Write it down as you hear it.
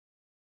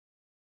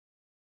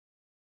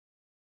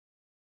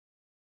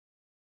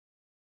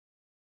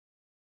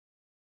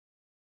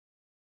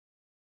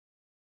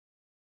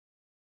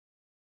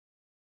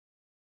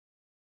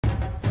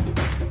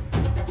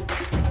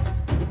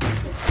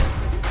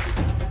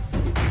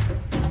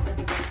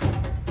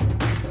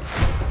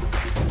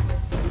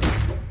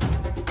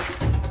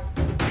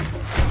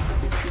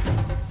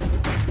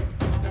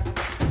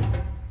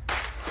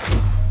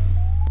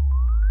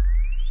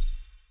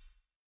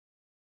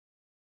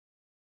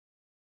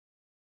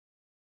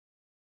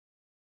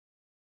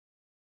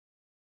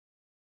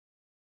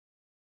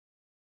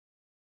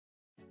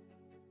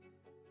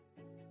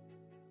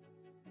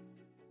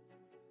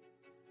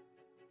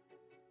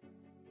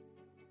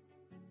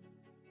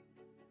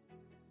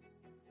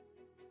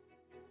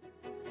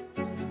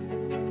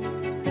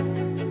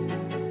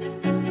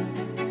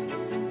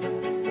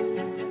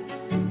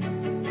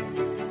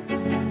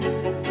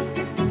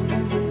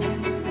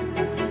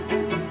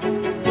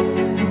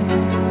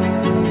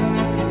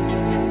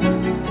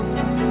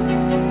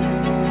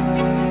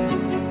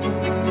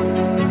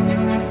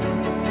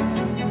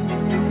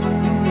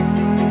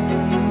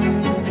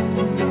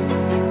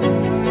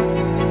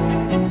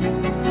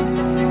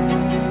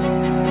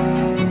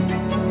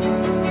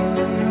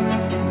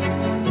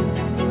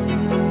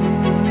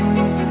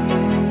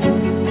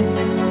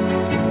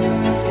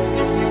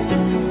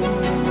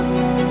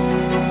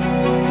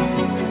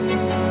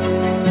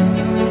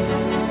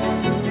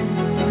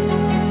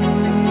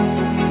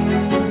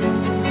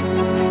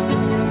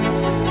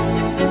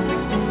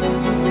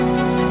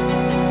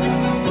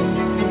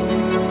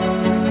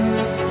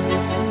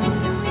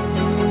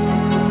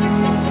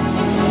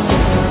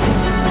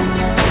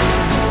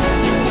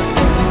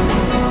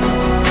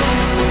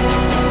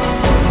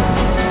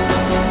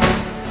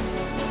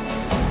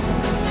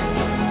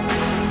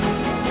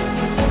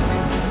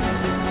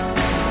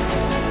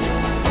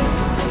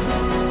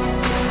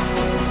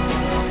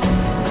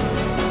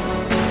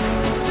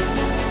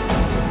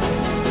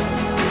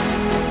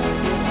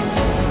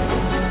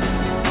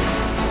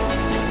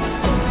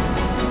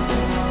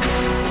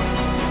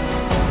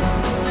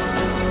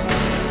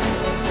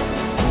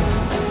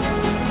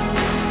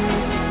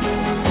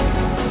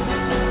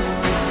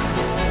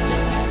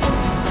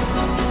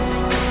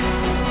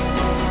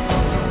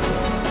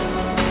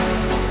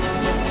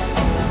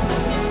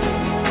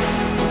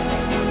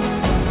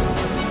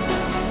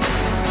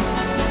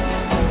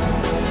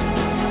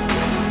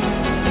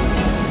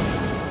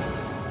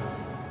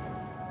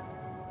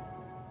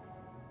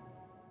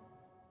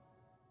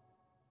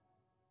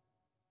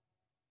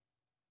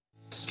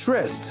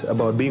Stressed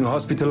about being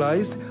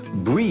hospitalized?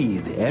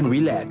 Breathe and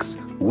relax.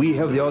 We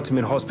have the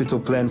ultimate hospital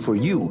plan for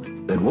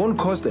you that won't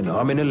cost an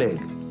arm and a leg.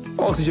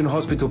 Oxygen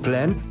Hospital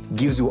Plan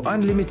gives you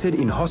unlimited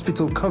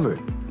in-hospital cover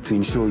to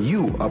ensure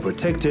you are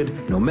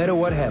protected no matter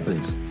what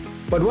happens.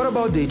 But what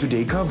about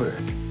day-to-day cover?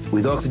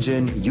 With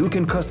Oxygen, you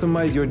can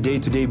customize your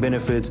day-to-day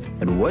benefits,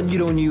 and what you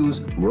don't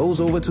use rolls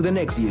over to the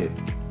next year.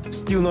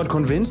 Still not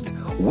convinced?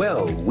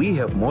 Well, we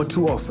have more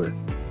to offer.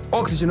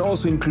 Oxygen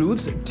also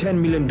includes $10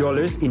 million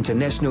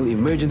international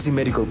emergency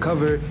medical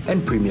cover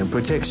and premium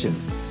protection.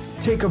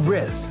 Take a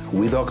breath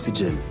with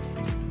Oxygen.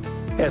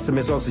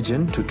 SMS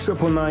Oxygen to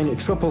 999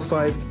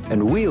 555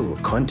 and we'll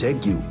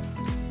contact you.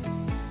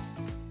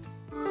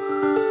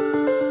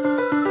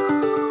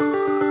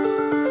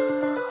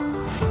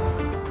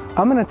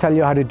 I'm going to tell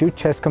you how to do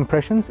chest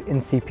compressions in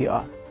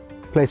CPR.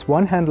 Place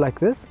one hand like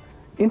this,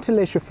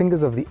 interlace your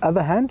fingers of the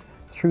other hand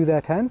through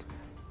that hand,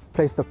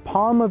 place the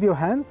palm of your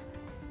hands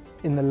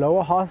in the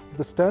lower half of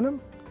the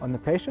sternum on the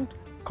patient,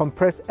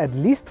 compress at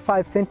least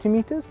 5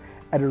 centimeters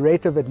at a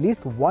rate of at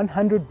least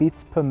 100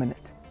 beats per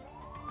minute.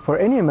 For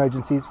any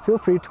emergencies, feel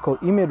free to call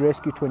EMED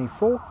Rescue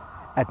 24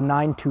 at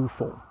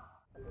 924.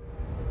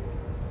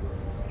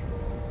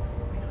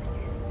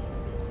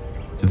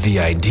 The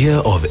idea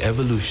of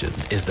evolution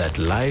is that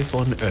life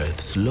on Earth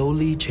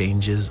slowly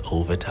changes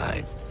over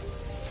time.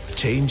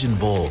 Change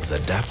involves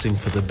adapting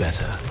for the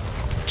better.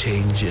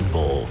 Change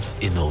involves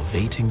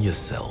innovating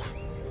yourself.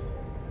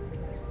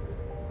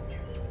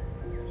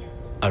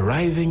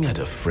 Arriving at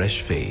a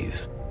fresh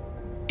phase,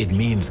 it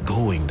means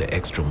going the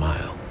extra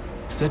mile,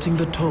 setting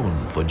the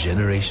tone for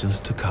generations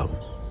to come.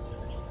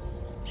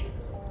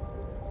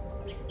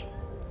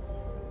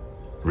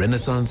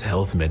 Renaissance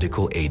Health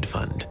Medical Aid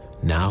Fund,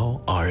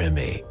 now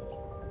RMA.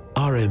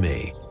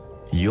 RMA,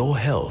 your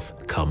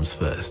health comes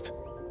first.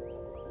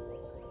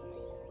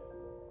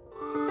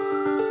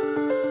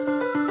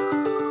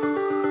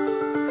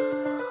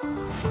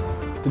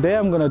 Today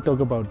I'm going to talk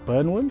about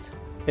burn wounds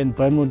and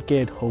burn wound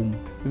care at home.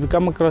 If you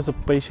come across a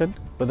patient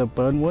with a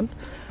burn wound,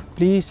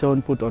 please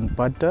don't put on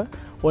butter,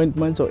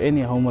 ointments or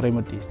any home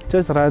remedies.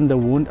 Just run the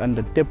wound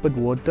under tepid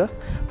water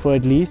for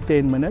at least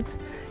 10 minutes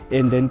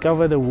and then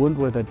cover the wound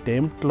with a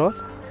damp cloth.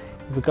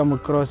 If you come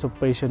across a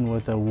patient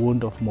with a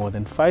wound of more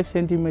than 5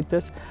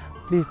 centimeters,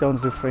 please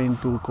don't refrain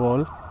to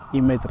call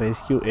EMED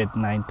Rescue at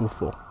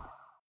 924.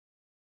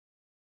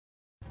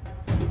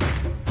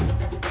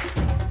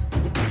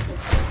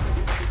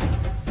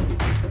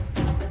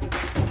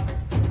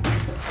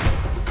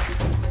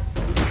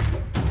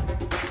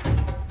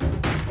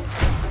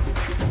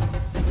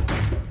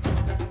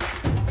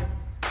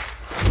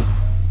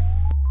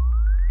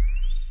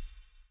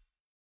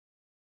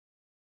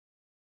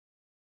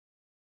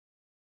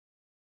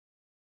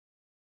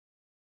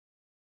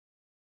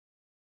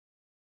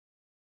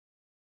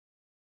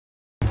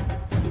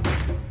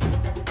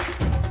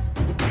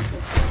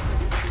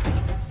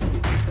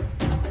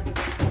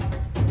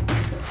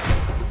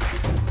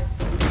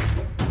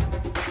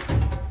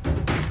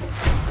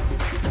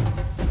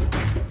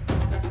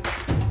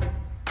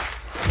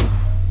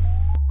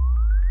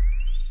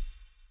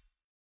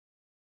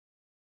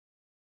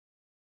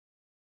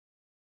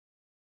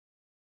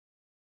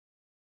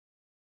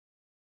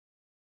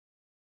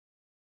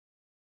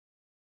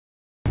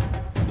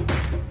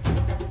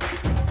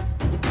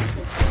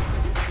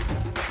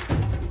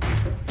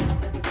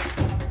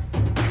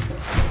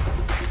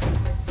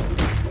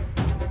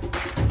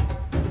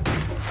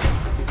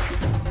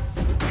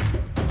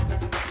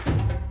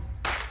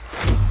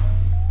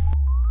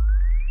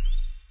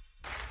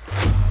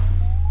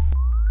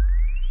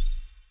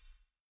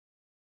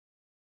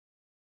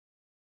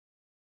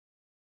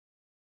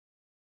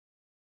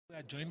 We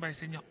are joined by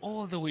Senya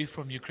all the way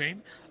from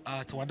Ukraine.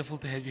 It's wonderful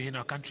to have you here in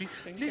our country.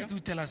 Please do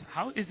tell us,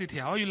 how is it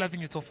here? How are you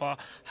loving it so far?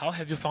 How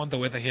have you found the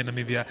weather here in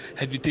Namibia?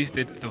 Have you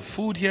tasted the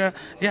food here?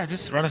 Yeah,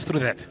 just run us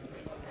through that.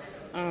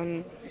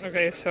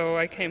 Okay, so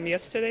I came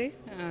yesterday.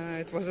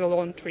 It was a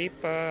long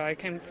trip. I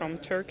came from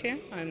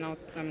Turkey. I'm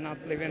not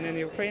living in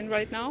Ukraine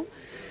right now.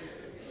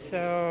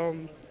 So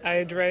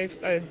I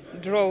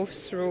drove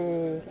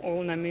through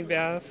all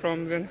Namibia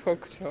from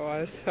Windhoek, so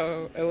I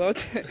saw a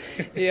lot.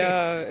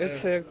 Yeah,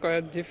 it's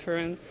quite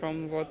different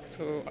from what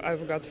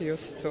I've got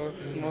used to,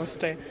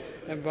 mostly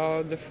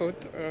about the food.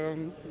 I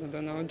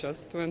don't know,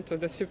 just went to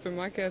the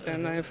supermarket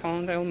and I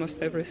found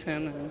almost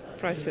everything, and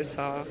prices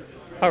are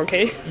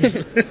okay.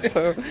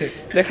 So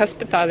the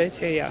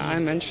hospitality, yeah, I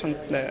mentioned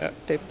the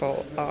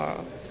people are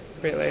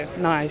really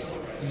nice.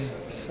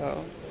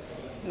 So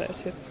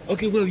that's it.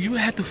 Okay, well, you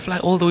had to fly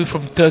all the way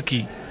from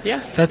Turkey.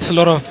 Yes. That's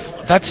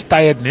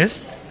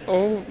tiredness.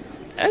 Oh,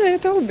 a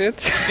little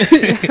bit.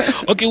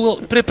 Okay, well,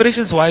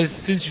 preparations-wise,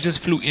 since you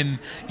just flew in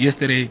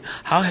yesterday,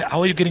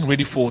 how are you getting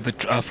ready for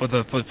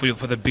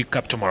the big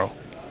cup tomorrow?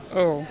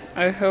 Oh,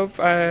 I hope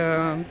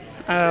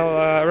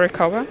I'll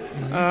recover.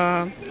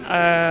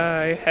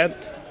 I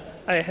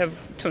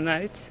have 2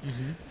 nights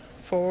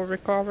for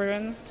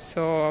recovering.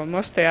 So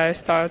mostly I'm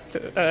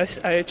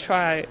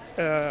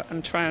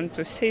trying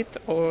to sit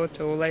or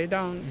to lay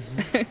down,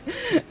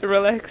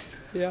 relax.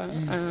 Yeah,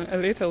 a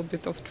little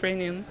bit of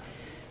training.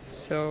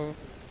 So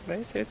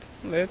that's it.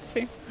 Let's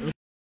see.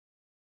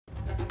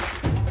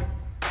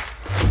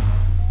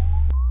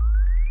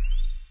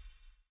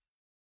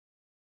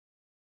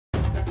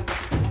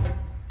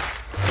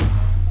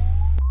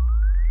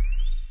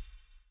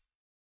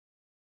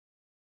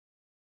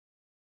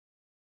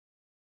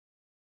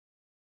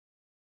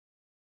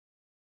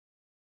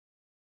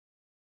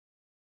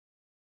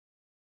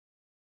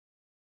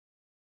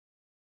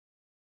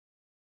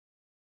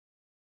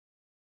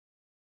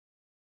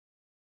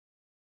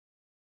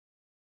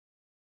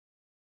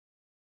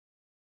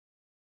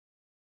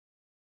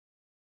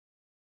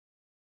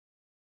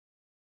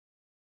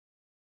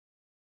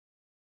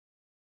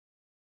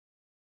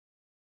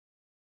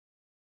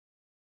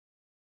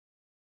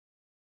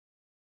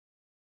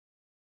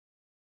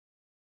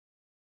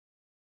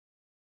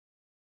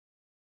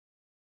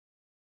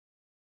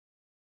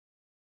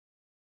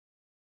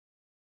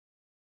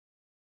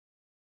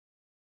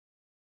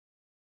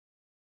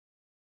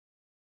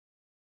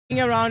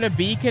 Around a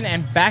beacon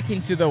and back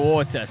into the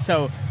water.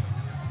 So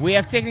we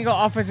have technical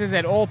officers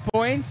at all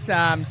points,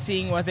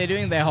 seeing what they're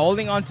doing. They're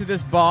holding onto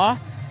this bar,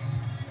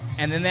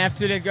 and then they have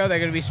to let go. They're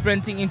going to be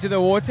sprinting into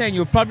the water, and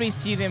you'll probably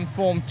see them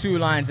form two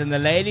lines, and the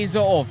ladies are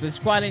off. It's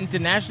quite an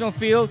international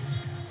field.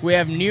 We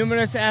have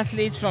numerous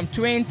athletes from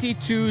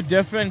 22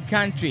 different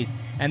countries,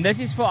 and this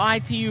is for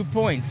ITU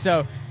points.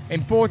 So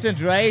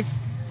important race.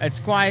 It's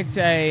quite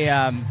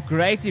a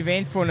great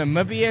event for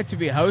Namibia to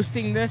be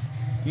hosting this.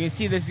 You can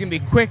see this is going to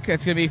be quick,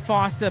 it's going to be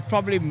faster,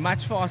 probably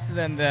much faster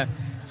than the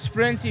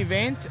sprint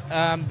event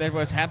that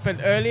was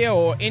happened earlier,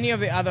 or any of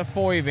the other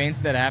 4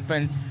 events that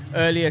happened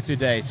earlier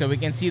today. So we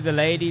can see the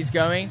ladies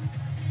going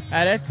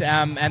at it,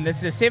 and this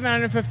is a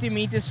 750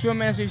 meter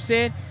swim, as we've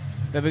said.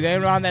 They'll be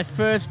going around that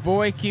first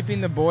buoy,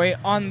 keeping the buoy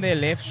on their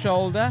left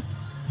shoulder,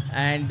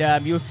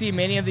 and you'll see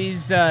many of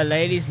these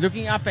ladies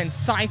looking up and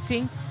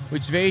sighting,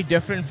 which is very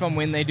different from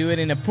when they do it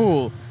in a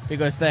pool,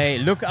 because they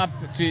look up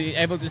to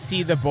able to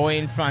see the buoy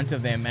in front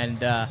of them.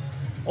 And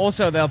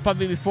also they'll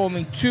probably be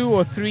forming 2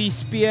 or 3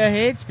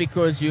 spearheads,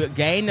 because you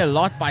gain a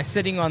lot by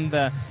sitting on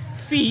the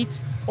feet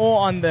or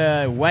on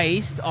the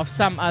waist of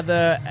some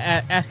other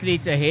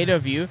athlete ahead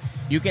of you.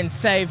 You can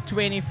save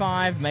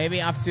 25,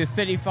 maybe up to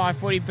 35,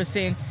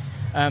 40%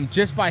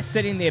 just by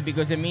sitting there,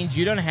 because it means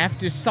you don't have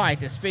to sight,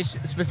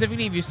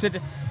 specifically if you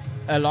sit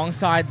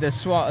alongside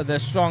the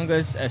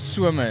strongest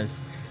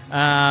swimmers.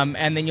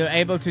 And then you're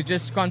able to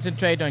just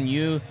concentrate on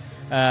you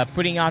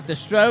putting out the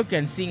stroke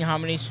and seeing how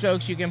many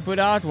strokes you can put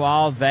out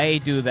while they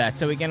do that.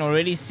 So we can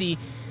already see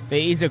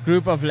there is a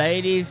group of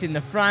ladies in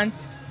the front,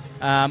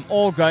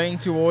 all going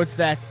towards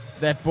that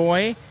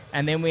buoy,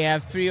 and then we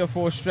have 3 or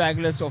 4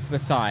 stragglers off the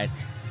side.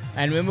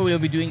 And remember, we'll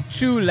be doing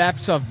 2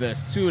 laps of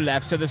this, 2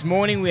 laps. So this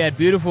morning we had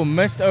beautiful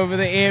mist over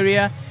the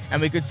area,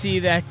 and we could see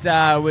that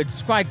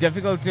it's quite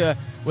difficult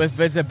with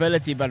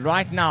visibility, but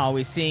right now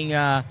we're seeing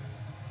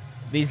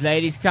these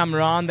ladies come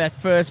around that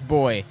first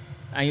buoy,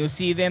 and you'll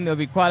see them. There'll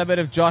be quite a bit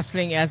of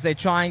jostling as they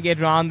try and get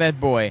around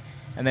that buoy,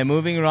 and they're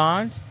moving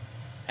around,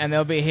 and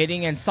they'll be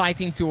heading and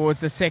sighting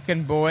towards the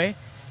second buoy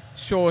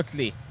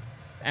shortly.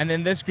 And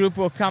then this group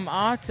will come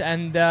out,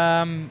 and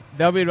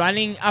they'll be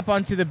running up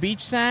onto the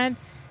beach sand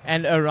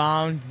and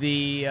around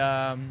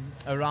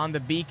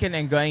the beacon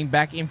and going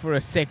back in for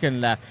a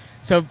second lap.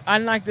 So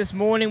unlike this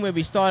morning where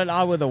we started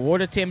out with a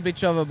water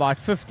temperature of about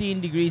 15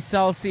 degrees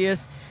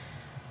Celsius,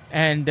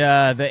 and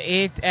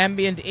the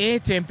ambient air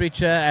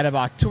temperature at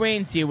about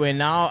 20, we're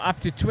now up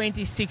to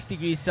 26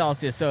 degrees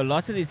Celsius. So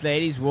lots of these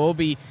ladies will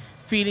be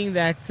feeling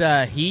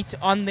that heat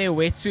on their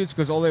wetsuits,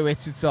 because all their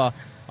wetsuits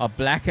are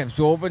black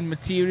absorbent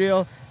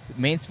material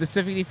meant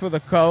specifically for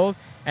the cold.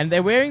 And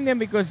they're wearing them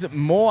because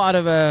more out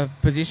of a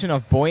position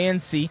of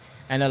buoyancy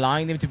and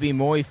allowing them to be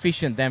more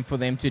efficient than for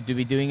them to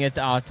be doing it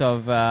out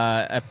of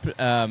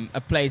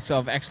a place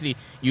of actually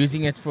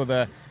using it for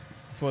the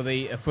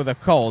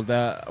cold.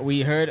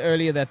 We heard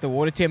earlier that the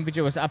water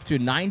temperature was up to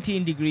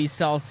 19 degrees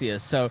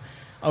Celsius. So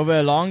over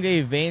a longer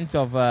event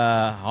of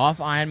a half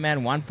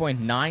Ironman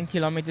 1.9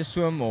 kilometer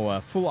swim or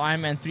a full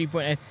Ironman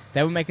 3.8,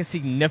 that would make a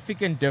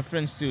significant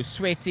difference to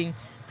sweating,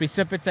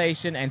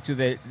 precipitation, and to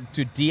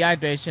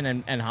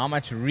dehydration and how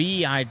much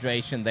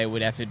rehydration they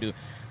would have to do.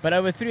 But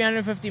over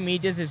 350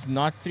 meters is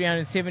not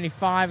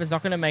 375. It's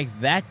not going to make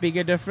that big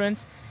a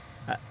difference.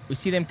 We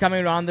see them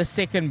coming around the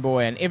second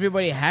buoy, and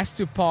everybody has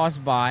to pass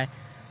by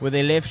with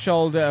their left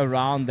shoulder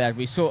around that.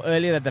 We saw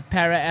earlier that the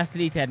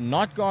para-athlete had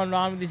not gone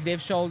around with his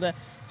left shoulder,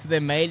 so they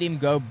made him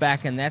go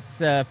back, and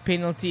that's a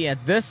penalty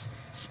at this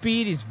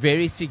speed is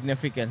very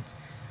significant.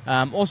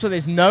 Also,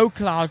 there's no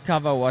cloud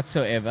cover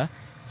whatsoever,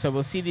 so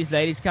we'll see these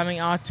ladies coming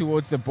out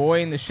towards the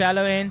buoy in the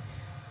shallow end,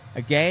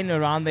 again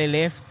around their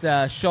left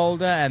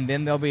shoulder, and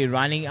then they'll be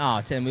running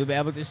out, and we'll be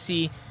able to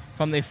see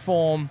from their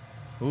form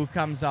who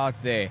comes out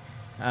there.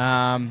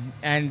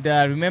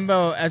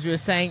 Remember, as we were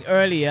saying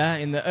earlier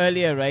in the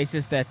earlier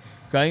races, that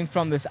going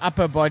from this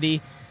upper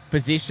body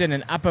position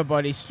and upper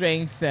body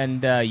strength,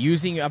 and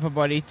using your upper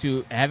body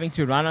to having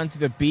to run onto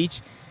the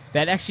beach,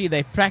 that actually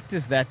they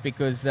practice that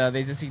because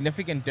there's a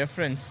significant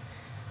difference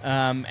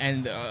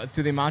and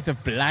to the amount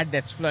of blood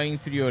that's flowing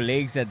through your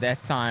legs at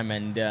that time,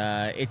 and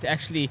it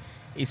actually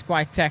is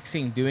quite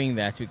taxing doing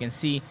that. We can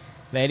see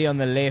lady on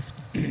the left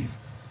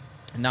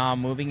now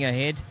moving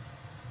ahead,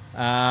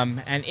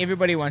 and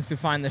everybody wants to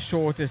find the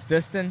shortest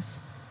distance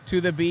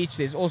to the beach.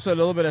 There's also a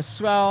little bit of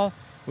swell,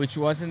 which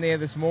wasn't there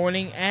this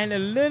morning, and a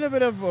little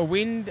bit of a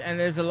wind, and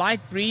there's a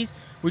light breeze,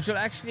 which will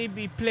actually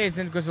be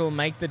pleasant because it will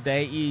make the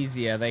day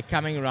easier. They're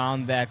coming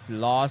around that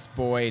last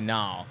buoy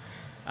now,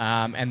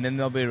 and then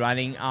they'll be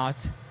running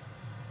out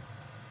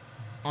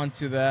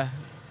onto the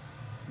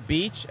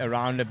beach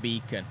around a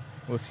beacon.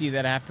 We'll see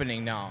that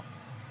happening now.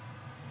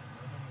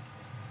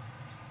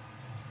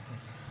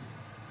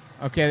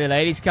 Okay, the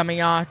lady's coming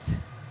out.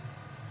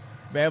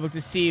 Be able to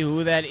see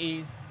who that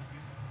is.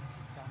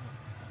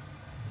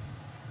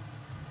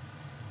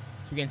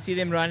 So we can see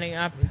them running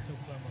up.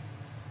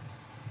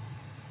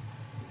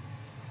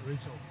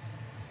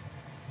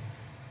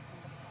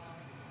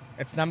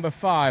 It's number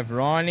 5,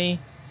 Rani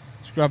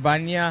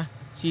Skrabanya.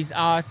 She's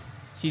out.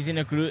 She's in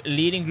a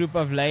leading group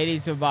of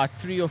ladies of about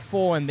 3 or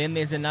 4, and then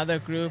there's another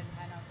group.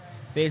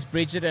 There's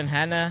Bridget and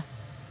Hannah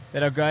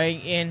that are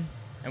going in,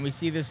 and we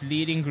see this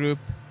leading group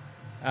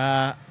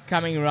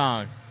coming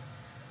around.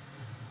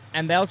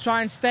 And they'll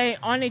try and stay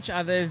on each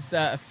other's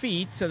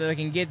feet so that they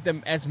can get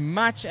them as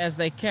much as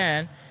they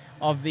can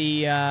of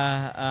the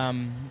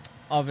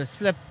of a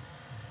slip,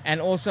 and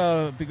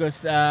also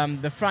because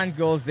the front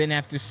girls then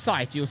have to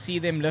sight. You'll see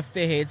them lift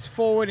their heads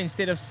forward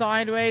instead of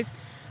sideways,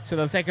 so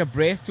they'll take a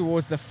breath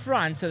towards the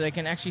front so they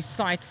can actually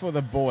sight for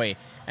the buoy,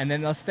 and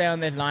then they'll stay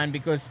on that line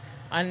because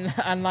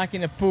unlike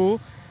in a pool,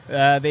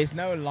 there's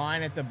no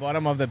line at the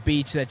bottom of the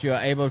beach that you're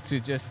able to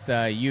just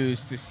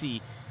use to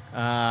see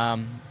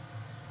and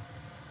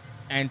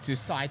to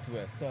sight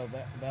with, so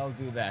they'll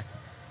do that.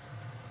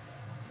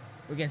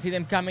 We can see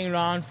them coming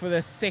around for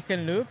the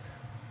second loop.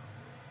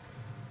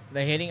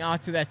 They're heading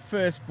out to that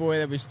first buoy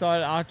that we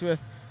started out with.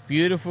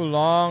 Beautiful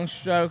long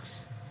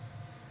strokes.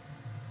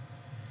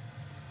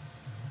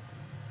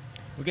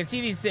 We can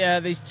see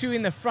these two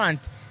in the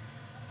front.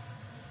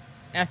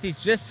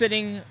 Athletes just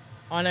sitting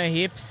on her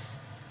hips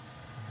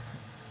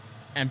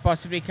and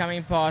possibly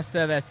coming past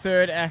her. That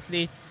third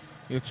athlete,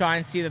 you'll try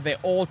and see that they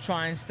all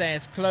try and stay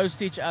as close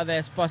to each other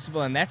as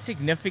possible, and that's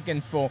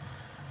significant for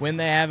when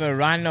they have a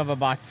run of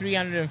about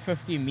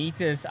 350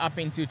 meters up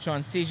into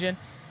transition.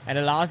 It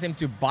allows them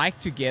to bike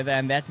together,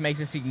 and that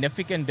makes a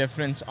significant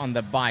difference on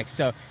the bike.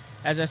 So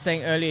as I was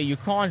saying earlier, you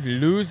can't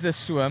lose the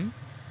swim.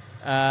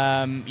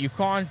 You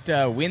can't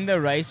win the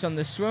race on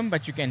the swim,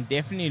 but you can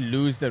definitely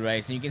lose the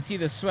race. And you can see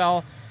the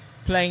swell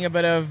playing a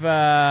bit of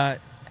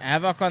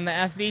havoc on the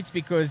athletes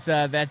because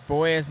that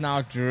buoy has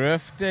now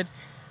drifted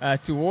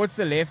towards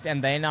the left,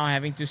 and they're now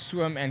having to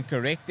swim and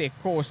correct their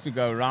course to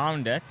go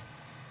around it.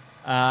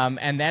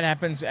 And that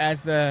happens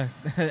as the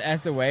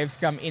as the waves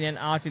come in and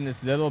out in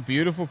this little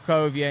beautiful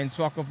cove here in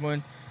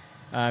Swakopmund,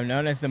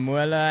 known as the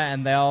Moela,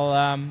 and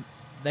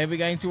they'll be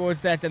going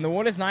towards that. And the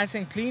water's nice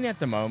and clean at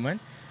the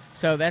moment,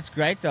 so that's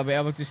great. They'll be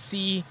able to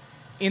see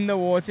in the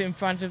water in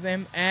front of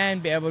them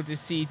and be able to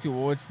see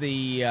towards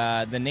the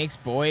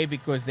next buoy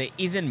because there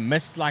isn't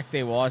mist like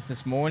there was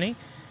this morning.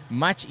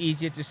 Much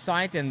easier to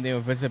sight, and their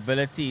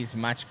visibility is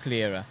much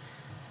clearer.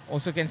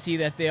 Also can see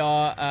that there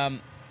are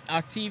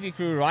our TV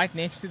crew right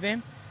next to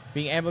them,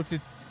 being able to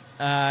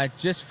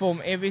just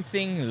film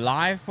everything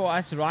live for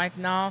us right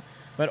now,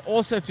 but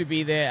also to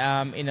be there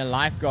in a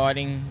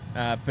lifeguarding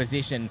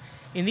position.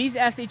 In these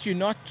athletes, you're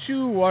not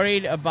too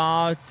worried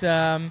about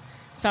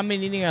somebody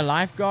needing a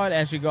lifeguard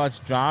as regards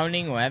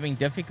drowning or having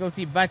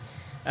difficulty, but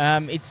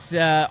it's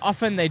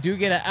often they do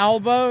get an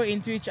elbow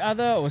into each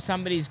other, or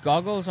somebody's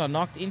goggles are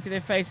knocked into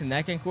their face, and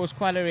that can cause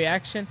quite a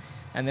reaction,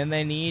 and then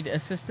they need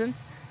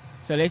assistance.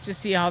 So let's just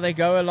see how they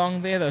go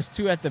along there. Those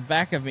two at the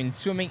back have been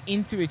swimming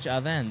into each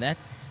other, and that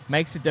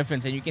makes a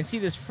difference. And you can see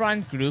this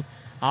front group,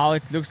 how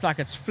it looks like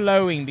it's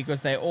flowing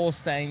because they're all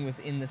staying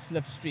within the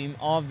slipstream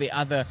of the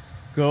other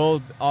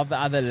girl, of the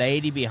other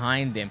lady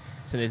behind them.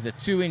 So there's the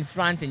two in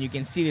front, and you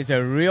can see there's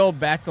a real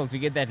battle to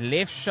get that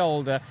left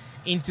shoulder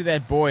into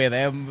that buoy.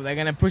 They're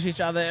going to push each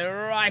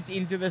other right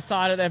into the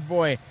side of that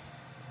buoy.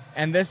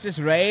 And this just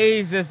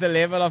raises the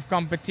level of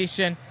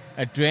competition,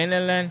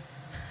 adrenaline,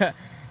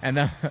 and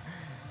the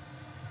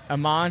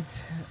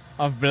amount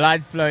of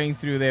blood flowing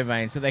through their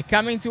veins. So they're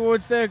coming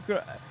towards the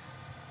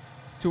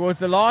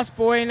last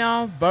buoy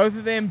now. Both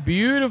of them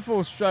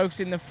beautiful strokes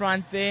in the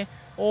front there.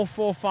 All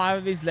 4 or 5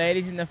 of these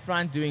ladies in the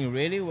front doing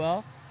really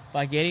well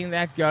by getting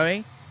that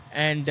going.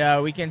 And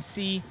we can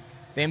see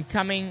them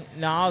coming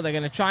now. They're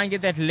going to try and get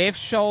that left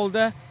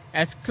shoulder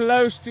as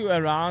close to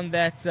around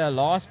that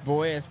last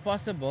buoy as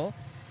possible.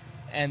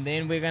 And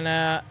then we're going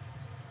to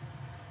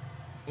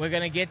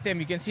get them.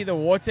 You can see the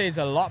water is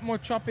a lot more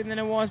choppy than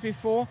it was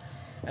before.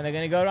 And they're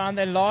going to go around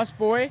that last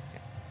buoy,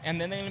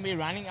 and then they're going to be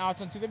running out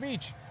onto the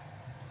beach.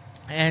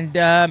 And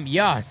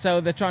yeah,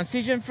 so the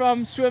transition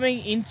from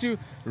swimming into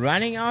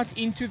running out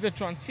into the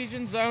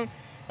transition zone.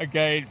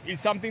 Again, is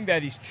something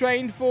that is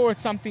trained for.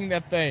 It's something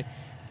that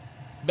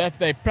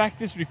they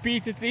practice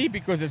repeatedly,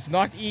 because it's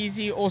not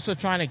easy. Also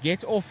trying to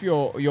get off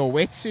your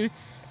wetsuit.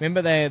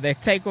 Remember, they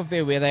take off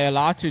where they're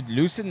allowed to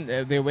loosen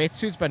their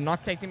wetsuits, but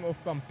not take them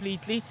off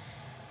completely.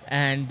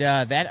 And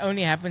that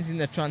only happens in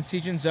the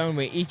transition zone,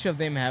 where each of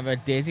them have a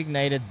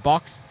designated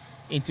box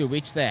into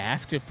which they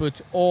have to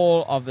put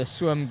all of the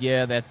swim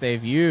gear that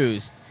they've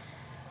used.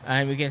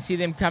 And we can see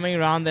them coming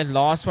around that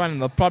last one,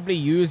 and they'll probably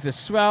use the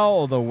swell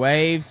or the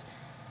waves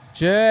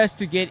just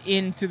to get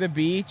into the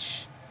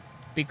beach,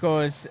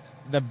 because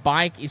the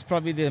bike is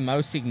probably the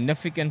most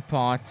significant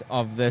part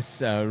of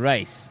this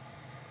race.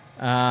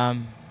 Yeah,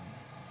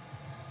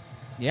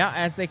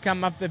 as they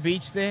come up the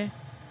beach there.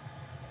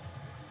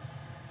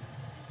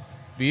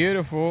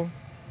 Beautiful.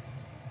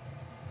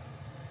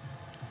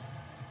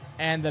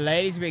 And the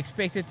ladies we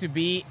expected to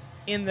be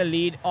in the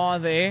lead are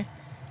there.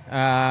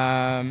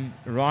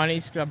 Ronnie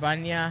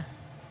Skrabania.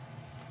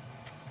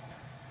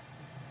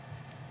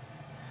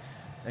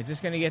 They're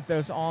just going to get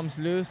those arms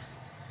loose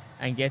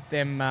and get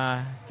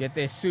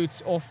their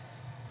suits off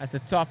at the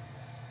top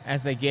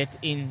as they get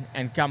in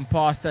and come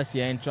past us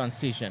here in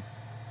transition.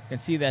 You can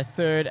see that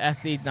third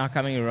athlete now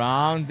coming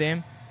around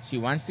them. She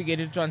wants to get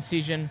to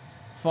transition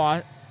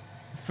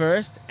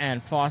first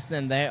and faster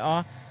than they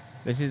are.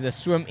 This is the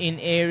swim in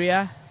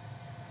area.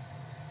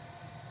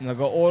 And they'll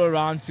go all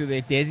around to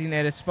their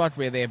designated spot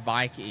where their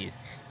bike is.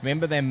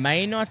 Remember, they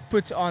may not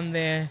touch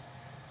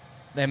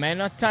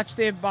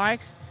their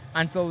bikes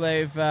until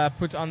they've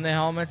put on their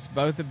helmets.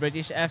 Both the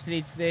British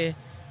athletes there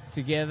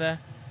together.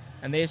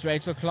 And there's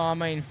Rachel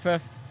Klamer in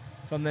 5th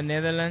from the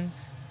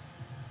Netherlands.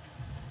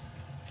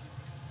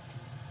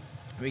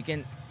 We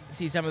can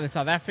see some of the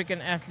South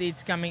African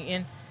athletes coming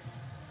in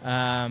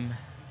as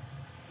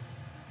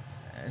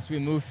we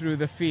move through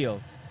the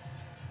field.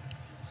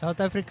 South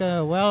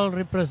Africa well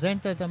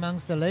represented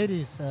amongst the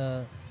ladies.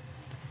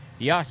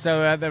 Yeah,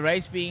 so the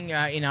race being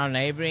in our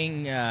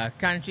neighboring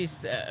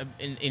countries,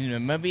 in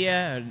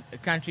Namibia, a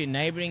country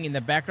neighboring. In the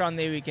background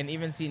there, we can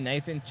even see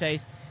Nathan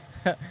Chase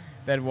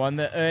that won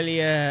the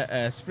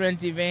earlier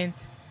sprint event.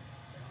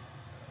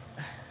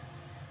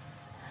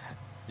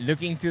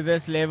 Looking to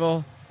this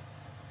level,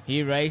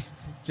 he raced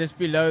just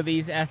below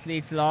these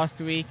athletes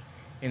last week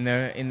in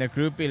the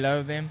group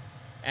below them.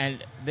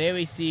 And there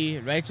we see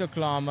Rachel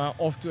Klamer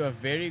off to a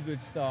very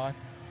good start,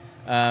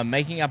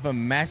 making up a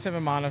massive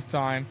amount of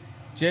time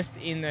just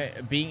in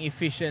being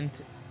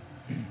efficient.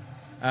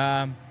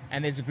 And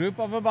there's a group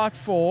of about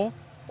 4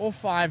 or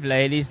 5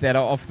 ladies that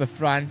are off the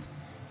front,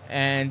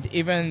 and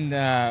even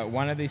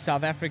one of the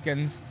South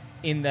Africans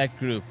in that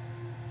group.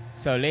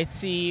 So let's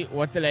see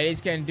what the ladies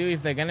can do,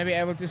 if they're going to be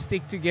able to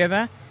stick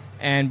together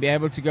and be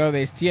able to go.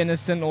 There's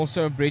Tienerson,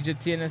 also Bridget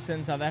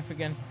Tienerson, South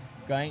African,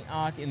 going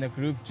out in the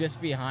group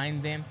just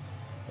behind them.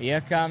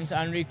 Here comes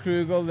Henri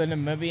Krugel, the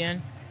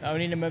Namibian, the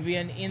only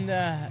Namibian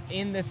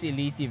in this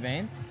elite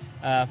event,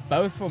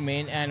 both for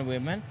men and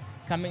women,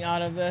 coming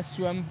out of the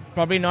swim.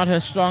 Probably not her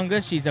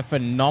strongest. She's a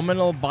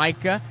phenomenal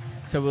biker,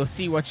 so we'll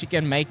see what she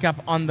can make up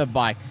on the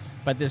bike.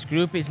 But this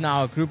group is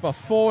now a group of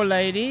 4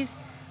 ladies,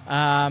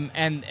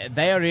 and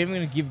they are even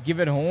going to give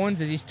it horns.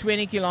 This is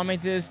 20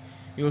 kilometers.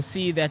 You'll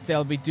see that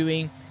they'll be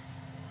doing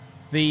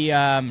the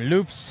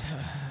loops.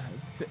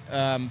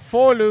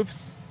 4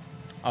 loops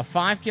of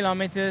 5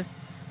 kilometers.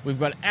 We've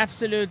got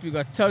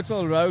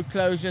total road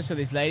closure, so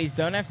these ladies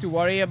don't have to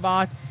worry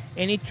about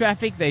any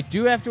traffic. They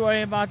do have to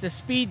worry about the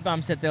speed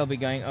bumps that they'll be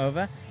going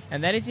over,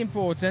 and that is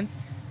important,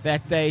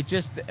 that they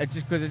just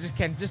because it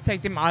can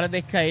take them out of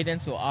their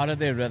cadence or out of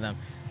their rhythm.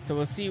 So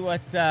we'll see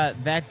what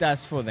that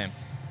does for them.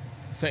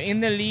 So in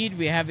the lead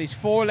we have these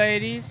 4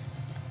 ladies,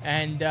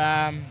 and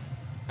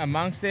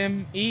amongst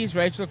them is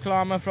Rachel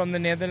Klamer from the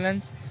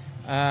Netherlands.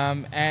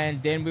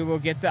 And then we will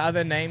get the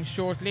other names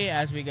shortly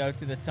as we go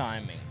to the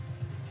timing.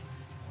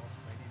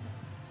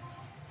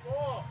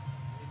 4.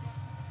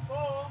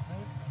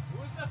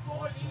 Who's the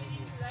 4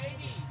 leading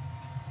ladies?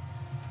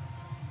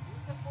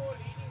 Who's the 4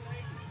 leading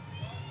ladies?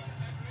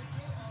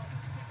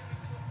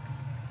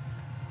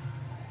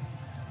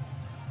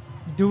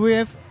 Do we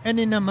have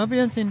any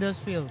Namibians in this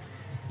field?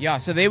 Yeah,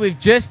 so there we've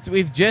just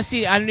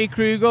seen Henri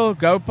Krugel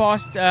go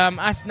past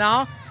us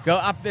now, go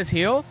up this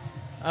hill.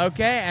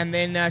 Okay, and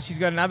then she's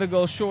got another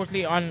girl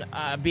shortly on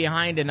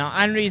behind her. Now,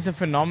 Henri is a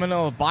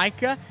phenomenal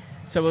biker,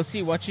 so we'll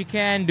see what she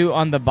can do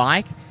on the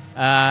bike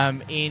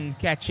in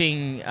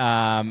catching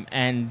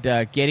and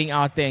getting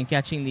out there and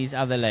catching these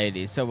other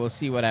ladies. So we'll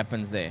see what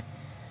happens there.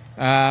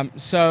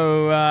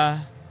 So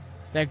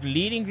that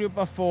leading group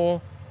of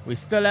 4, we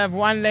still have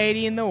 1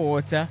 lady in the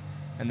water,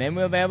 and then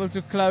we'll be able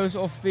to close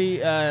off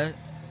the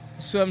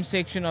swim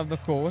section of the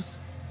course.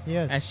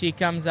 Yes. As she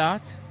comes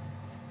out.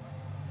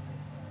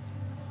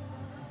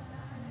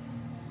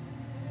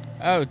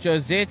 Oh,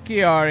 Josette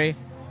Chiari,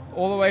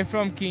 all the way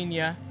from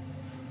Kenya.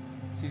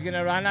 She's going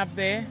to run up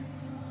there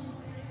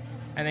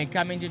and then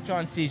come into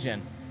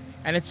transition.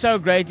 And it's so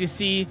great to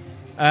see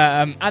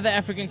other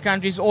African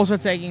countries also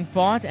taking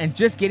part and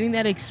just getting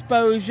that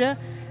exposure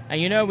And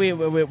you know, we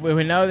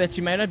know that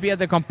she may not be at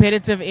the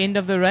competitive end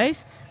of the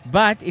race,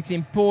 but it's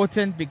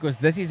important because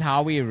this is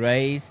how we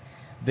raise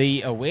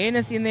the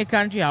awareness in their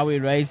country, how we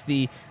raise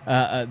the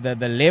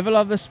level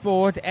of the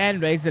sport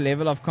and raise the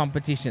level of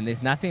competition.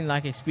 There's nothing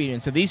like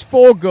experience. So these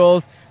 4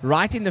 girls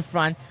right in the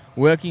front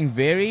working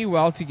very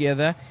well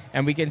together,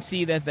 and we can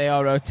see that they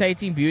are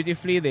rotating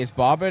beautifully. There's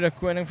Barbara de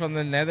Koning from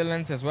the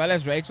Netherlands as well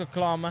as Rachel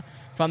Klamer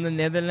from the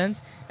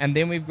Netherlands. And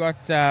then we've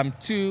got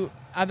 2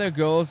 other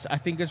girls. I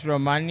think it's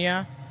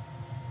Romania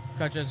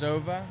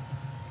Kachazova.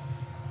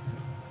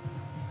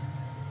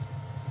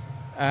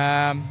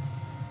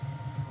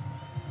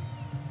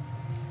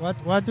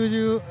 What would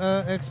you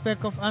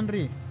expect of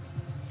Henri?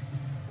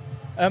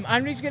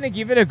 Henri's going to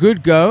give it a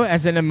good go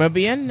as a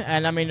Namibian,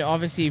 and I mean,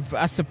 obviously, for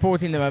us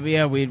supporting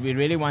Namibia, we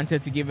really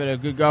wanted to give it a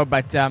good go,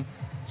 but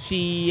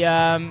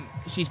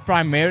she's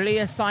primarily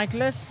a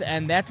cyclist,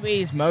 and that way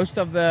is most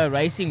of the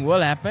racing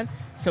will happen.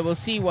 So we'll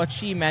see what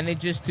she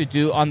manages to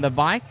do on the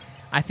bike.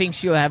 I think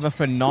she'll have a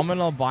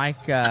phenomenal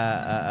bike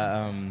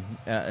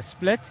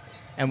split,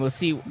 and we'll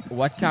see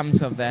what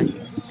comes of that.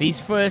 These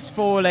first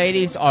 4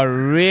 ladies are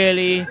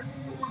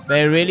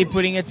they're really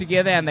putting it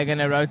together, and they're going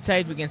to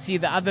rotate. We can see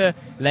the other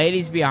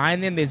ladies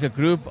behind them. There's a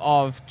group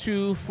of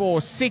 2,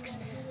 4, 6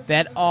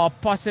 that are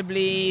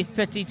possibly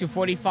 30 to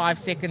 45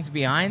 seconds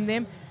behind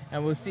them,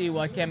 and we'll see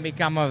what can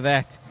become of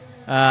that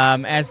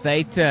as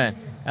they turn.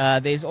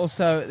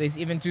 There's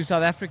even 2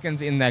 South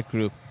Africans in that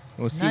group.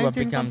 We'll see what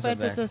becomes of that.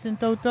 19 competitors in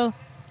total.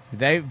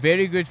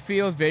 Very good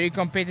field, very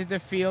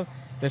competitive field.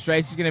 This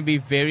race is going to be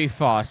very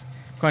fast.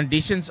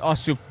 Conditions are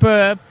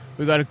superb.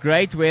 We've got a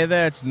great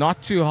weather. It's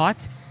not too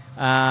hot.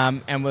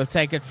 And we'll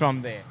take it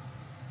from there.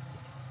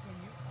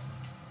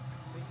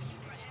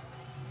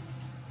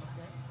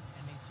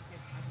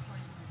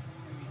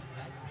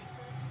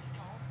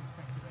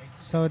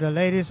 So the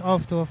ladies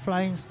off to a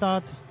flying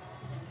start.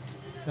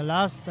 The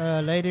last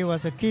lady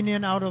was a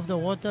Kenyan out of the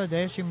water.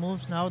 There she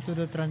moves now to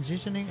the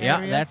transitioning area.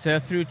 Yeah, that's her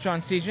through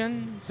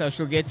transition. So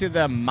she'll get to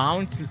the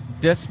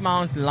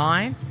dismount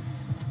line.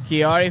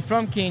 Kiari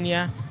from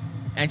Kenya,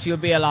 and she'll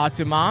be allowed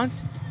to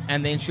mount,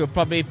 and then she'll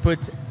probably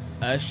put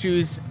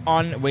shoes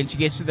on when she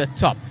gets to the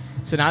top.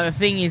 So now the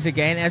thing is,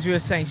 again, as we were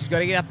saying, she's got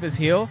to get up this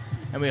hill,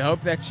 and we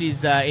hope that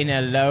she's in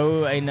a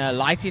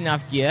light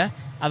enough gear.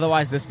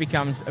 Otherwise, this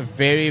becomes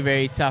very,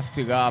 very tough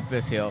to go up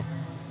this hill.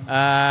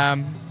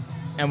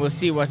 And we'll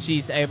see what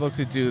she's able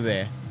to do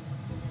there.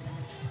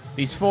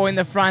 These 4 in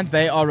the front,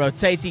 they are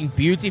rotating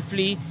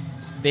beautifully.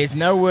 There's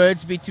no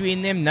words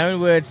between them, no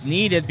words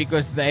needed,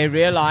 because they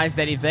realize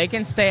that if they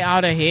can stay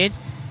out ahead,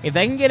 if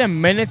they can get a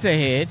minute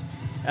ahead,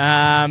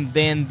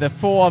 then the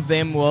 4 of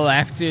them will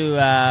have to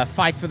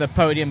fight for the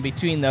podium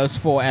between those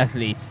 4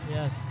 athletes.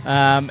 Yes.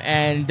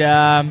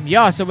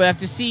 So we'll have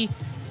to see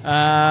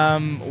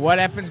what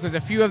happens, because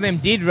a few of them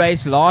did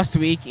race last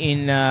week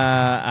in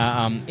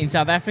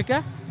South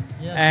Africa.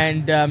 Yes.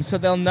 And so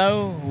they'll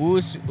know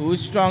who's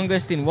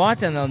strongest in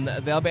what, and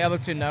they'll be able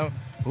to know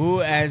who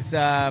has,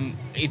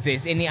 if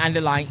there's any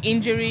underlying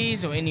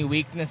injuries or any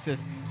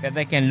weaknesses that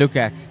they can look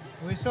at.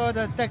 We saw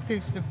the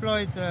tactics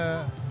deployed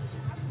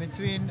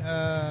between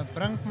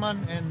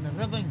Brankman and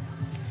Rubbing.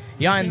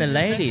 Yeah, and the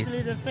ladies.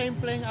 Actually the same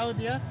playing out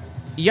here?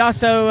 Yeah,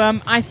 so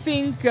I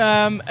think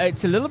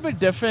it's a little bit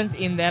different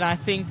in that I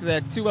think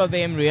the 2 of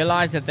them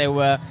realized that they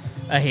were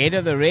ahead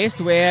of the rest,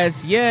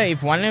 whereas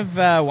if one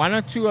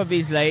or 2 of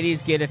these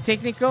ladies get a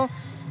technical,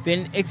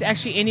 then it's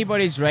actually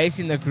anybody's race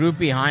in the group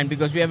behind,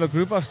 because we have a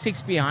group of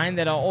 6 behind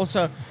that are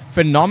also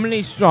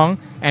phenomenally strong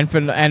and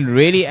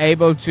really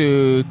able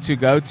to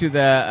go to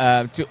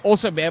the to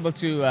also be able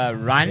to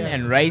run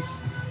and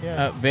race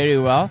very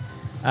well.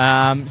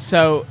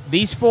 So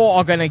these 4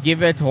 are going to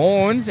give it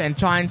horns and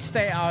try and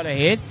stay out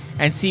ahead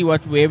and see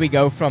where we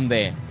go from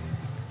there.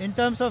 In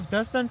terms of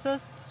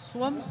distances,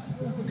 swim?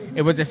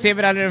 It was a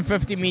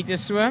 750-meter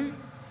swim,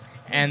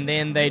 and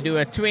then they do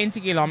a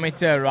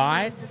 20-kilometer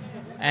ride,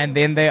 and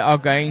then they are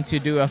going to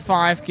do a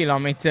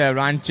 5-kilometer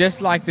run,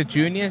 just like the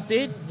juniors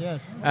did.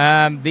 Yes.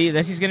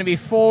 This is going to be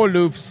 4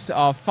 loops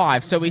of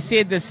 5. So we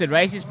said this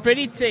race is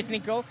pretty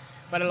technical,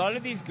 but a lot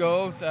of these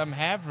girls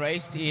have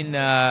raced in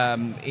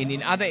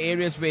other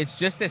areas where it's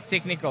just as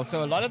technical.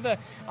 So a lot of the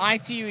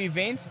ITU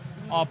events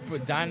are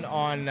done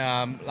on,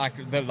 like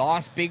the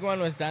last big one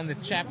was done, the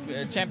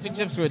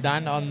championships were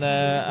done on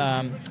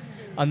the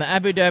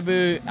Abu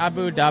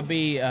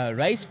Dhabi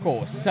race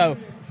course. So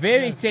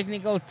very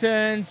technical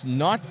turns,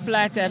 not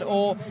flat at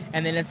all,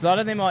 and then a lot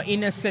of them are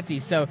inner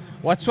city. So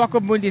what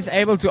Swakopmund is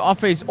able to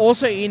offer is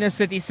also inner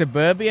city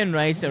suburban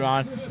race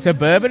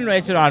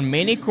around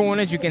many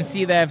corners. You can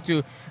see they have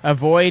to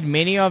avoid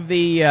many of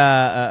the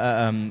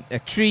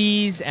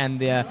trees, and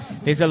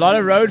there's a lot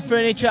of road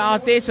furniture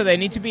out there, so they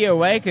need to be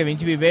awake, they need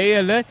to be very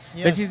alert.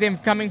 Yes. This is them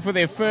coming for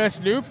their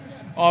first loop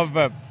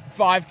of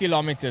 5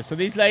 kilometers. So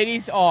these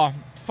ladies are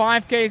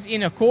 5Ks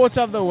in, a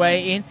quarter of the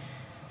way in.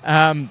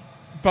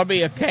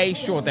 Probably a K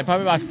short. They're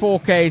probably about 4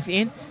 Ks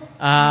in.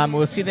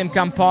 We'll see them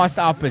come past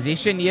our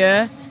position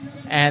here,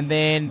 and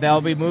then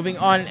they'll be moving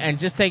on and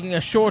just taking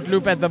a short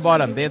loop at the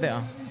bottom. There they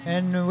are.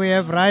 And we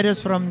have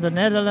riders from the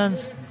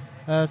Netherlands,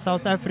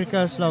 South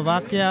Africa,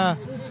 Slovakia,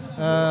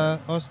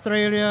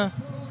 Australia,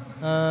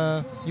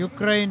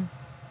 Ukraine,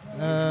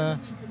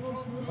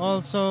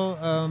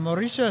 also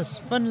Mauritius,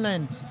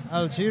 Finland,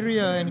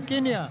 Algeria, and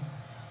Kenya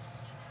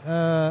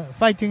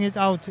fighting it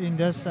out in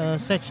this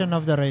section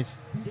of the race.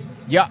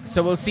 Yeah,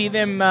 so we'll see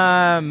them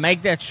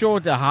make that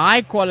short, a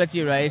high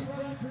quality race.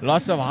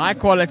 Lots of high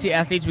quality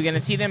athletes. We're going to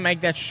see them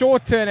make that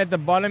short turn at the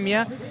bottom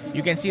here.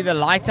 You can see the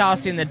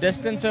lighthouse in the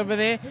distance over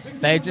there.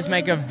 They just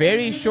make a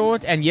very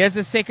short. And here's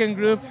the second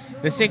group.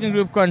 The second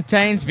group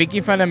contains Vicky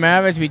van der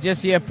Merwe, as we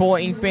just hear Paul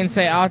Inkpen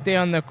say out there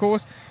on the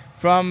course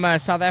from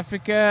South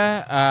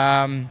Africa.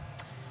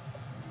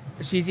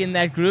 She's in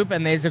that group,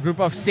 and there's a group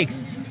of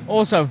 6.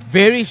 Also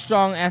very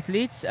strong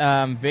athletes,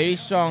 very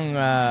strong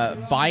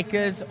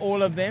bikers,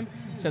 all of them.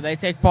 So they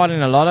take part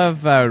in a lot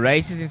of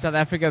races in South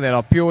Africa that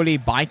are purely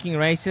biking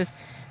races.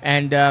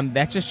 And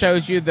that just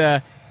shows you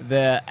the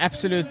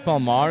absolute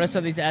palmaris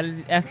of these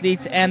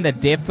athletes and the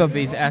depth of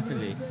these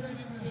athletes.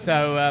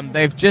 So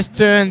they've just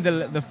turned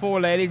the 4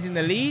 ladies in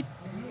the lead,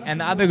 and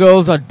the other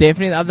girls are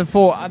definitely,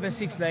 the other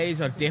 6 ladies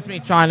are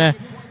definitely trying to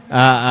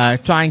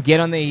try and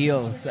get on their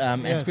heels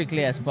as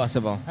quickly as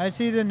possible. I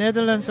see the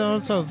Netherlands are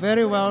also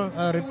very well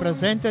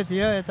represented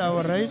here at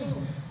our race.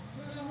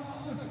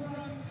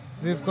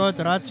 We've got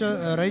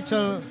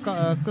Rachel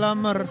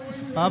Klammer,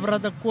 Barbara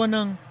de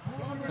Koning,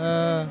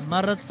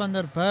 Marit van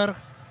der Berg.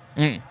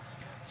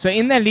 So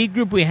in the lead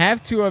group, we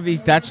have 2 of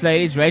these Dutch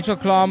ladies, Rachel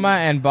Klammer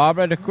and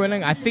Barbara de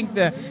Koning. I think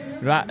the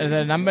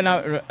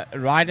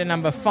rider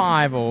number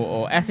 5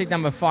 or athlete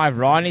number 5,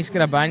 Rani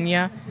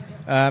Skrabanya,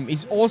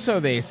 is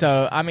also there.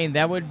 So, I mean,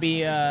 that would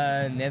be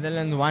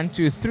Netherlands 1,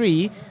 2,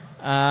 3.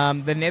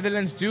 The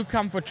Netherlands do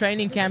come for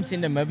training camps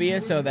in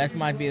Namibia, so that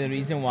might be the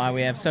reason why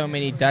we have so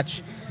many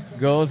Dutch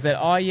girls that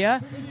are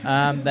here.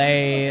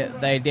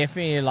 They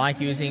definitely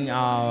like using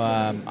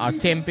our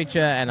temperature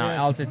and our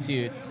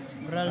altitude,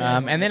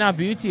 and then our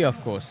beauty,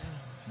 of course.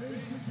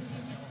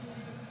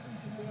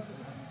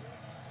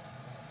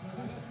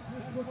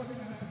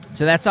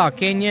 So that's our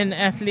Kenyan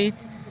athlete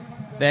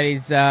that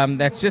is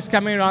that's just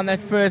coming around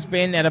that first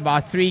bend at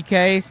about 3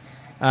 Ks,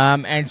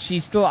 and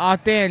she's still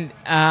out there,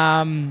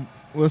 and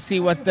we'll see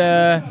what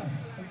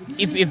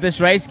if this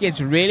race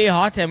gets really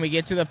hot and we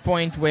get to the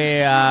point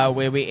where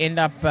we end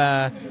up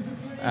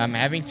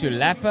having to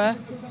lap her.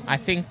 I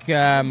think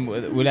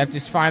we'll have to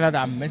find out.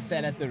 I missed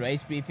that at the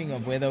race briefing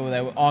of whether they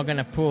are going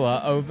to pull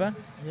her over,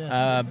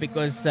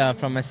 because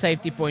from a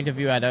safety point of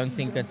view, I don't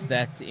think it's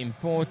that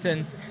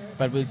important.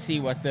 But we'll see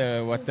what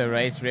the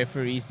race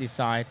referees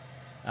decide.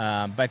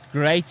 But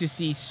great to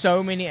see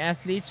so many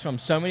athletes from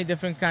so many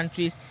different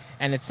countries,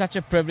 and it's such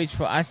a privilege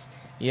for us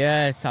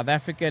here, South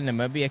Africa,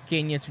 Namibia,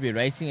 Kenya, to be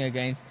racing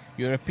against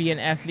European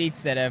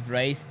athletes that have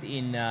raced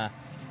in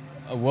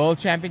world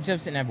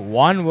championships and have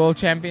won world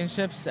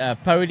championships,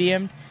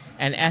 podiumed,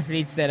 and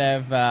athletes that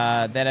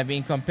have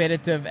been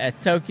competitive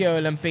at Tokyo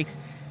Olympics,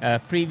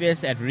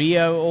 previous at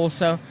Rio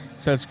also.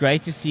 So it's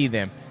great to see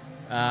them.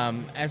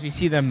 As we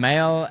see the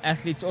male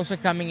athletes also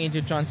coming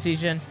into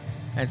transition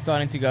and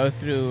starting to go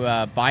through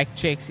bike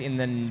checks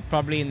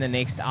probably in the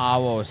next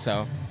hour or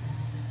so.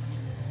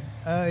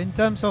 In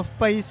terms of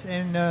pace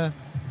and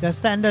the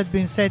standard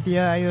being set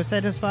here, are you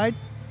satisfied?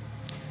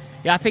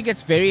 Yeah, I think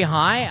it's very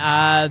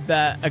high.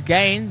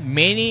 Again,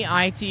 many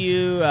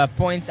ITU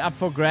points up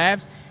for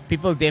grabs.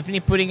 People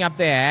definitely putting up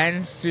their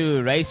hands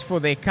to race for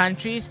their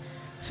countries.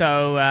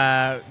 So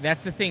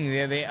that's the thing.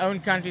 Their own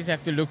countries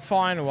have to look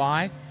far and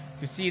wide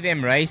to see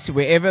them race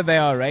wherever they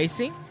are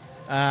racing.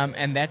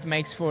 And that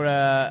makes for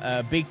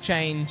a big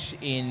change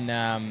in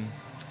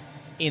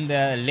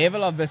the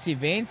level of this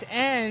event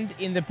and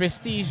in the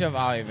prestige of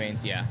our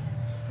event, yeah.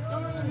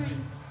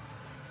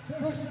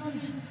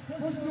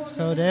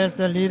 So there's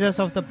the leaders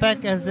of the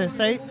pack, as they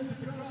say,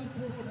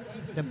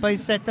 the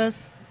pace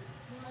setters.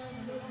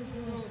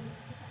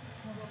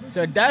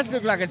 So it does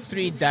look like it's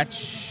 3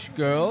 Dutch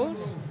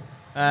girls,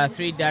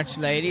 3 Dutch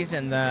ladies,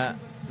 and the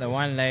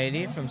one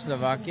lady from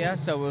Slovakia.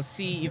 So we'll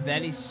see if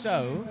that is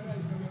so.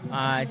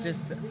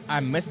 I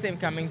missed them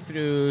coming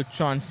through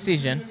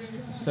transition,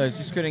 so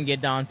just couldn't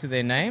get down to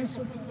their names.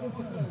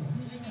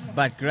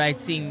 But great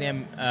seeing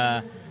them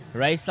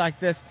race like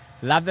this.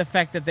 Love the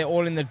fact that they're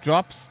all in the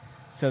drops.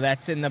 So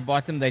that's in the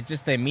bottom.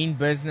 They mean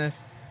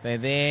business. They're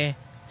there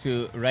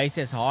to race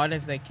as hard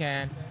as they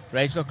can.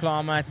 Rachel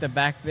Klammer at the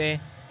back there.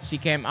 She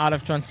came out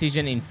of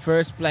transition in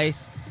first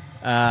place.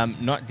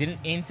 Didn't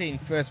enter in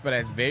first, but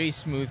had very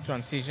smooth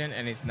transition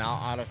and is now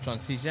out of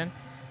transition.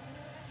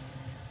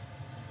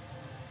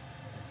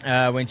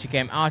 When she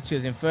came out, she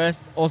was in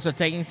first. Also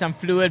taking some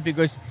fluid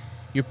because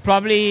you're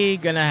probably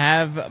gonna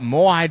have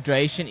more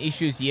hydration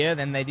issues here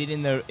than they did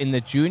in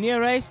the junior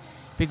race,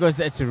 because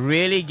it's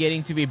really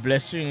getting to be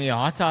blisteringly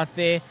hot out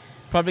there.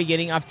 Probably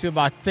getting up to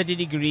about 30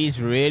 degrees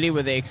really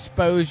with the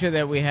exposure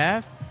that we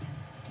have.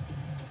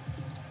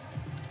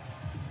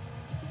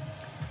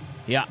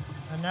 Yeah.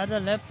 Another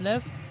lap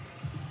left.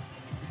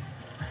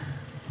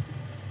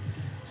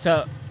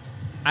 So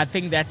I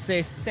think that's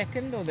their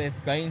second, or they're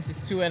going to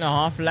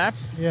 2.5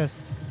 laps.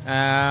 Yes.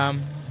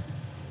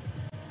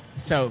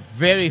 So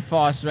very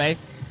fast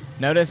race.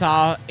 Notice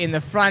how in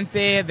the front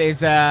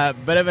there's a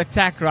bit of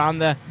attack around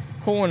the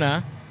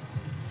corner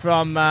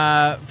from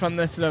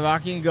the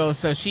Slovakian girl.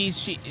 So she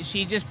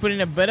just put in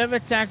a bit of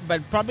attack,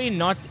 but probably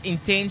not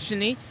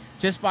intentionally,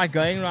 just by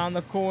going around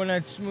the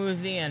corner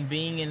smoothly and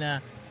being in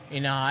a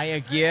higher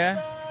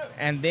gear,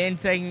 and then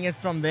taking it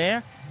from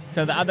there.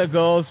 So the other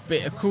girls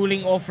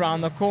cooling off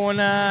around the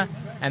corner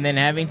and then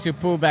having to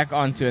pull back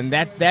onto. And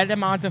that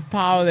amount of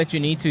power that you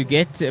need to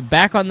get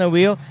back on the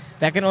wheel,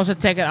 that can also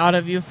take it out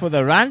of you for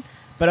the run.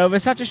 But over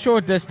such a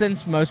short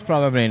distance, most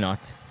probably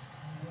not.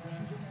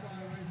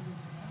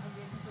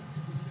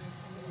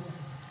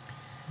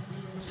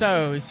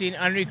 So we've seen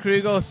Henri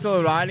Krugel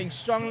still riding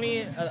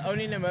strongly,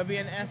 only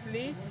Namibian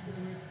athlete.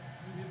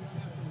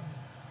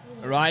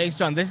 Riding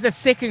strong. This is the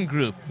second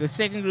group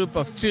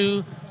of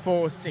 2,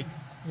 4, 6.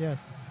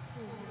 Yes.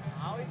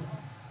 How is his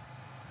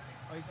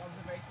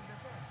observations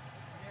at that?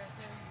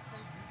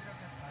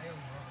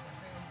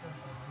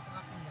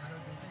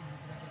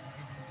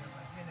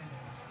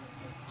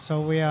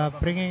 So we are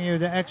bringing you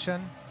the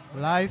action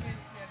live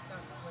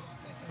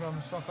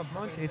from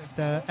Swakopmund. It's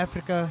the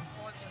Africa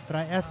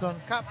Triathlon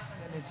Cup,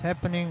 and it's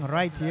happening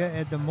right here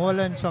at the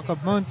Molen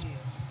Swakopmund.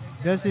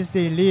 This is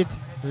the elite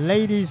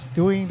ladies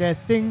doing their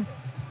thing,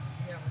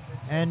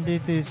 and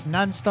it is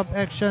non-stop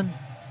action.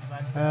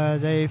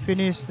 They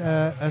finished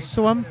a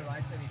swim,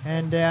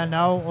 and they are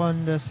now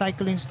on the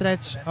cycling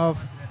stretch of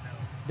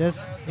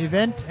this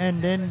event,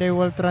 and then they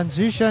will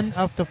transition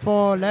after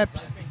 4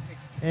 laps,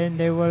 and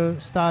they will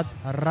start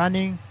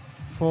running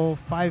for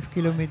 5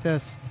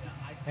 kilometers.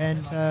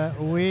 And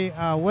we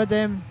are with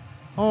them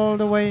all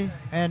the way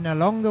and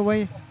along the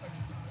way.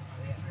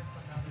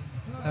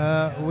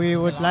 We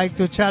would like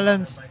to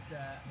challenge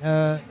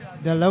the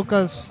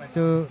locals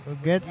to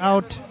get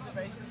out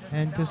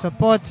and to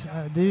support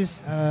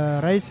these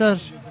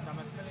racers,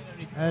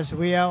 as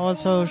we are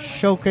also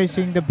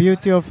showcasing the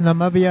beauty of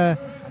Namibia,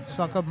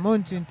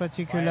 Swakopmund in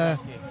particular,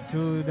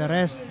 to the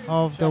rest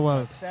of the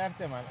world.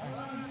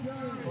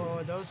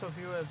 For those of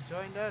you who have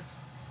joined us,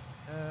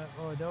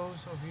 or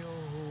those of you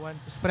who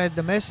want to spread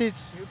the message,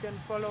 you can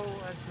follow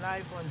us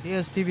live on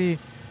DSTV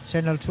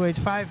channel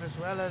 285 as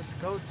well as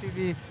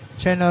GoTV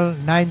channel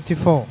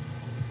 94.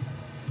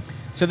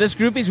 So this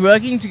group is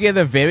working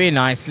together very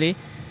nicely.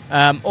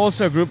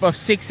 Also a group of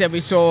 6 that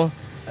we saw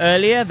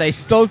earlier, they're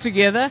still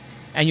together,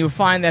 and you'll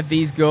find that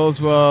these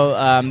girls will,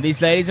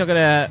 these ladies are going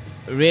to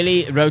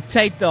really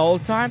rotate the whole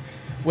time,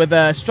 with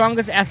the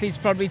strongest athletes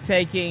probably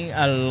taking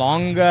a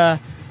longer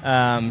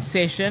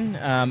session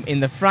in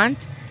the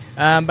front,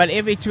 but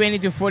every 20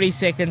 to 40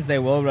 seconds they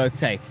will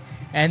rotate.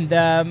 And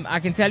I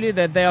can tell you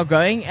that they are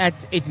going at,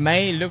 it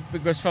may look,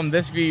 because from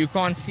this view you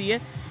can't see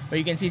it, but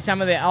you can see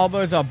some of their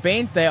elbows are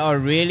bent. They are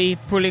really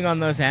pulling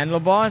on those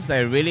handlebars.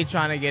 They're really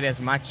trying to get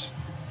as much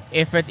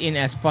effort in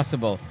as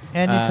possible.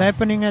 And it's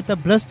happening at a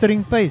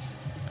blistering pace.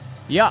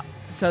 Yeah,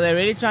 so they're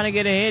really trying to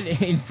get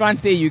ahead. In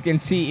front there you can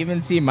see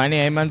Mani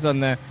Heymans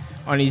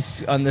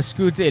on the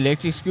scooter,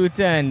 electric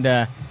scooter,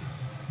 and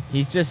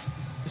he's just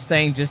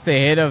staying just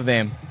ahead of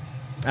them.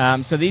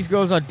 So these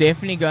girls are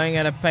definitely going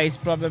at a pace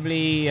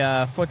probably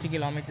 40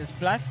 kilometers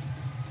plus,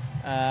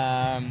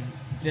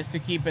 just to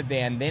keep it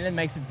there, and then it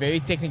makes it very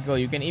technical.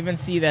 You can even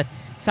see that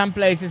some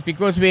places,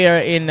 because we are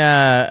in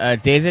a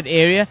desert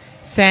area,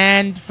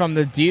 sand from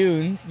the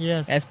dunes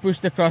has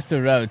pushed across the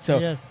road.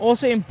 So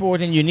also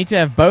important, you need to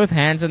have both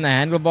hands on the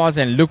handlebars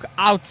and look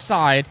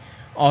outside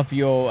of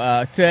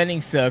your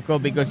turning circle,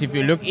 because if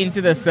you look into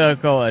the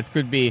circle, it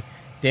could be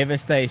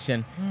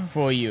devastation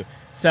for you.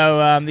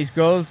 So these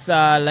girls,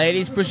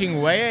 ladies,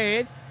 pushing way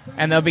ahead,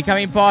 and they'll be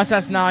coming past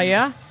us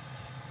now,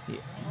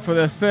 for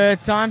the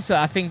 3rd time. So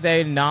I think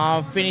they're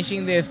now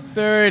finishing their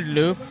 3rd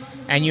loop,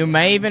 and you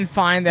may even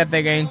find that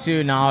they're going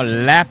to now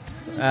lap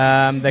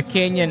the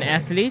Kenyan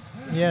athlete.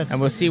 Yes. And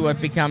we'll see what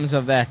becomes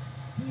of that.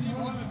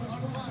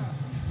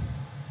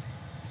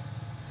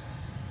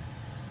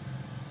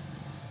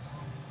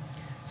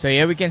 So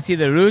here we can see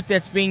the route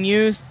that's being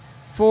used.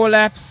 4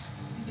 laps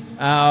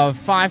of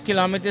 5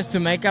 kilometers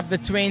to make up the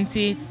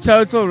 20.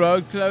 Total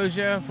road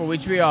closure, for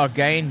which we are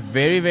again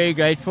very, very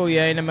grateful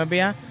here in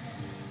Namibia.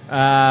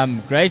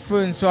 Grateful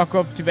in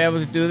Swakop to be able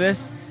to do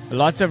this.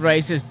 Lots of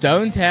races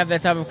don't have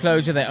that type of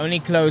closure. They only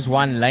close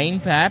 1 lane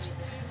perhaps.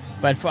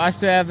 But for us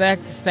to have that,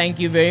 thank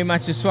you very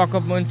much to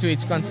Swakopmund, to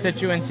its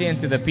constituency, and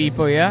to the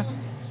people here.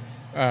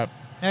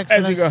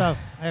 Excellent stuff.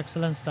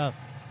 Excellent stuff.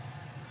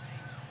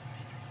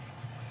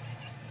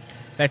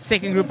 That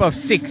second group of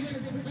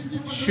 6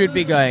 should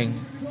be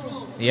going.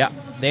 Yeah,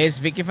 there's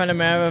Vicky van der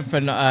Merwe,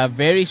 a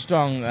very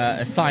strong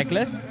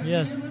cyclist.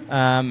 Yes.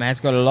 Has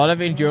got a lot of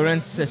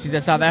endurance. She's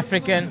a South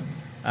African.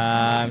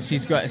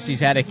 She's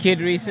had a kid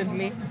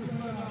recently,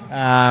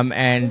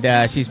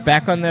 and she's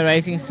back on the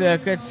racing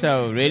circuit.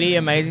 So really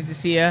amazing to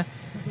see her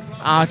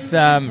out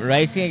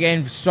racing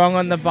again, strong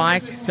on the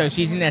bike. So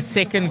she's in that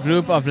second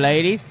group of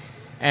ladies.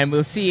 and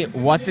we'll see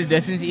what the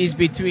distance is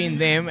between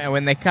them and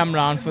when they come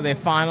round for their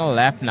final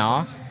lap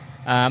now.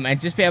 And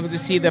just be able to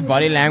see the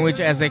body language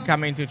as they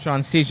come into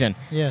transition.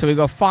 Yes. So we've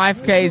got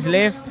 5Ks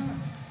left.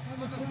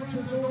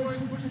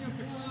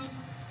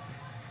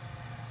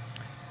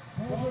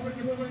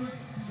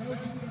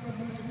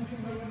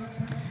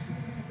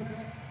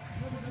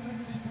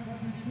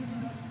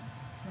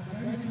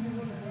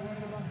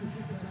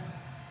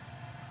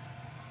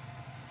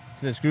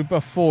 So this group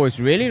of 4 is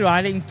really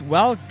riding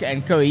well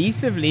and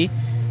cohesively.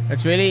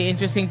 It's really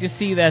interesting to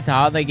see that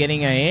how they're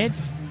getting ahead.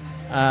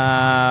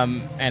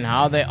 And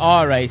how they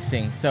are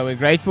racing, so we're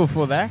grateful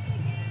for that.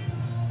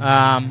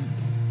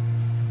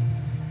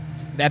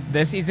 That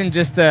this isn't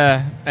just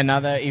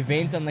another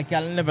event on the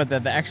calendar, but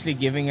that they're actually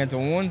giving it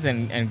horns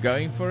and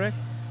going for it.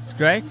 It's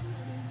great.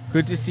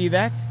 Good to see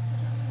that.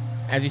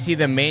 As you see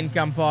the men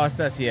come past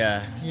us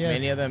here, Yes.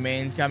 many of the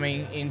men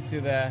coming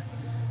into the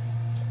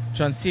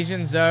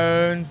transition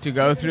zone to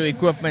go through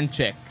equipment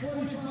check.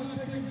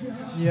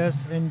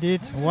 Yes,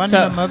 indeed. One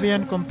So-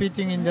 Namibian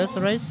competing in this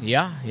race.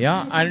 Yeah.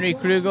 Henri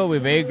Krugel, we're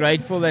very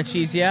grateful that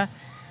she's here,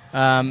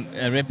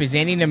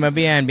 representing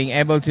Namibia and being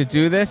able to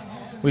do this.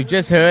 We've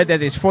just heard that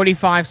there's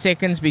 45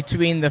 seconds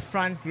between the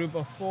front group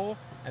of 4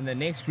 and the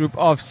next group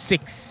of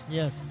 6.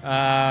 Yes.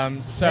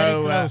 So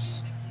Very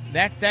close.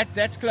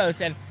 that's close,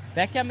 and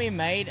that can be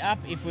made up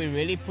if we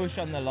really push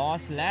on the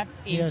last lap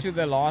into Yes.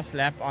 the last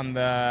lap on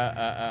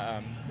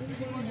the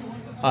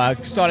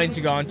starting to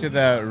go onto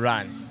the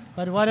run.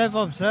 But what I've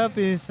observed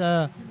is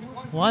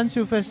once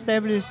you've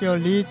established your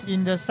lead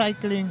in the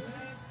cycling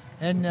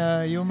and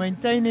you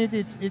maintain it,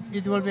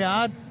 it will be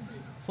hard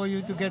for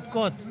you to get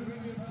caught.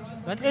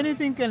 But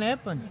anything can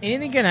happen.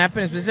 Anything can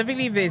happen,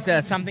 specifically if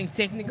there's something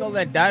technical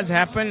that does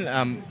happen.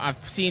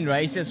 I've seen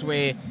races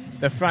where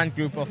the front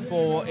group of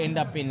 4 end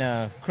up in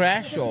a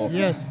crash or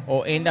Yes.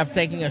 or end up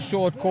taking a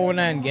short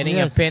corner and getting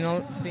Yes. a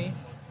penalty.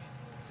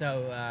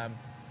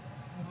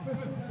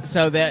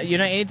 So that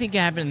anything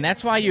can happen. And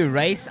that's why you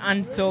race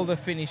until the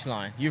finish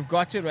line. You've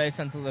got to race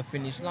until the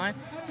finish line.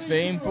 It's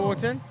very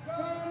important.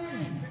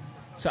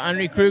 So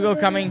Henri Krugel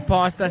coming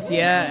past us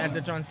here at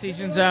the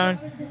transition zone,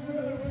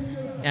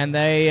 and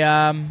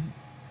they're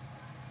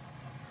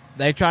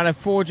trying to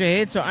forge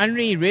ahead. So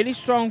Henri, really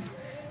strong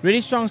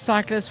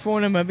cyclist for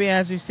Namibia,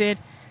 as we said,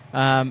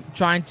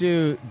 trying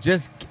to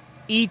just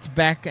eat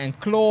back and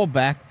claw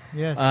back.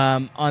 Yes.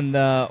 On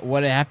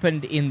what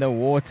happened in the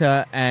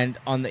water and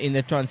in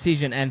the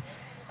transition, and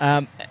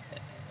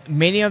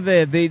many of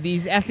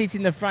these athletes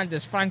in the front,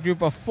 this front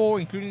group of 4,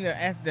 including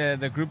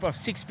the group of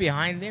 6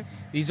 behind them,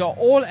 these are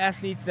all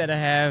athletes that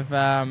have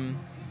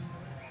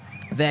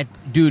that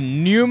do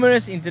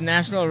numerous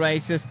international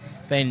races.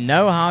 They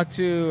know how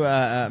to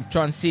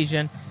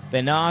transition.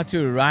 They know how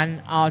to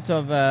run out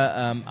of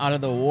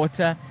the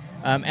water.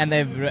 And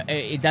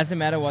it doesn't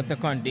matter what the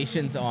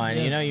conditions are. And,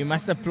 Yes. you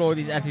must applaud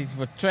these athletes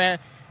for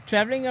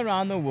traveling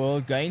around the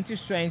world, going to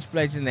strange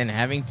places, and then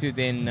having to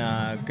then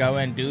go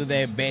and do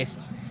their best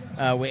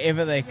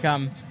wherever they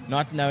come,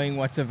 not knowing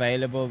what's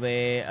available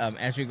there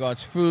as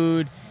regards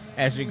food,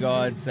 as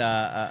regards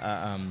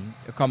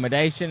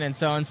accommodation, and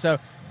so on. So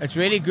it's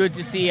really good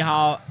to see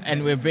how,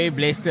 and we're very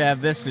blessed to have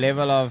this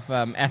level of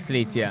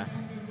athlete here.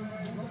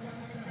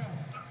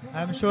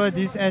 I'm sure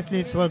these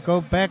athletes will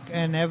go back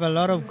and have a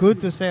lot of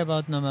good to say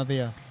about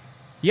Namibia.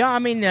 Yeah, I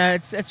mean,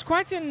 it's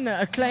quite an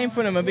acclaim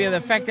for Namibia,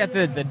 the fact that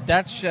the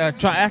Dutch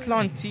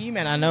triathlon team,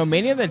 and I know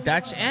many of the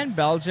Dutch and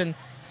Belgian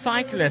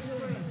cyclists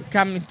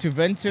come to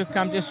Windhoek,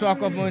 come to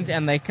Swakopmund,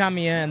 and they come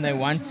here and they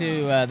want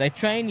to, they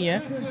train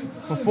here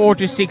for 4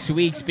 to 6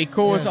 weeks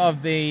because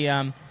of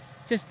the,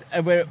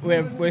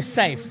 we're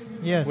safe.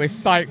 Yes.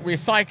 We're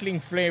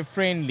cycling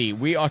friendly,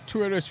 we are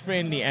tourist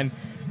friendly, and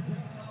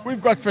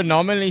we've got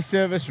phenomenally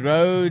serviced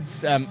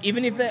roads,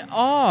 even if they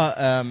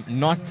are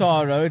not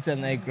tar roads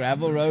and they're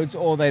gravel roads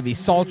or they're the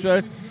salt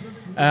roads.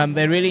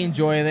 They really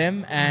enjoy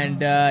them,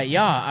 and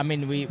I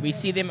mean, we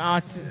see them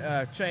out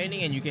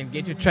training, and you can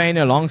get to train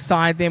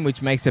alongside them,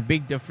 which makes a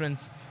big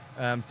difference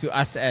to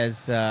us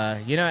as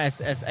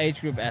as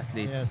age group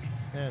athletes. Yes,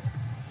 yes.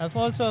 I've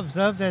also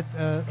observed that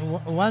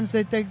once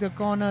they take the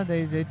corner,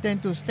 they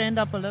tend to stand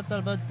up a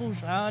little bit, push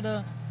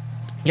harder.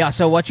 Yeah,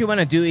 so what you want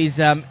to do is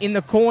in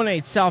the corner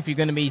itself, you're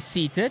going to be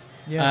seated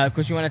Yes.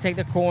 because you want to take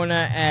the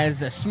corner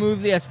as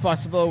smoothly as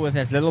possible with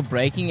as little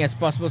braking as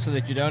possible so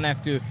that you don't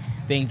have to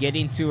then get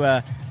into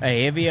a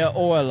heavier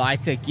or a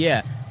lighter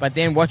gear. But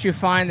then what you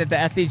find that the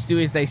athletes do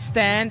is they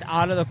stand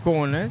out of the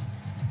corners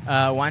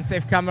once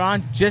they've come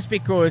around, just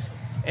because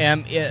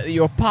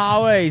your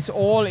power is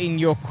all in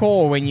your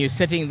core when you're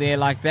sitting there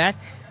like that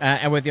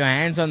and with your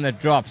hands on the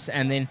drops.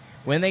 And then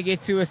when they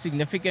get to a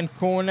significant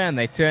corner and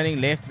they're turning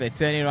left, they're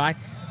turning right,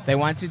 they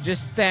want to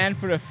just stand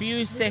for a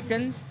few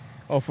seconds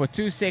or for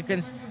 2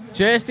 seconds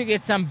just to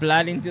get some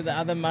blood into the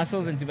other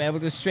muscles and to be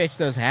able to stretch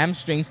those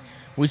hamstrings,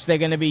 which they're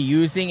going to be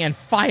using and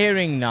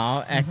firing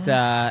now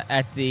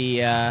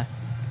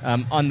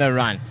on the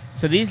run.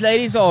 So these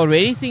ladies are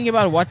already thinking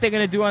about what they're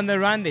going to do on the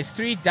run. There's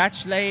 3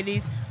 Dutch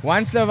ladies,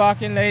 1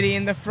 Slovakian lady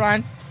in the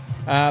front,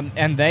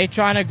 and they're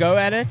trying to go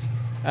at it.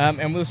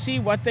 And we'll see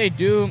what they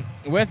do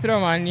with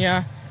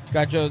Romania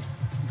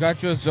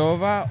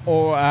Gajozova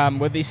or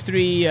with these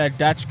three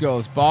Dutch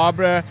girls,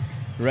 Barbara,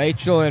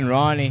 Rachel and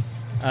Rani,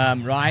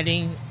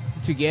 riding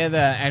together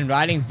and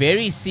riding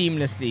very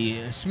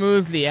seamlessly,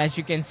 smoothly. As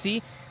you can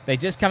see, they're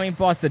just coming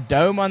past the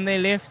dome on their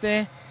left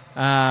there,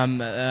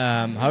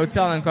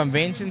 Hotel and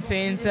Convention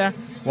Center,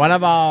 one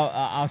of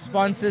our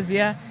sponsors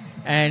here.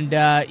 And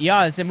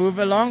yeah, as they move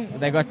along,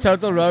 they got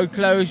total road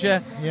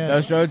closure. Yes.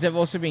 Those roads have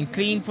also been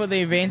cleaned for the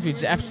event, which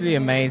is absolutely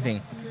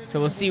amazing. So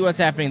we'll see what's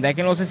happening. They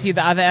can also see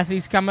the other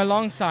athletes come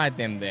alongside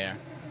them there.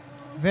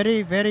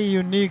 Very, very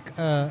unique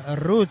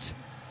route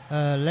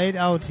laid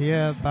out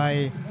here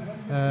by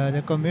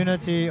the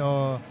community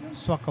or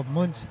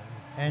Swakopmund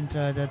and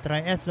the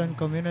triathlon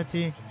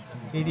community.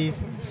 It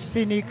is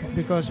scenic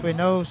because we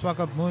know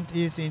Swakopmund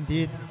is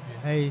indeed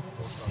a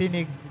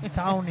scenic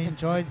town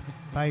enjoyed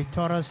by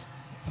tourists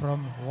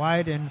from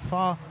wide and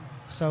far.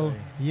 So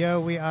here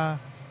we are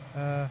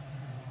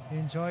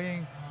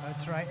enjoying a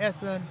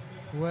triathlon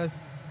with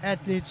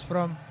athletes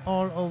from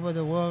all over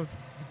the world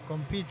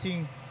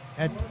competing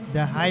at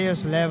the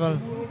highest level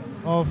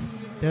of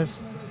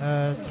this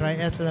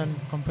triathlon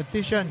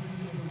competition,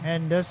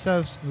 and this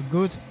serves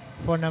good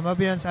for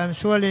Namibians. I'm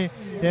surely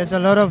there's a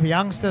lot of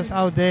youngsters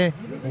out there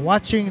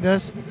watching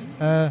this,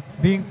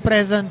 being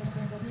present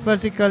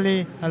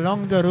physically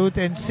along the route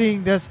and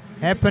seeing this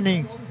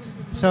happening.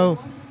 So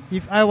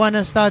if I want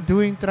to start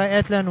doing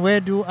triathlon,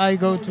 where do I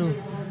go to?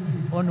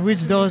 On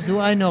which doors do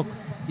I knock?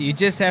 You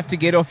just have to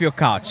get off your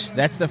couch.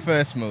 That's the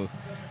first move.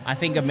 I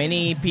think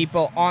many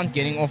people aren't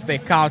getting off their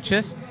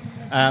couches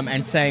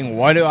and saying,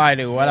 what do I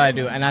do, what do I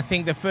do? And I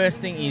think the first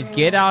thing is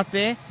get out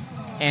there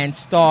and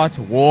start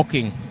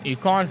walking. You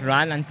can't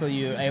run until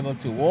you're able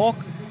to walk,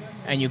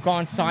 and you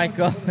can't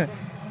cycle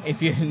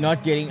if you're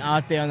not getting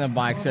out there on the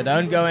bike. So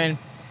don't go and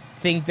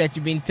think that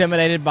you've been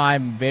intimidated by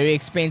very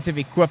expensive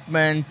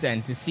equipment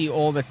and to see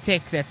all the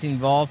tech that's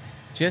involved.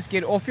 Just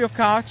get off your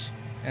couch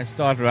and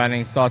start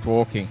running, start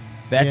walking.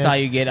 That's Yes, how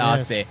you get out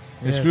yes, there.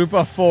 This yes. group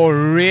of four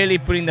really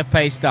putting the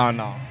pace down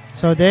now.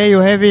 So there you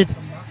have it.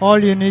 All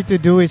you need to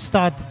do is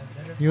start.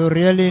 You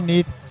really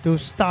need to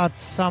start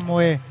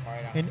somewhere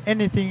in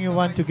anything you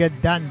want to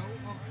get done.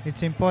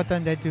 It's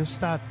important that you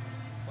start.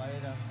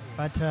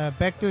 But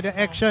back to the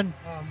action.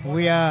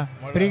 We are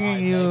bringing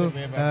you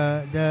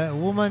the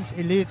women's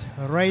elite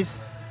race.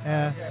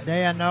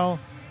 They are now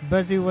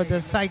busy with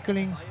the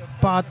cycling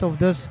part of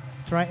this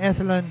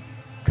triathlon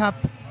cup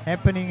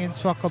happening in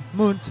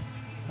Swakopmund.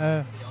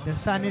 The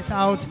sun is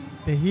out,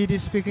 the heat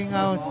is speaking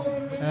out,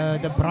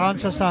 the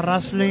branches are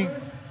rustling,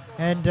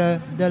 and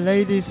the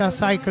ladies are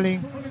cycling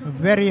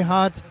very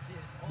hard.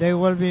 They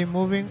will be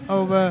moving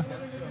over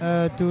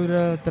to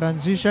the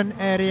transition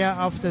area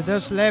after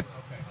this lap,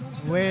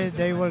 where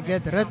they will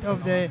get rid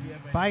of their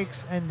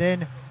bikes and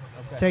then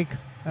take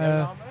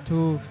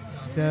to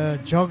the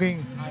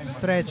jogging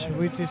stretch,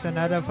 which is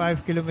another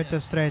 5-kilometer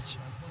stretch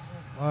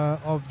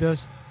of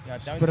this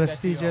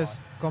prestigious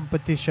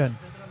competition.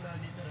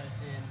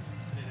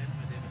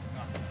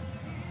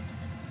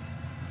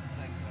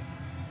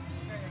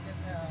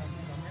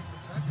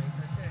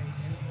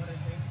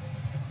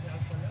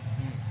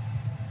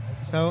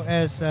 So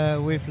as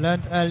we've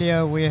learned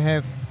earlier, we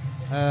have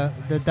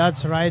the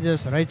Dutch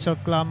riders Rachel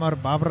Klammer,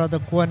 Barbara de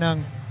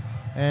Koning,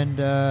 and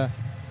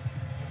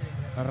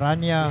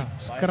Rania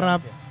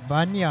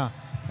Skrabania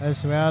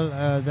as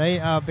well. They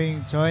are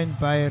being joined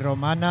by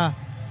Romana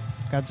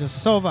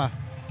Gajosova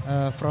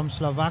from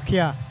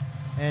Slovakia.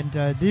 And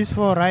these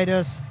four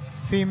riders,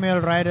 female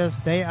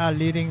riders, they are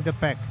leading the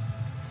pack.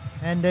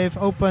 And they've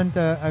opened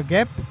a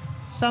gap,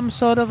 some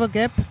sort of a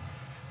gap.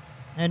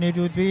 And it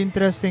would be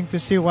interesting to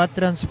see what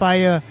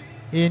transpire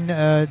in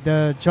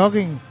the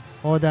jogging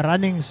or the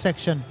running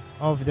section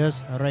of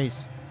this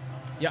race.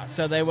 Yeah,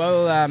 so they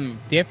will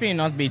definitely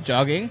not be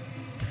jogging.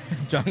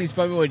 Jogging is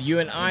probably what you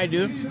and I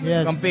do.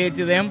 Yes. Compared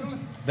to them.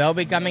 They'll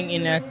be coming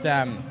in at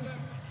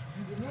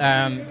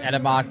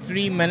about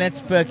 3 minutes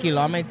per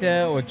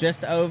kilometer or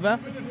just over.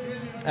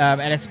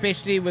 And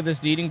especially with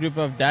this leading group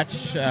of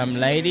Dutch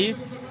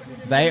ladies,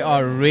 they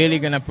are really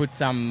going to put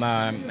some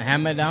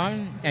hammer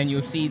down, and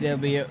you'll see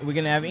we're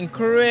going to have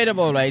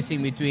incredible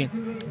racing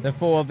between the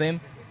four of them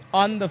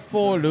on the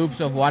 4 loops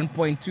of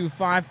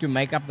 1.25 to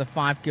make up the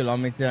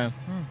 5-kilometer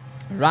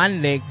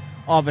run leg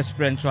of a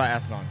sprint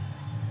triathlon.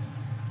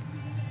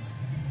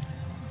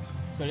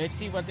 So let's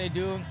see what they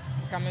do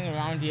coming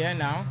around here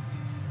now.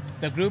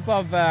 The group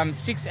of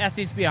 6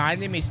 athletes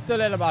behind them is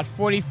still at about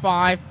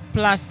 45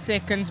 plus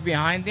seconds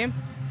behind them,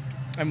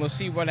 and we'll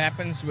see what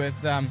happens with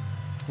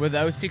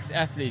those 6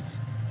 athletes.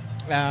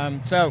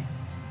 So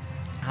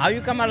how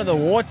you come out of the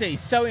water is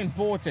so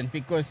important,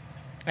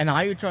 and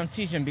how you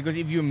transition, because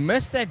if you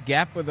miss that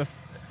gap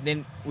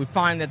then we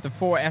find that the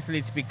 4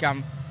 athletes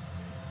can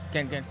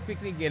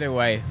quickly get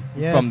away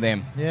from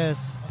them.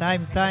 Yes,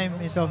 time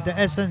is of the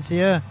essence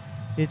here.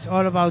 It's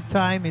all about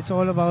time, it's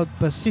all about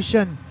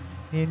position,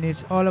 and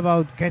it's all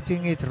about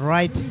getting it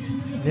right.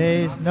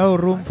 There is no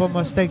room for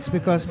mistakes,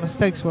 because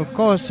mistakes will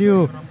cost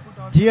you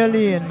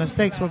dearly, and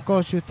mistakes will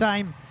cost you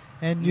time.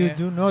 and you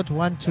do not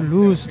want to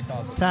lose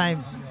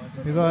time,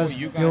 because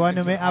you want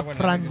to be up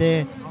front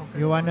there.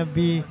 You want to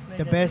be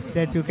the best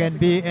that you can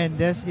be, and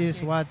this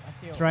is what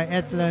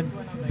triathlon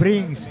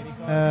brings.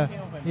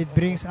 It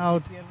brings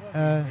out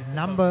a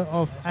number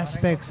of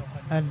aspects,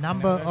 a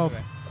number of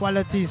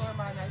qualities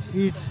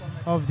each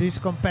of these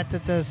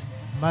competitors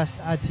must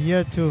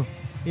adhere to.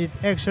 It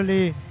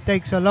actually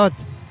takes a lot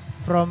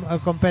from a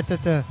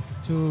competitor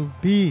to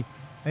be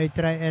a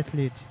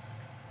triathlete.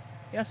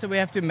 Yeah, so we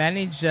have to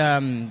manage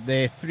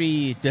the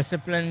 3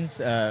 disciplines,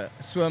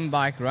 swim,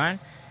 bike, run.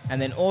 And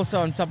then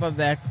also on top of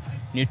that,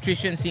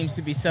 nutrition seems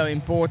to be so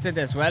important,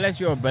 as well as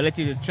your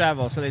ability to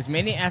travel. So there's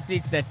many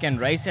athletes that can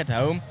race at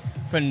home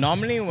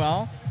phenomenally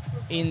well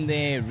in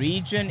their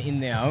region,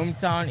 in their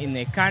hometown, in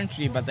their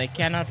country, but they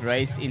cannot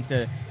race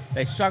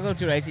they struggle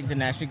to race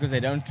internationally because they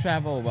don't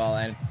travel well.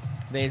 And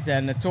there's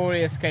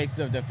notorious cases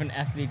of different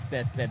athletes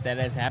that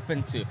has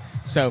happened to.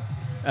 So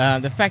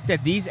the fact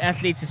that these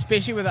athletes,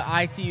 especially with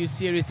the ITU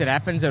series that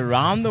happens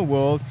around the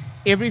world,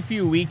 every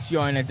few weeks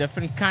you're in a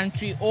different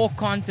country or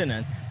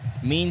continent,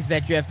 means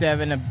that you have to have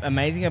an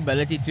amazing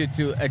ability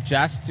to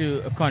adjust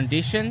to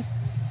conditions,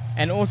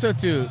 and also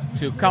to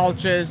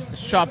cultures,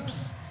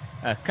 shops,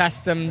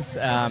 customs,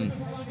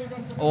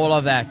 all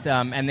of that,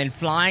 and then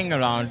flying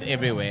around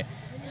everywhere.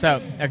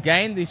 So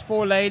again, these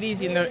 4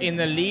 ladies in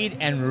the lead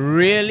and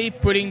really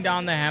putting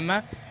down the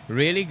hammer,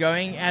 really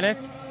going at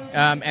it.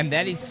 And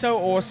that is so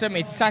awesome.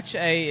 It's such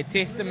a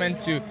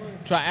testament to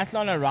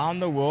triathlon around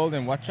the world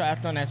and what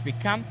triathlon has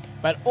become,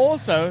 but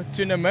also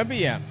to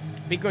Namibia,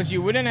 because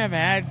you wouldn't have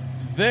had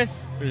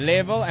this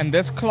level and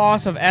this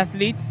class of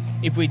athlete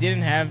if we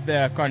didn't have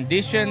the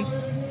conditions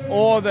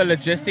or the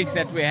logistics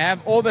that we have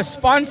or the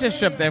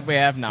sponsorship that we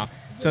have now.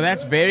 So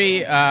that's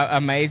very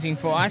amazing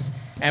for us,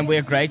 and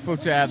we're grateful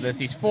to have this.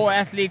 These 4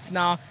 athletes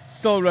now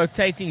still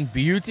rotating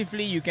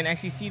beautifully. You can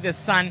actually see the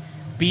sun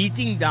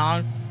beating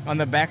down on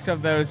the backs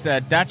of those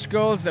Dutch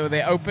girls with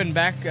their open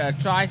back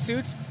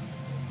tri-suits.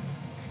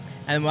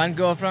 And one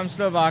girl from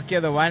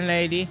Slovakia, the one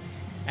lady,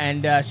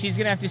 and she's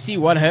going to have to see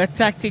what her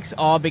tactics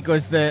are,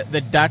 because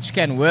the Dutch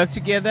can work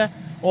together.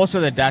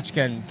 Also, the Dutch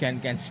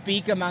can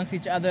speak amongst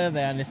each other.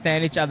 They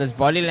understand each other's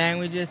body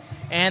languages,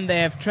 and they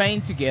have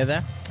trained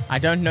together. I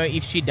don't know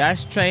if she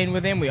does train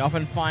with them. We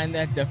often find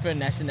that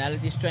different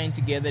nationalities train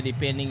together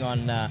depending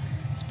on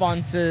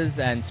sponsors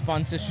and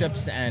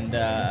sponsorships and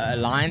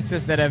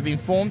alliances that have been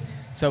formed.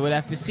 So we'll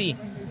have to see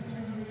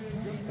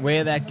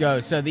where that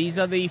goes. So these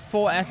are the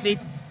 4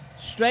 athletes.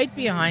 Straight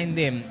behind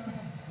them,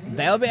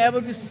 they'll be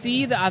able to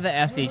see the other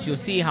athletes. You'll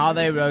see how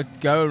they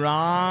go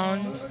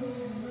around,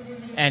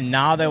 and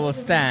now they will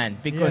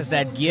stand, because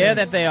that gear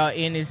that they are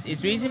in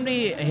is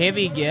reasonably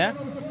heavy gear,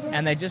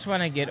 and they just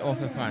want to get off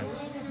the front.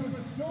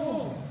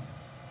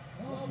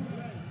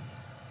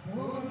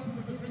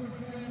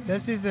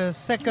 This is the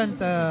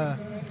second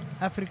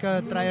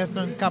Africa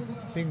Triathlon Cup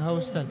being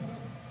hosted.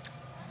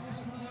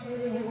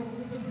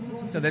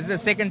 So this is the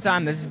second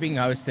time this is being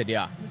hosted,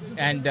 yeah.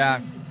 And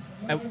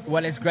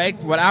what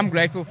I'm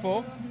grateful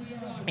for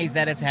is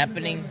that it's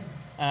happening,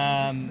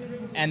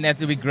 and that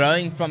we're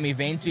growing from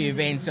event to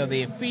event. So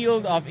the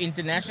field of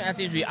international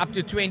athletes, we're up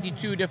to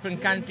 22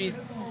 different countries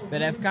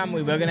that have come.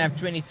 We're going to have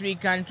 23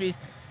 countries.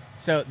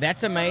 So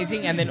that's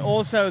amazing. And then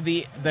also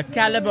the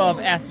caliber of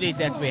athlete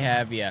that we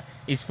have here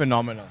is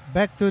phenomenal.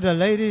 Back to the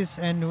ladies,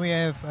 and we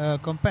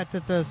have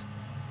competitors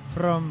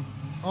from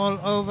all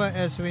over,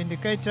 as we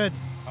indicated.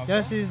 Okay.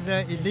 This is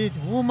the elite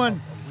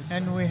woman,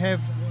 and we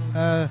have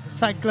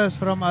cyclists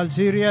from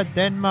Algeria,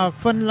 Denmark,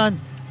 Finland,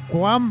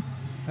 Guam,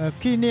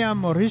 Kenya,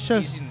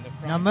 Mauritius,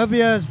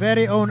 Namibia's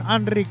very own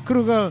Andre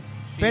Krugel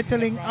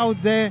battling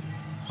out there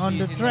on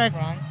the track.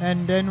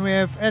 And then we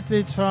have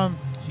athletes from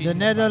the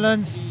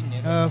Netherlands,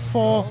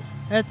 4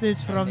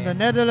 athletes from the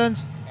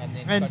Netherlands,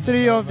 and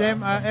 3 of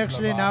them are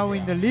actually now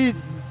in the lead,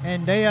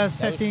 and they are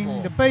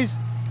setting the pace.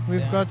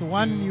 We've got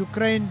 1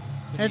 Ukraine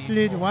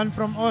athlete, 1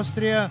 from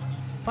Austria,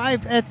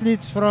 5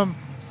 athletes from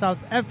South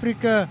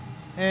Africa,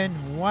 and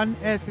 1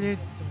 athlete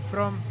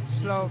from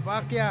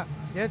Slovakia.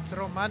 That's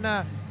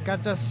Romana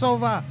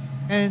Kachasova,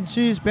 and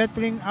she's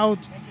battling out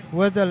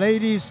with the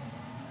ladies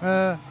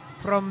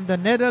from the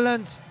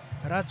Netherlands,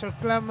 Rachel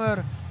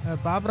Klammer,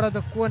 Barbara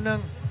de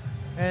Koning,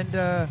 and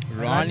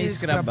Ronnie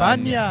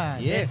Skrabania.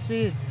 Yes,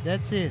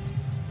 that's it.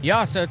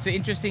 Yeah, so it's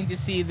interesting to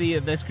see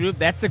this group.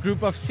 That's the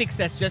group of 6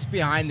 that's just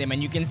behind them,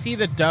 and you can see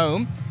the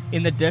dome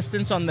in the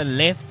distance on the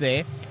left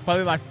there,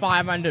 probably about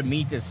 500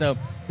 meters. So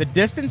the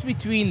distance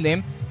between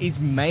them is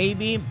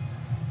maybe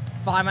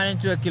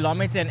 500 to a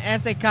kilometer, and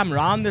as they come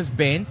around this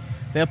bend,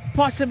 they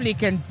possibly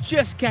can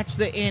just catch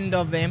the end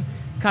of them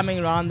coming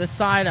around the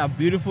side. Our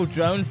beautiful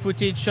drone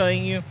footage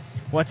showing you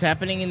what's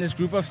happening in this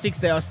group of 6.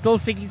 They are still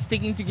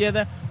sticking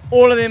together,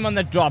 all of them on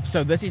the drop.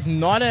 So this is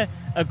not a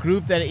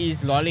group that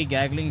is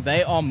lollygaggling.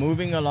 They are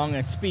moving along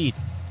at speed.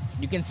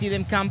 You can see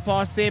them come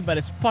past there, but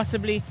it's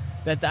possibly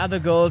that the other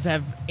girls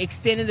have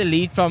extended the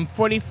lead from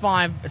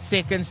 45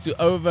 seconds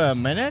to over a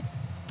minute.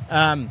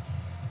 And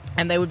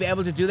they would be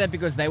able to do that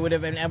because they would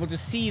have been able to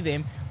see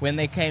them when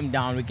they came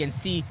down. We can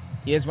see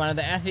Here's one of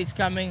the athletes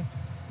coming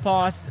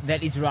past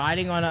that is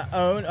riding on her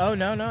own. Oh,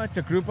 no, it's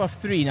a group of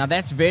 3. Now,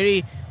 that's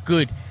very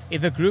good.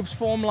 If the groups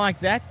form like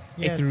that,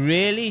 Yes. it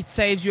really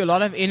saves you a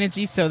lot of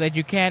energy so that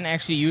you can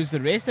actually use the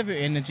rest of your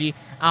energy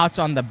out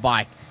on the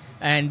bike.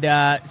 And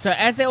so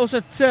as they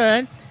also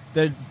turn,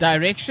 the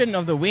direction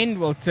of the wind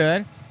will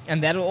turn,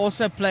 and that will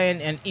also play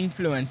an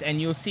influence. And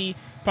you'll see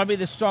probably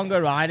the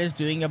stronger riders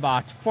doing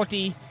about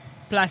 40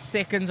 plus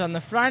seconds on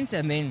the front,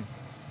 and then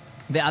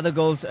the other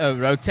girls are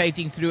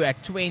rotating through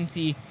at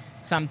 20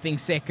 something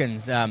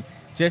seconds.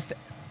 Just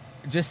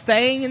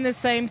staying in the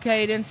same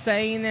cadence,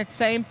 staying in that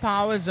same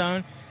power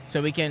zone,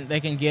 so they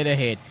can get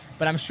ahead.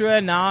 But I'm sure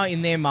now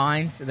in their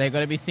minds they're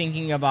going to be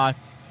thinking about,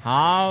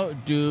 how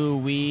do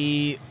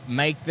we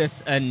make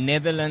this a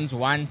Netherlands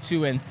 1,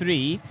 2, and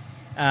 3?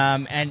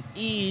 And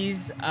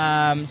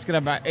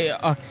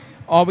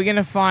are we going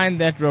to find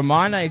that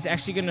Romana is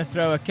actually going to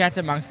throw a cat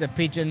amongst the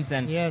pigeons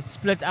and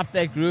split up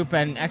that group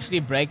and actually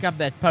break up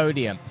that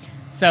podium?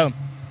 So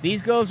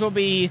these girls will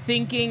be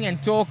thinking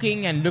and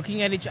talking and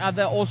looking at each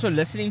other, also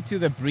listening to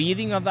the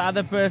breathing of the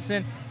other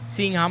person,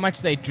 seeing how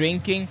much they're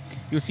drinking.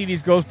 You'll see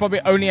these girls probably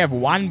only have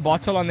 1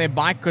 bottle on their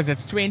bike because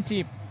it's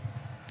 20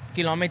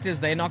 kilometers.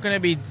 They're not going to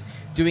be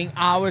doing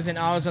hours and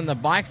hours on the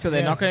bike, so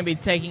they're not going to be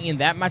taking in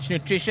that much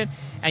nutrition.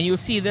 And you'll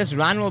see this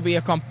run will be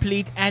a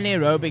complete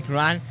anaerobic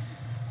run,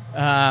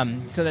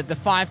 so that the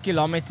 5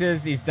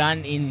 kilometers is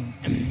done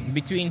in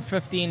between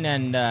 15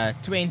 and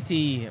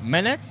 20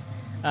 minutes.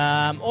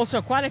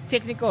 Also quite a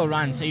technical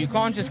run, so you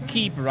can't just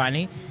keep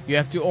running. You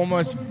have to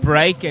almost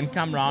brake and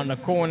come around a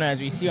corner, as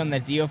we see on the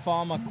Dio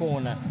Farmer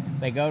corner.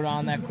 They go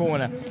around that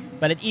corner.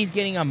 But it is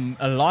getting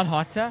a lot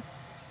hotter.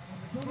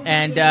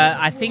 And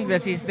I think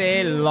this is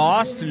their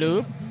last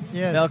loop.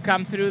 Yes. They'll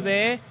come through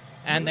there,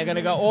 and they're going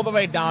to go all the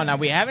way down. Now,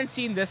 we haven't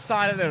seen this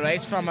side of the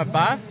race from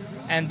above,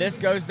 and this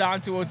goes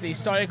down towards the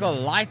historical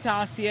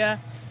lighthouse here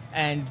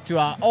and to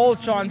our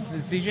old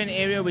transition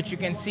area, which you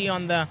can see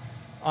on the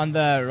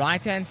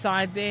right-hand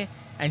side there.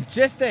 And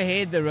just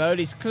ahead, the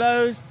road is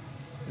closed.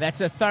 That's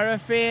a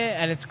thoroughfare,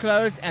 and it's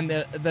closed, and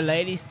the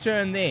ladies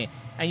turn there.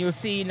 And you'll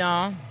see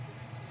now,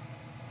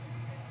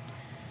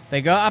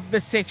 they go up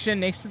this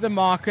section next to the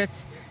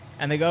market,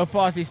 and they go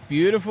past these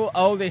beautiful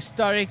old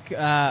historic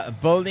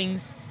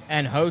buildings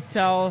and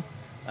hotel,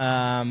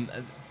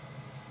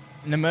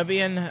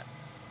 Namibian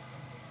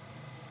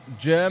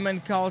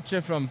German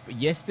culture from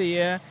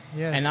yesteryear.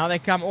 Yes. And now they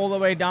come all the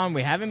way down.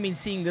 We haven't been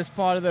seeing this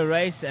part of the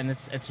race, and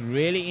it's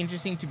really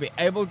interesting to be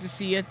able to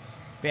see it,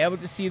 be able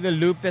to see the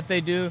loop that they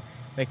do.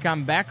 They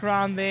come back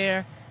around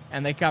there,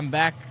 and they come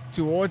back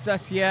towards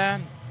us here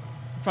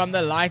from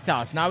the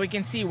lighthouse. Now we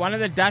can see one of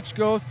the Dutch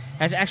girls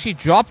has actually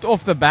dropped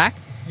off the back.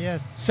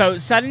 Yes. So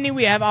suddenly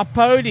we have our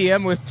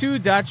podium with 2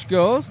 Dutch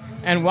girls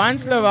and 1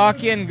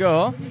 Slovakian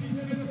girl.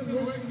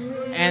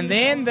 And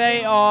then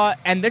they are,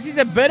 and this is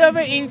a bit of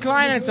an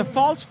incline, it's a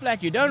false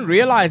flat. You don't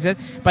realize it,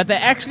 but they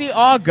actually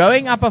are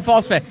going up a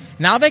false flat.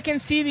 Now they can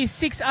see these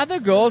 6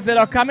 other girls that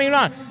are coming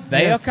around.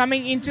 They are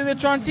coming into the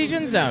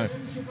transition zone.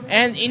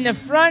 And in the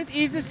front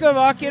is the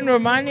Slovakian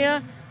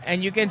Romania.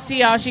 And you can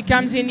see how she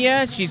comes in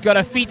here. She's got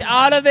her feet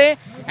out of there,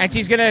 and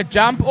she's going to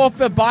jump off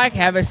the bike,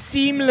 have a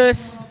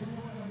seamless,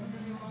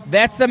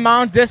 that's the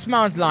mount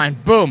dismount line.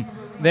 Boom,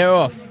 they're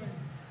off.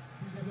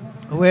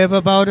 We have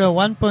about a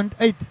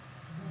 1.8,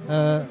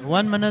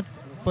 1 minute,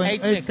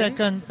 0.8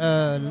 second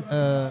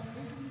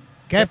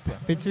gap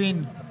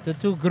between the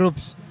 2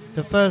 groups.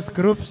 The first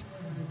groups,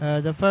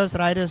 the first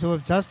riders who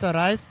have just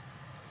arrived.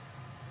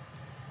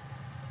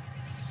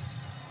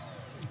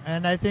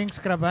 And I think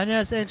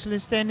Skrabania is actually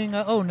standing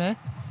her own.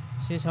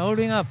 She's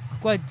holding up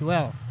quite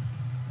well.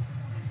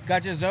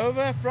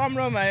 Gajazova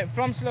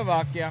from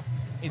Slovakia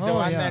is the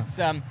one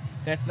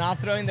that's now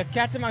throwing the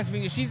cat amongst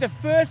me. She's the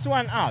first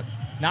one out.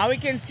 Now we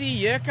can see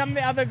here come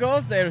the other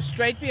girls. They're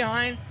straight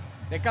behind.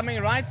 They're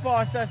coming right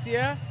past us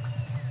here.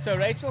 So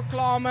Rachel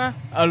Klamer,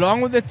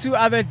 along with the 2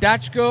 other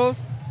Dutch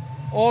girls,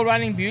 all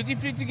running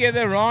beautifully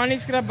together. Rani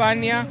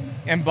Skrabania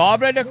and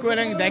Barbara de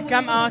Koning, they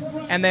come out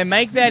and they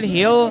make that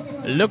hill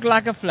look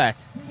like a flat.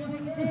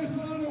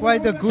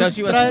 Quite a good So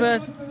she was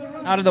first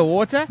out of the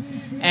water,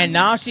 and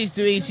now she's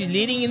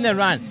leading in the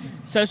run.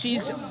 So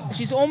she's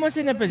almost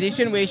in a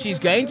position where she's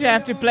going to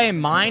have to play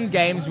mind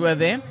games with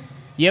them.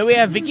 Here we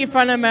have Vicky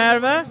van der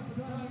Merwe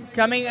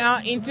coming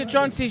out into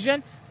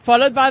transition,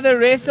 followed by the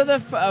rest of the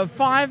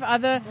 5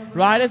 other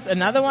riders.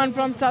 Another one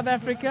from South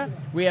Africa.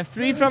 We have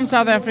 3 from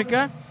South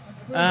Africa.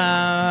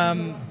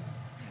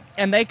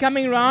 And they're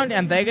coming around,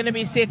 and they're going to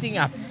be setting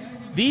up.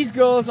 These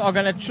girls are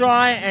going to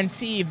try and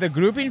see if the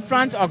group in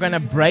front are going to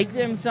break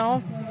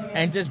themselves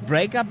and just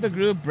break up the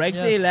group, break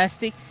the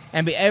elastic,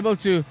 and be able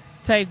to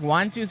take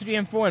 1, 2, 3,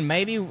 and 4. And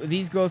maybe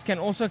these girls can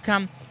also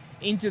come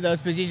into those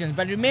positions.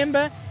 But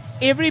remember,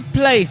 every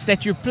place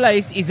that you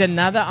place is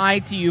another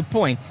ITU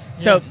point.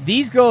 So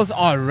these girls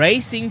are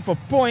racing for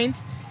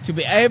points to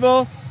be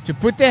able to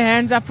put their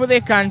hands up for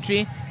their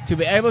country, to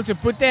be able to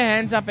put their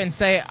hands up and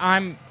say,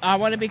 I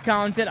want to be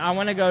counted, I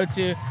want to go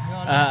to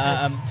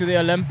to the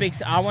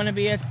Olympics. I want to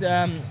be at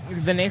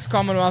the next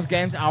Commonwealth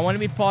Games. I want to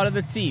be part of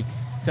the team.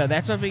 So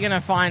that's what we're going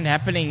to find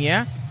happening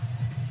here.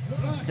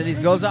 So these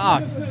girls are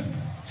out.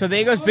 So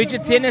there goes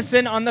Bridget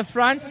Tennyson on the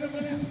front.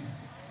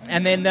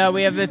 And then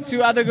we have the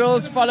two other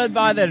girls, followed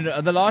by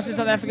the last two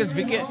South Africans,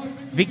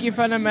 Vicky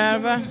van der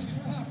Merwe.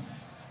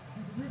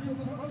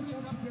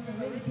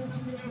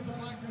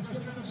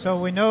 So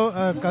we know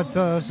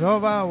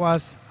Katsazova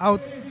was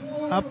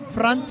up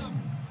front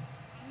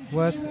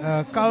with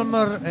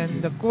Kalmer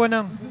and the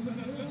Koning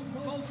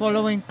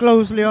following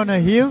closely on her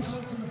heels.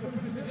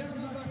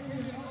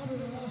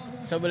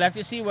 So we'll have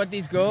to see what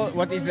these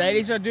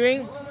ladies are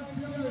doing.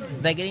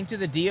 They're getting to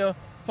the Dio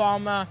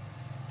Farmer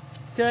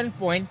turn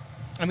point.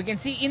 And we can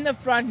see in the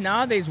front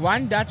now there's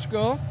one Dutch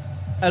girl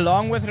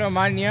along with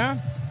Romania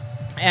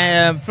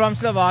from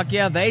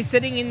Slovakia. They're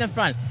sitting in the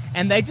front.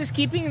 And they're just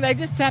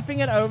tapping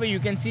it over. You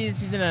can see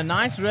she's in a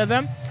nice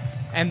rhythm.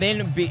 And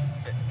then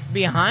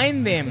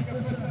behind them,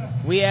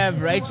 we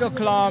have Rachel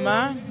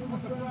Klamer.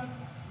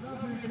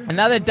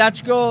 Another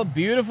Dutch girl,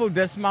 beautiful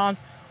dismount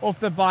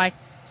off the bike.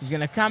 She's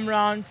going to come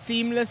around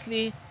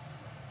seamlessly,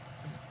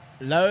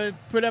 load,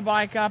 put her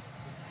bike up,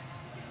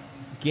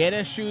 get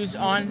her shoes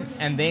on,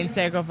 and then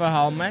take off her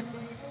helmet.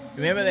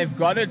 Remember, they've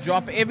got to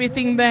drop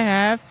everything they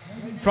have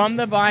from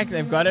the bike.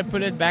 They've got to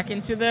put it back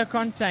into the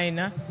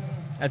container.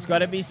 It's got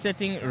to be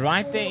sitting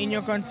right there in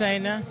your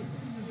container,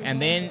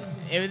 and then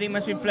everything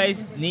must be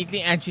placed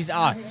neatly, and she's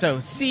out. So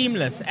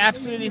seamless,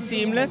 absolutely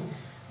seamless,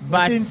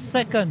 but in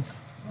seconds,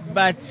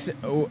 but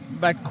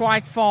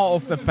quite far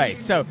off the pace.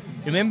 So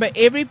remember,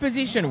 every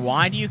position.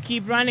 Why do you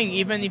keep running,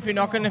 even if you're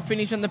not going to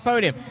finish on the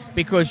podium?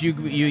 Because you're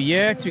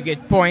here to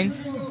get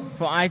points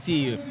for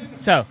ITU.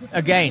 So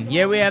again,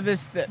 here we have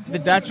the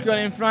Dutch girl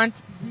in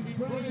front.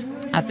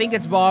 I think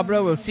it's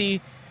Barbara. We'll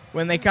see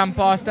when they come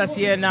past us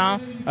here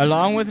now,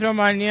 along with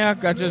Romania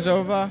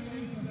Gajazova,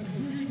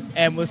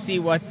 and we'll see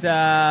what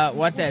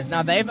that is.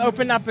 Now they've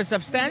opened up a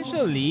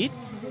substantial lead.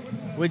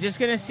 We're just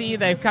going to see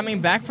they're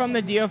coming back from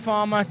the Dio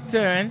Farmer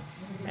turn,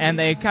 and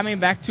they're coming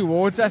back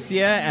towards us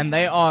here, and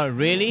they are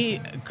really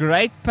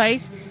great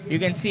pace. You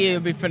can see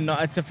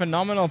it's a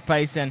phenomenal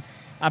pace, and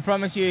I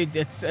promise you,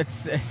 it's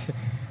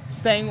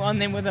staying on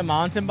them with a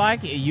mountain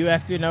bike. You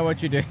have to know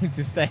what you're doing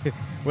to stay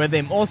with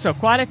them. Also,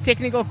 quite a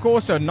technical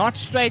course, so not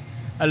straight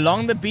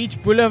along the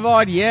beach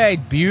boulevard here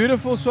at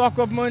beautiful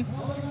Swakopmund.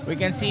 We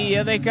can see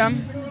here they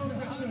come.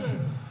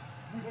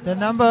 The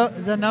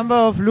number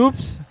of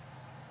loops.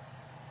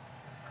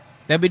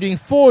 They'll be doing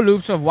 4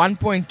 loops of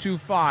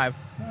 1.25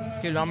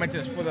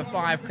 kilometers for the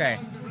 5K.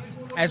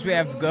 As we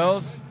have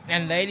girls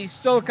and ladies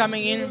still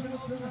coming in.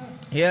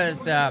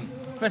 Here's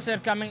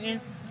Fisher coming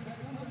in.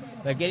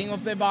 They're getting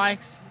off their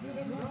bikes.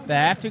 They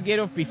have to get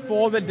off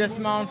before the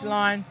dismount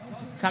line.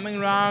 Coming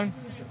round.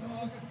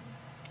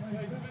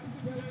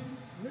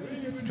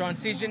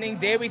 Transitioning.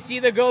 There we see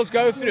the girls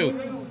go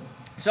through.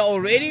 So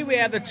already we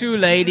have the two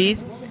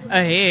ladies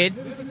ahead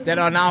that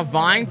are now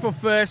vying for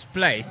first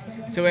place.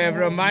 So we have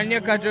Romania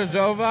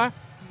Kajozova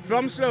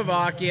from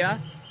Slovakia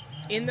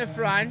in the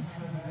front.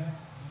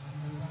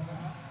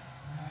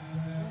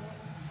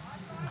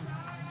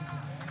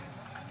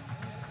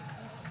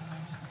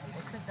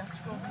 What's the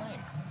Dutch girl's name?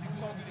 You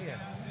can't see it.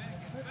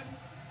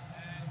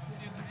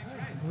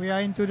 We are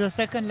into the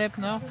second lap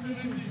now.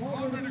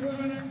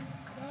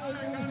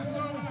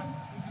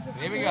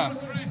 Here we go.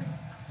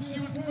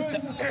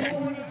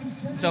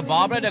 So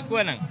Barbara de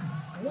Koning.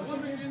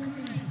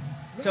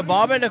 So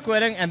Barbara de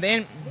Koning, and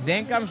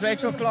then comes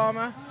Rachel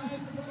Klamer.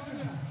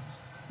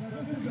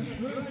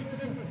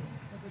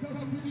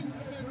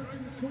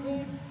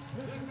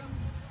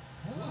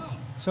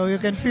 So you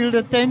can feel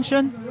the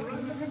tension.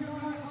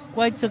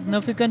 Quite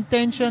significant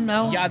tension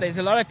now. Yeah, there's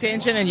a lot of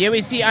tension, and here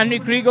we see Anne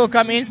Kriegel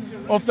come in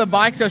off the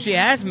bike, so she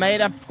has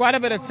made up quite a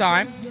bit of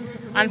time.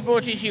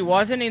 Unfortunately, she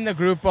wasn't in the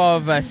group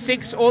of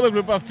 6 or the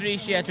group of 3.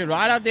 She had to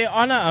ride out there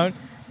on her own,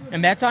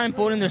 and that's how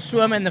important the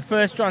swim and the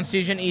first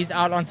transition is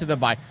out onto the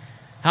bike.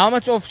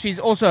 Helmet's off. She's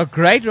also a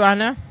great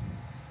runner.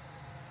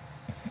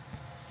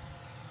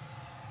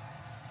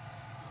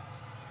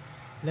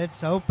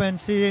 Let's hope and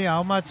see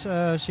how much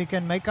she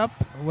can make up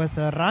with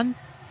a run.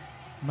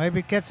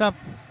 Maybe catch up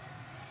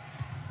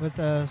with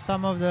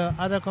some of the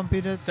other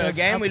competitors. So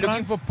again, we're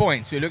looking for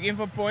points. We're looking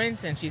for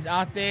points, and she's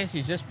out there.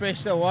 She's just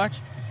pressed the watch.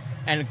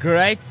 And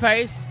great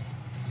pace.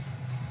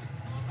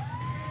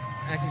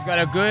 And she's got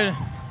a good...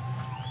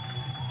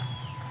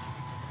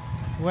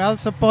 Well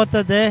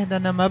supported there, the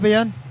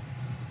Namibian,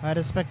 by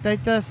the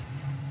spectators.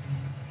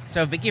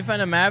 So Vicky van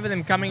der Merwe,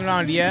 them coming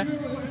around here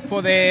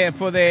for their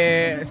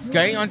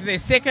going on to their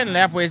second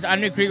lap, whereas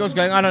Anne Kriegel's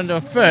going out on the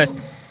first.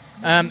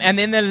 And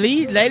then the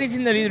ladies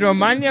in the lead,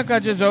 Romania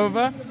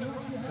Kajazova,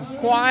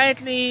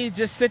 quietly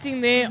just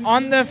sitting there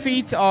on the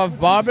feet of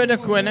Barbara de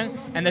Koning,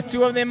 and the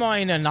two of them are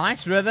in a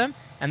nice rhythm,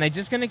 and they're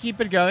just going to keep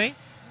it going.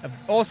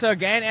 Also,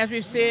 again, as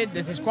we've said,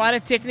 this is quite a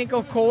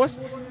technical course,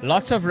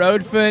 lots of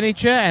road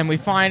furniture, and we're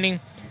finding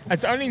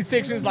it's only in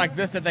sections like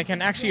this that they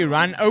can actually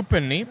run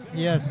openly.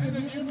 Yes.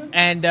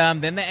 And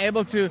then they're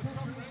able to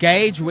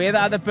gauge where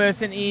the other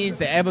person is.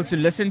 They're able to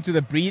listen to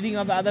the breathing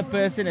of the other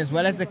person as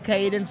well as the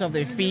cadence of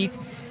their feet.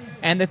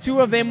 And the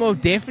two of them will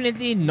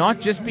definitely not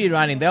just be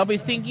running. They'll be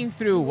thinking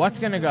through what's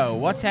going to go,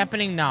 what's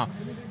happening now.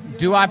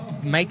 Do I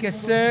make a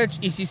surge?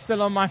 Is she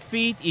still on my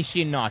feet? Is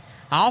she not?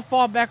 How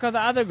far back are the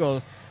other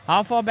girls?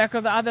 How far back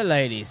are the other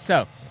ladies?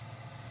 So,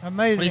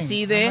 Amazing. we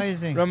see there,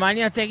 Amazing.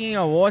 Romania taking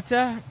a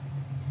water.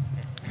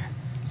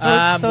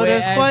 So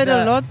there's quite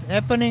a lot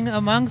happening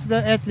amongst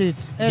the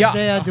athletes as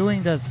they are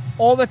doing this.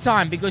 All the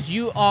time, because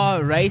you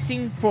are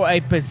racing for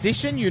a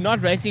position, you're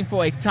not racing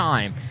for a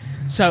time.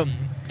 So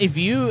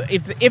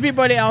if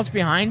everybody else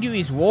behind you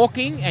is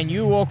walking and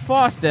you walk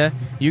faster,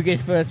 you get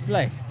first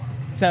place.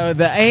 So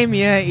the aim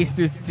here is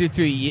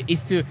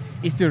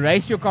to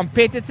race your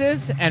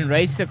competitors and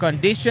race the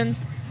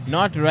conditions,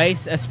 not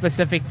race a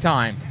specific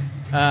time.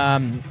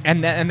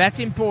 And that's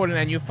important.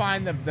 And you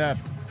find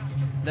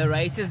the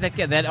races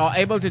that are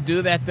able to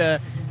do that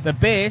the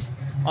best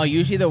are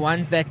usually the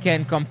ones that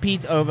can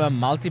compete over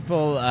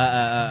multiple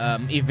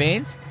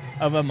events,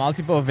 over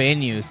multiple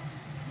venues.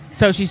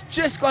 So she's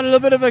just got a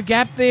little bit of a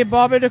gap there,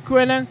 Barbara de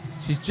Koning.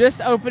 She's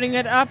just opening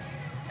it up,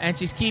 and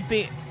she's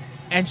keeping,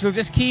 and she'll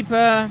just keep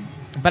her.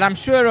 But I'm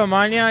sure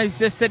Romania is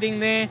just sitting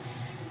there,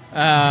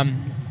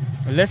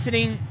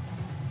 listening,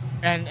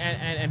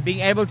 and being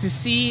able to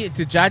see,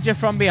 to judge her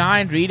from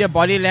behind, read her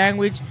body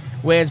language,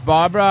 whereas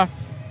Barbara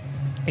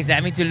is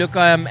having to look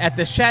at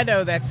the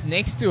shadow that's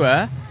next to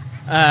her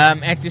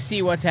and to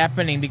see what's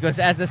happening, because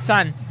as the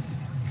sun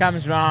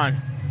comes round,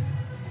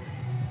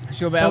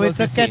 she'll be able to see.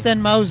 So it's a cat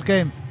and mouse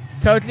game.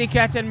 Totally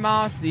cat and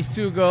mouse. These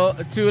two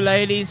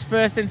ladies,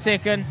 first and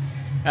second,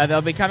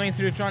 they'll be coming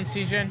through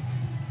transition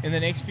in the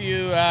next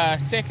few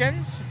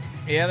seconds.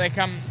 Here they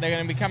come. They're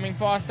going to be coming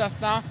past us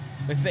now.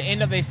 This is the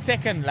end of their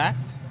second lap.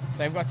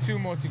 They've got 2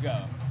 more to go.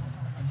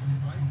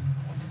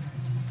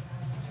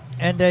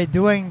 And they're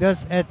doing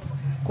this at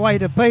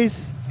quite a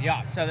pace.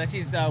 Yeah, so that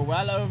is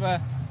well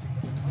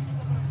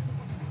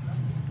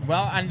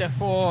under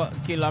 4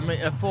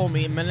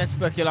 minutes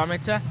per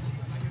kilometer.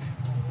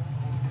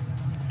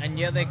 And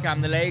here they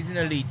come, the ladies in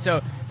the lead.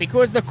 So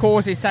because the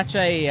course is such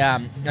a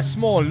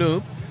small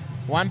loop,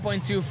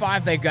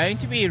 1.25, they're going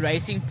to be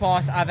racing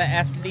past other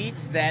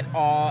athletes that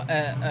are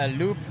a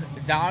loop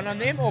down on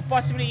them, or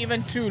possibly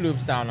even 2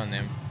 loops down on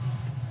them.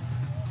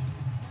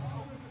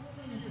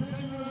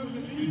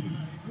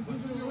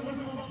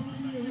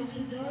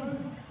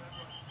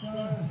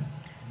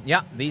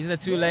 Yeah, these are the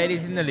 2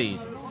 ladies in the lead.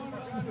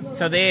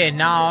 So there,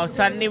 now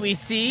suddenly we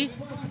see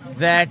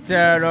that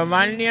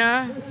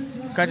Romania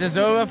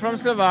Kajazova from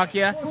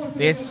Slovakia,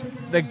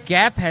 the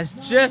gap has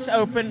just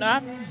opened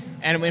up.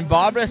 And when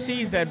Barbara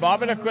sees that,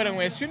 Barbara de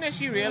Koning, as soon as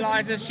she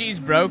realizes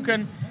she's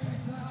broken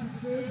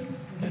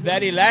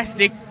that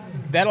elastic,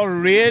 that'll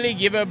really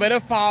give her a bit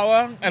of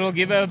power. It'll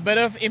give her a bit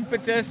of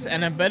impetus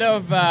and a bit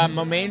of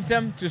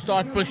momentum to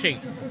start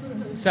pushing.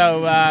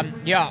 So,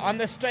 yeah, on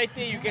the straight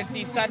there, you can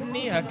see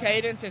suddenly her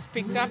cadence has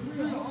picked up.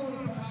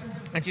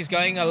 And she's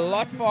going a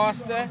lot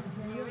faster.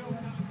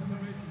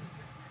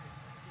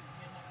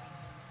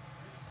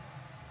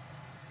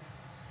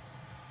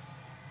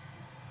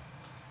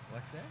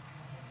 What's that?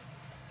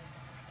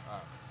 Oh.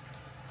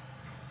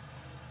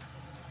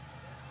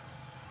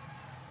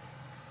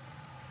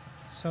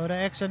 So the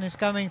action is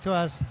coming to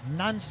us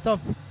non-stop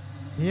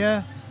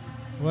here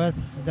with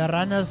the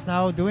runners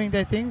now doing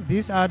their thing.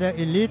 These are the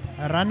elite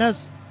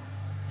runners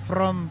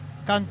from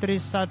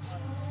countries such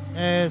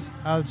as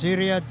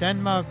Algeria,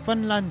 Denmark,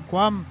 Finland,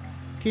 Guam,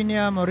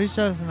 Kenya,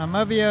 Mauritius,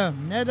 Namibia,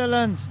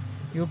 Netherlands,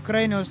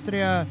 Ukraine,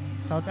 Austria,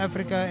 South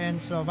Africa, and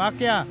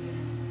Slovakia.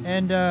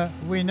 And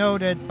we know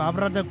that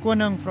Barbara de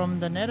Koning from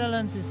the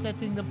Netherlands is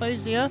setting the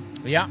pace here.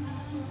 Yeah.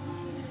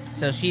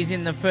 So she's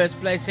in the first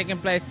place,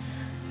 second place.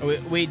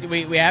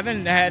 We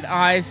haven't had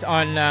eyes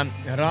on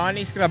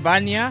Rani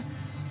Skrabania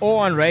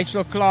or on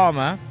Rachel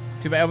Klammer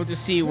to be able to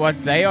see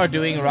what they are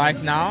doing right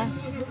now.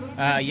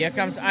 Here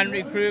comes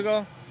Andri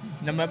Krugel,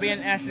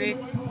 Namibian athlete.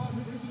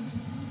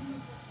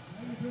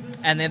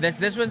 And then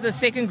this was the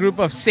second group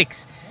of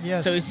 6.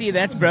 Yes. So you see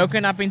that's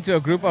broken up into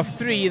a group of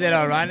 3 that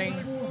are running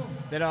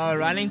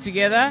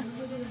together.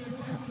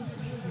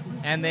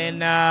 And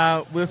then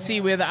we'll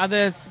see where the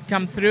others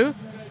come through.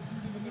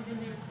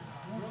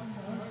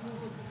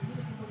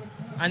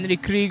 Andri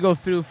Krugel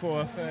through for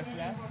a first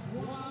lap.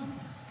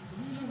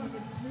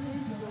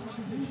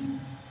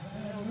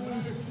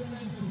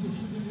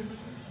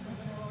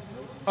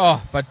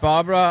 Oh, but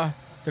Barbara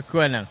de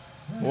Koning,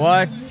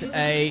 what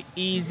a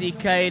easy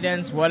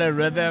cadence, what a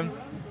rhythm.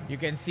 You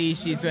can see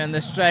she's on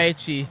the straight,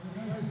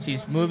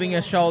 she's moving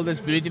her shoulders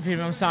beautifully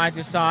from side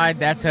to side.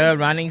 That's her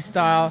running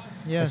style.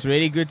 Yes. It's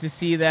really good to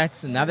see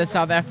that. Another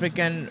South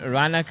African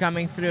runner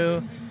coming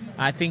through.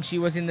 I think she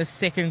was in the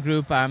second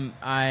group,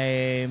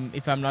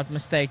 if I'm not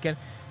mistaken.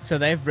 So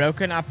they've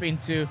broken up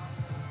into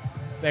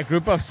the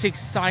group of 6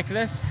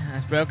 cyclists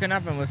has broken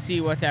up, and we'll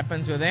see what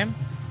happens with them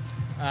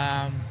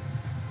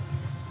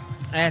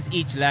as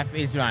each lap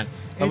is run.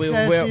 But It's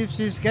as if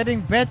she's getting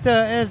better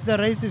as the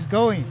race is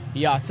going.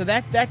 Yeah, so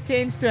that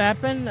tends to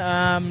happen.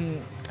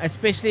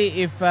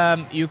 especially if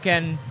you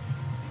can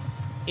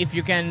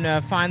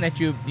find that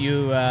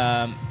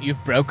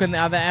you've broken the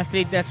other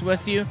athlete that's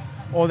with you,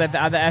 or that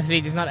the other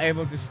athlete is not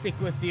able to stick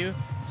with you,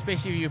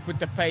 especially if you put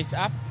the pace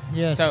up.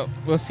 Yes. So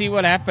we'll see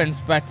what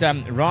happens. But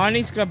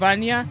Rani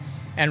Skrabania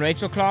and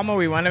Rachel Klammer,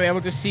 we want to be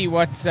able to see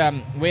what's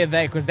where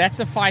they, because that's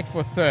a fight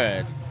for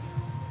third.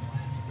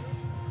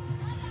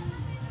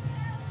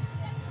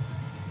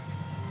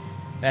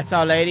 That's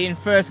our lady in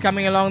first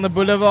coming along the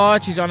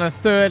boulevard. She's on her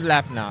third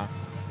lap now.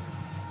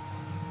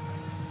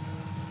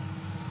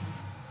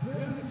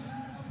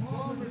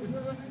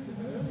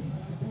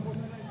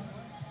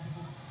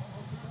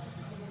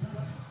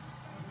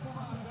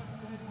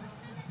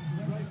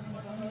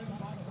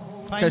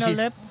 Final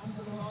lap.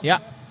 Yeah,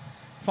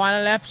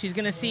 final lap. She's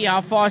going to see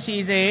how far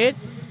she's ahead.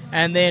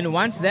 And then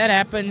once that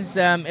happens,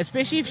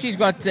 especially if she's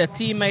got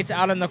teammates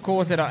out on the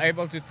course that are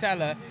able to tell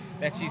her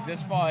that she's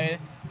this far ahead,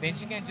 then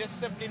she can just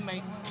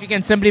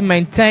simply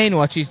maintain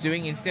what she's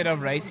doing instead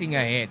of racing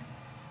ahead.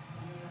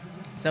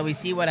 So we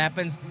see what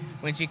happens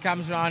when she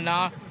comes around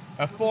now.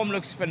 Her form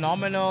looks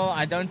phenomenal.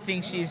 I don't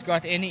think she's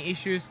got any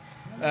issues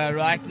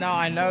right now.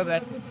 I know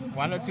that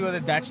one or two of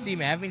the Dutch team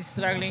have been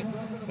struggling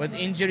with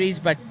injuries,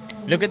 but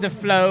look at the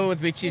flow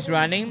with which she's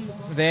running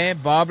there.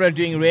 Barbara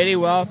doing really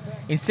well.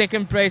 In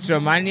second place,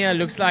 Romania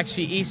looks like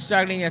she is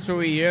struggling. That's what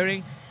we're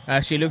hearing.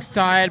 She looks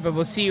tired, but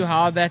we'll see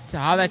how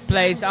that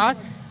plays out,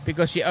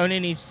 because she only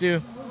needs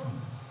to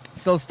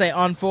still stay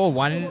on for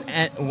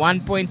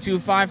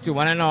 1.25 to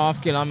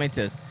 1.5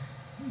 kilometers.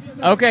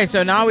 Okay,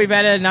 so now we've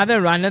had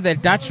another runner, the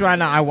Dutch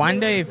runner. I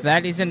wonder if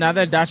that is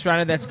another Dutch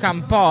runner that's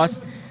come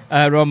past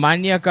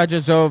Romania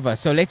Kajazova.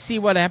 So let's see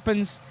what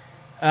happens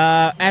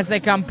as they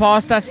come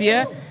past us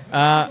here,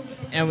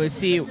 and we'll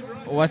see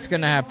what's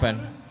going to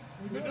happen.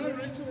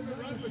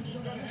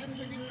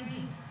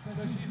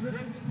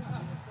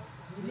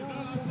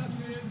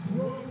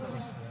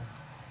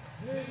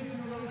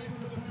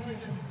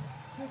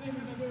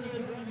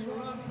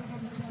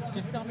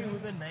 Just tell me who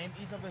the name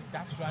is of this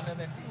Dutch runner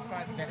that's in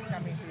front, that's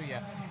coming through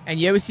here. And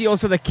here we see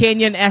also the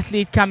Kenyan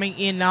athlete coming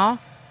in now.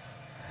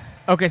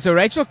 Okay, so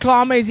Rachel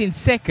Klammer is in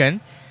second.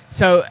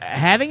 So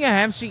having a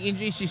hamstring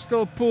injury, she's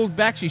still pulled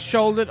back. She's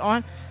soldiered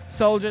on,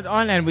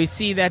 and we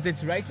see that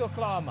it's Rachel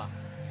Klammer.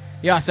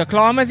 Yeah, so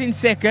Klammer's in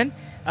second,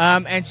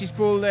 and she's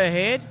pulled her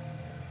head.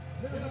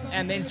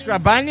 And then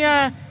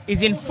Skrabania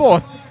is in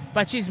fourth,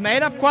 but she's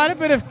made up quite a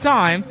bit of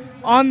time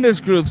on this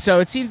group.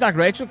 So it seems like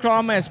Rachel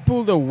Klammer has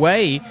pulled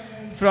away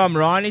from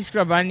Rani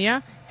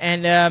Skrabania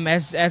and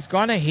has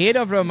gone ahead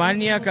of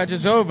Romania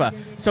Kajazova.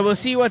 So we'll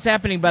see what's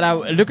happening.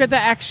 But look at the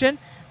action.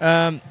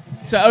 So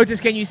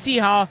Otis, can you see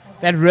how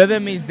that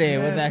rhythm is there?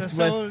 Yes,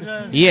 with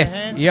that?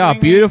 Yes, yeah,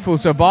 beautiful.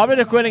 So Barbara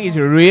de Koning is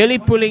really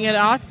pulling it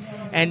out,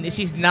 and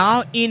she's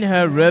now in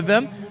her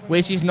rhythm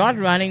where she's not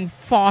running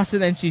faster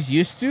than she's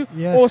used to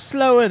or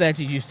slower than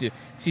she's used to.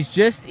 She's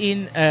just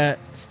in a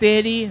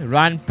steady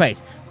run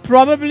pace.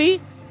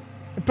 Probably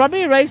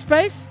a race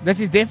pace.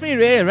 This is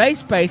definitely a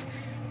race pace,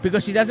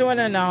 because she doesn't want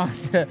to now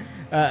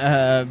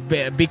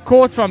be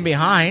caught from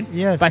behind.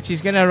 Yes. But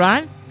she's going to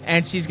run,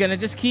 and she's going to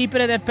just keep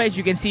it at that pace.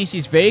 You can see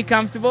she's very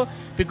comfortable,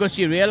 because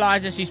she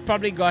realizes she's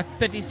probably got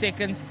 30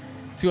 seconds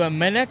to a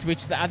minute,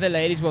 which the other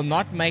ladies will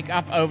not make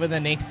up over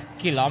the next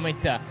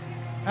kilometer.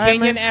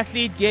 Kenyan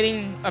athlete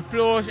getting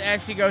applause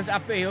as she goes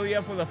up the hill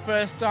here for the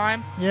first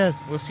time.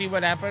 Yes. We'll see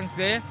what happens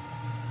there.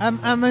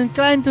 I'm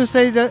inclined to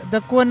say that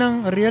the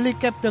Koning really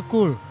kept the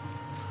cool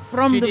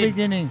from the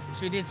beginning.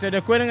 She did. So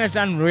the Koning has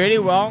done really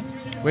well.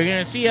 We're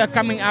going to see her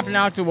coming up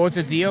now towards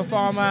the Dio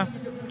Farmer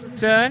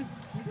turn,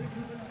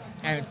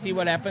 and see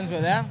what happens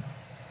with that.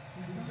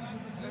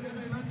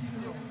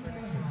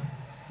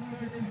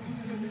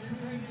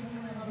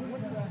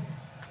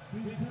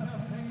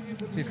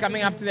 She's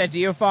coming up to that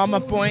Dio Farmer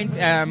point,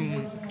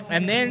 and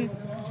then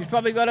she's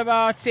probably got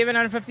about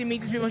 750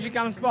 meters before she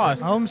comes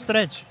past. Home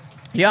stretch.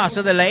 Yeah,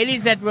 so the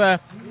ladies that were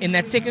in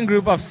that second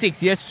group of 6,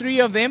 here's 3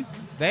 of them.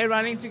 They're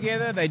running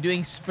together. They're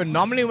doing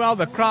phenomenally well.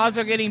 The crowds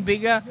are getting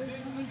bigger.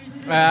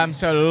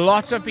 So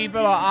lots of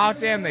people are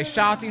out there, and they're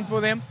shouting for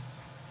them.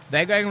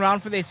 They're going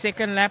around for their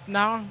second lap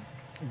now,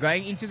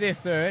 going into their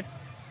third.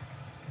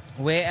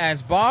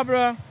 Whereas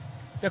Barbara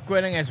de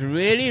Koning has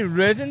really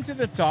risen to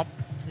the top.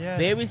 Yes.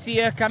 There we see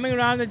her coming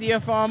around the Deer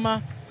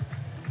Farmer.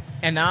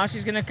 And now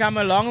she's going to come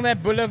along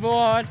that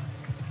boulevard.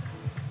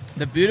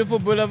 The beautiful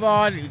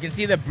boulevard. You can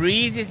see the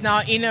breeze is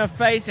now in her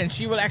face, and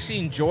she will actually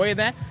enjoy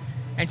that.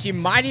 And she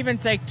might even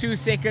take 2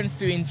 seconds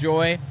to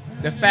enjoy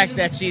the fact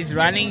that she's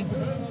running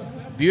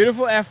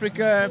beautiful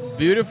Africa,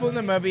 beautiful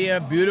Namibia,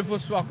 beautiful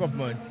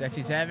Swakopmund. That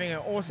she's having an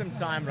awesome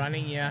time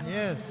running here.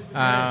 Yes.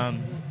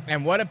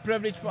 And what a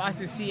privilege for us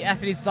to see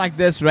athletes like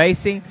this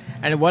racing,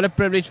 and what a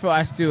privilege for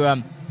us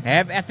to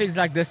have athletes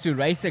like this to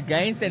race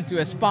against and to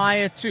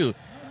aspire to.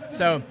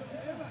 So,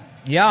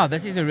 yeah,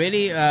 this is a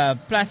really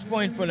plus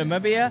point for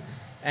Namibia,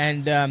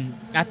 and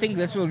I think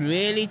this will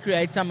really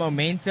create some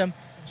momentum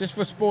just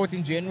for sport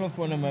in general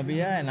for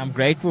Namibia, and I'm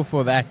grateful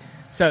for that.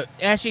 So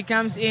as she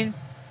comes in,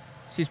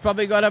 she's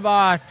probably got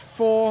about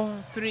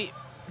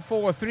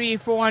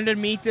 400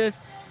 meters,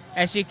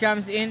 as she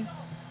comes in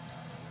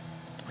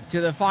to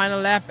the final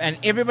lap, and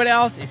everybody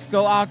else is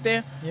still out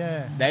there.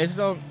 Yeah.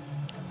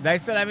 They're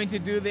still having to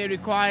do their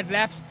required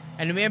laps.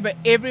 And remember,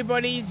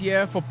 everybody's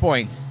here for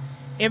points.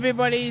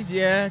 Everybody's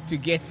here to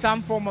get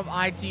some form of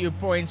ITU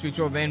points, which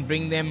will then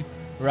bring them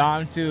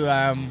round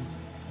to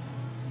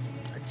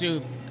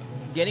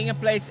getting a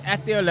place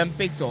at the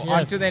Olympics or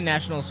onto their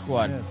national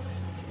squad. Yes.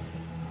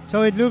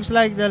 So it looks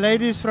like the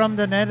ladies from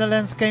the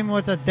Netherlands came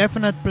with a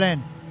definite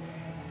plan.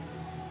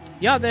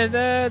 Yeah,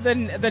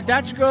 the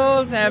Dutch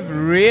girls have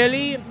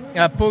really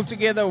pulled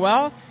together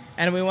well,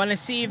 and we want to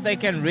see if they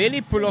can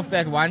really pull off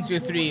that 1, 2,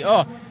 3.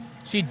 Oh,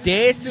 she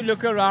dares to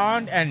look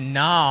around, and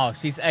now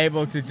she's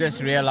able to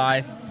just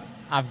realize,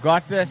 I've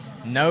got this,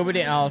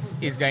 nobody else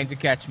is going to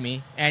catch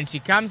me. And she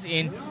comes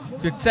in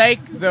to take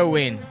the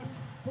win.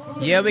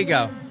 Here we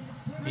go.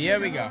 Here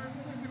we go.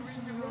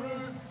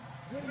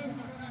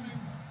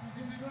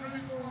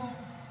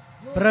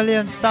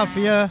 Brilliant stuff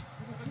here.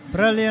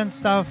 Brilliant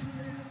stuff.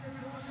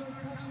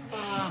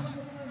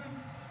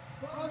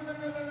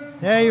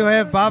 There you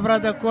have Barbara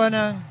de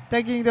Koning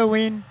taking the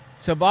win.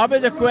 So Barbara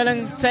de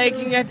Koning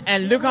taking it,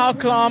 and look how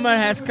Klamer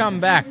has come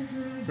back.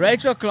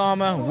 Rachel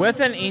Klamer, with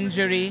an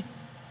injury,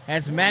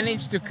 has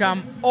managed to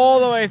come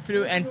all the way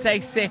through and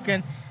take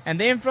second. And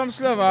then from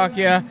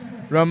Slovakia,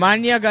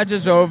 Romania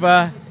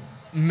Gajazova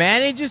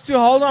manages to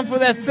hold on for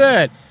that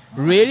third,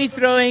 really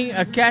throwing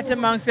a cat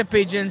amongst the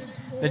pigeons.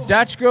 The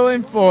Dutch go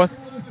in fourth.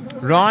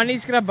 Rani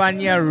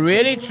Skrabania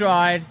really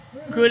tried,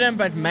 couldn't,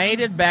 but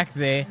made it back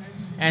there.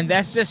 And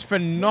that's just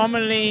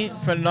phenomenally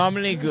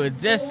good,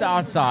 just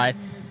outside.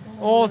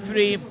 All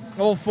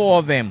four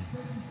of them.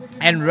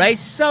 And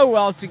raced so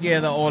well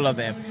together, all of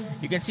them.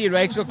 You can see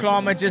Rachel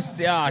Klamer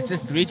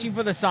just reaching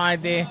for the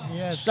side there,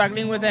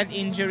 struggling with that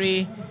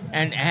injury,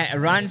 and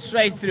run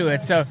straight through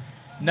it. So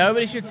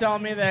nobody should tell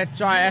me that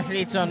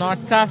triathletes are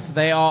not tough.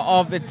 They are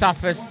of the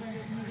toughest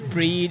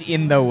breed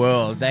in the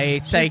world. They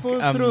take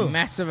a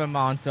massive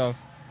amount of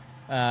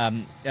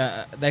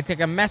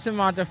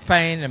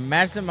pain, a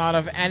massive amount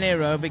of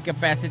anaerobic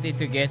capacity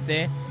to get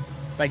there.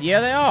 But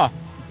here they are.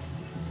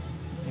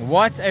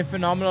 What a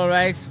phenomenal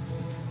race.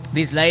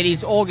 These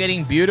ladies all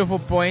getting beautiful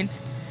points.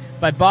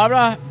 But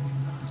Barbara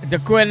de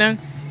Koning,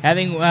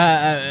 having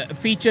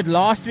featured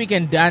last week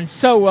and done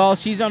so well,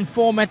 she's on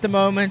form at the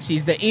moment.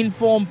 She's the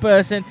informed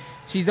person.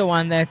 She's the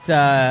one that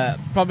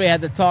probably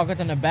had the target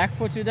on her back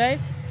for today.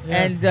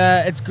 Yes. And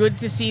it's good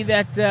to see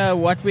that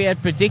what we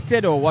had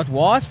predicted, or what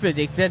was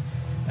predicted,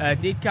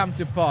 did come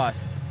to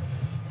pass.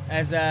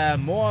 As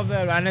more of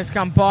the runners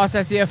come past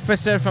us here,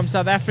 Visser from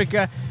South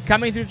Africa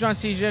coming through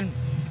transition,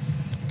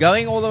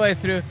 going all the way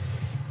through.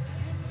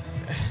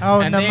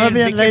 Our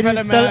Namibian lady is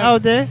still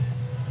out there.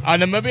 Our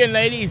Namibian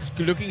lady is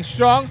looking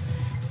strong.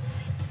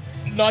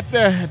 Not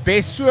the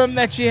best swim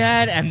that she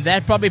had, and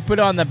that probably put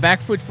her on the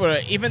back foot for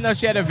her, even though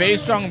she had a very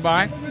strong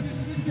bike.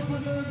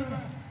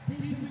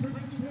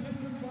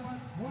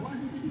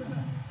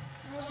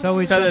 So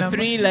the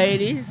three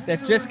ladies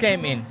that just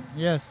came in.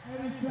 Yes,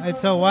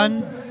 it's a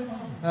 1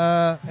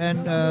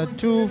 and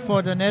 2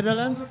 for the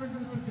Netherlands.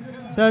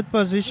 Third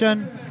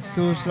position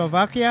to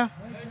Slovakia,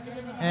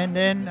 and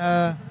then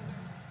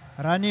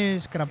Rani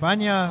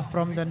Skrabania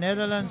from the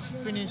Netherlands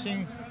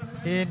finishing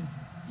in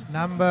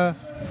number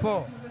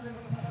 4.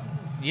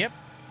 Yep.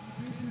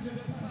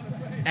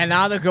 And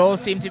now the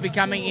girls seem to be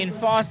coming in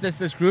fast. There's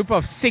this group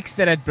of 6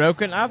 that had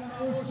broken up.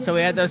 So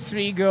we had those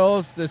 3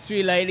 girls, the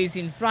 3 ladies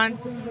in front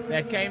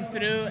that came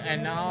through,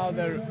 and now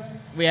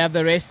we have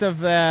the rest of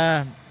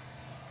that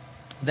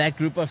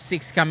group of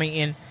 6 coming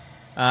in.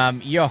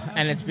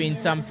 And it's been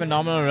some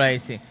phenomenal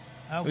racing.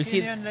 Our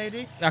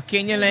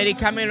Kenyan lady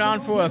coming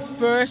around for a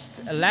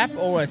first lap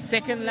or a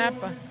second lap.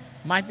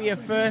 Might be a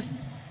first.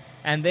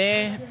 And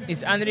there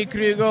is Andri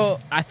Krugel.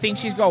 I think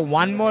she's got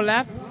 1 more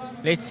lap.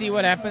 Let's see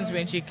what happens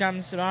when she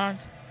comes around.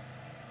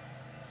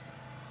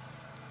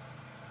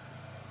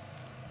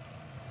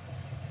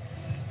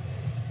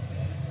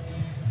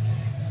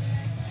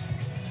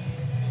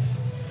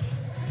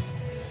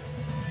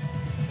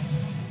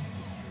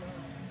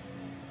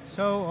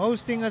 So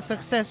hosting a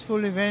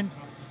successful event,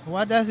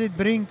 what does it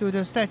bring to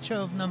the stature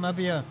of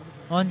Namibia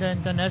on the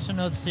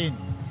international scene?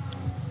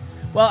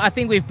 Well, I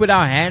think we've put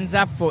our hands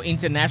up for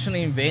international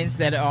events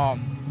that are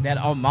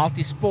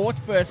multi-sport,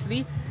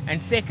 firstly,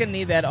 and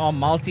secondly, that are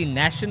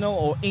multinational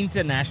or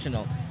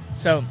international.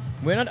 So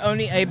we're not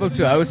only able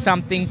to host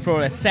something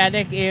for a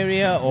SADC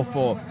area or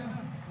for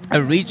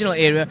a regional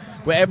area,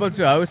 we're able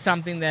to host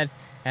something that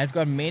has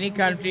got many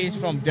countries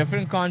from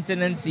different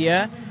continents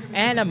here,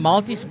 and a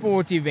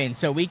multi-sport event.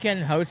 So we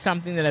can host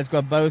something that has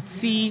got both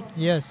sea,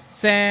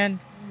 sand,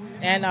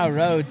 and our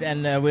roads.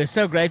 And we're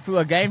so grateful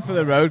again for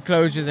the road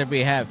closures that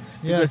we have,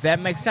 because that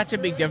makes such a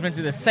big difference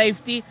to the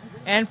safety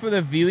and for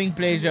the viewing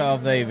pleasure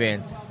of the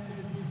event.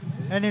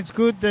 And it's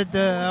good that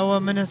our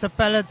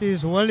municipality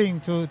is willing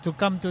to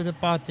come to the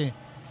party.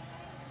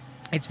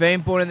 It's very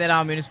important that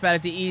our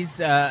municipality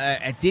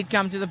did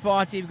come to the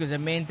party, because it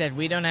meant that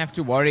we don't have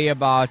to worry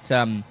about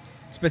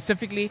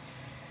specifically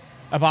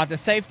about the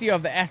safety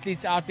of the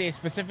athletes out there,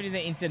 specifically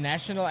the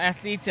international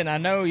athletes. And I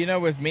know,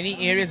 with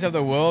many areas of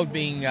the world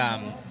being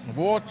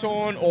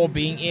war-torn or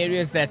being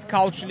areas that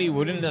culturally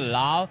wouldn't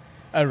allow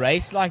a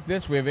race like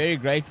this, we're very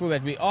grateful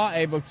that we are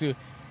able to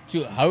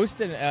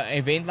host an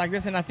event like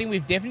this. And I think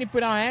we've definitely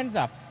put our hands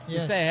up to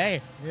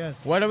say, hey,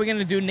 what are we going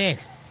to do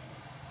next?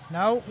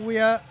 Now we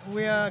are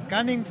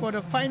gunning for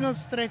the final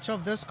stretch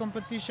of this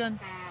competition,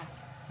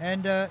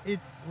 and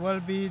it will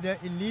be the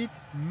elite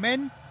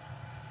men.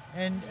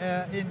 And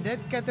in that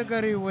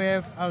category, we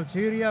have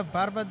Algeria,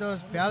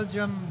 Barbados,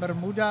 Belgium,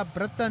 Bermuda,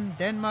 Britain,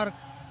 Denmark,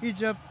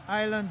 Egypt,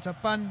 Ireland,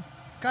 Japan,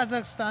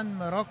 Kazakhstan,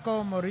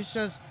 Morocco,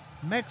 Mauritius,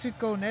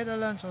 Mexico,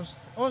 Netherlands,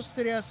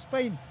 Austria,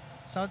 Spain,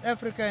 South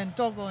Africa, and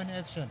Togo in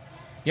action.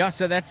 Yeah,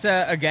 so that's,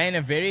 again,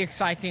 a very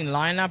exciting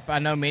lineup. I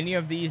know many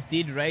of these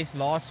did race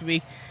last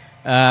week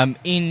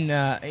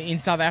in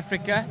South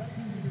Africa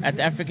at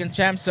the African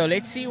Champs. So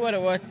let's see what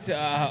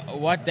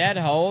that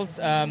holds.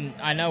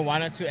 I know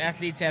one or two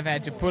athletes have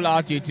had to pull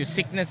out due to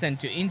sickness and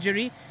to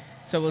injury.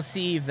 So we'll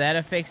see if that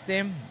affects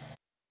them.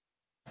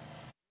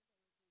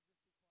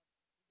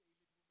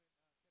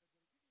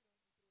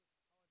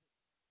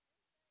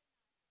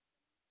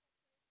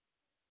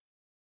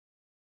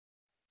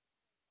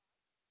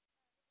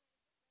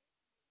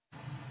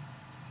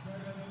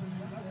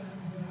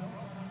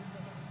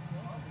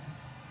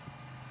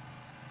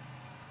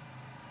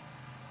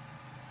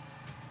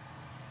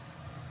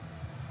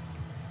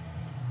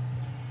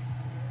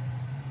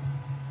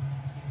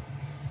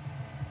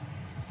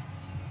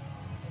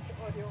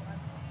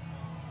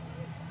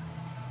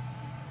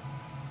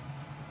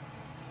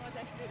 Was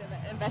actually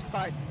the best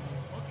part.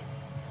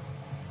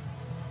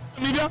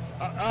 Namibia?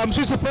 I'm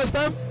sure it's the first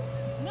time?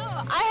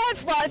 No,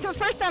 it's my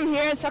first time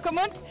here in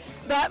Swakopmund,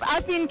 but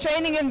I've been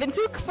training in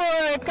Windhoek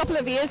for a couple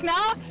of years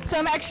now. So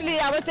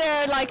I was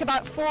there like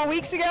about 4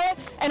 weeks ago,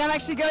 and I'm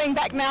actually going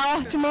back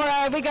now.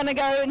 Tomorrow we're going to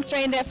go and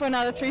train there for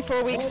another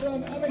 3-4 weeks.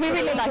 We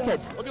really like it.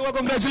 Okay, well,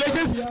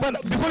 congratulations.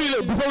 But before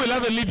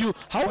we leave you,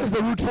 how was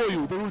the route for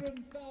you? The route?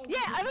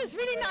 Yeah, it was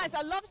really nice.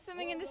 I love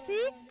swimming in the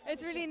sea.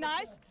 It's really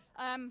nice.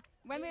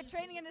 When we're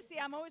training in the sea,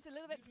 I'm always a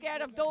little bit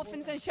scared of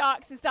dolphins and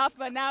sharks and stuff,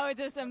 but now it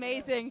is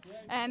amazing.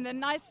 And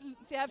nice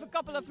to have a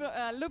couple of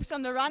loops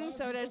on the run,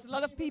 so there's a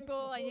lot of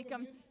people and you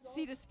can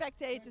see the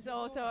spectators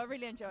also. I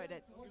really enjoyed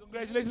it.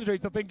 Congratulations,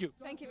 Rachel. Thank you.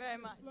 Thank you very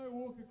much.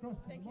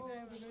 Thank you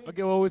very much.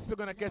 Okay, well, we're still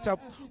going to catch up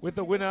with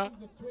the winner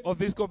of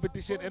this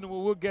competition, and we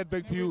will get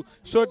back to you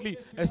shortly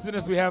as soon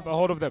as we have a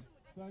hold of them.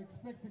 So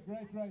expect a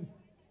great race.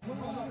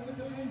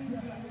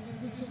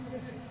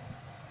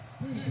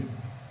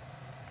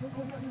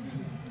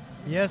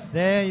 Yes,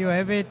 there you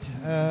have it,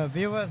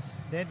 viewers.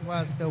 That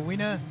was the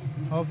winner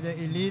of the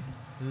elite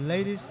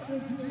ladies.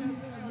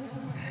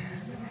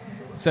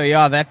 So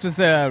yeah, that was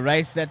a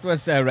race. That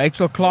was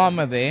Rachel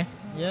Klammer there.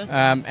 Yes.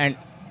 And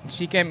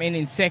she came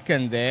in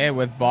second there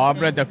with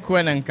Barbara de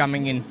Quinnan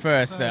coming in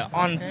first, the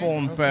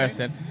on-form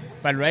person.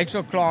 But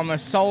Rachel Klammer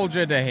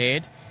soldiered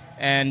ahead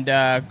and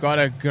got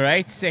a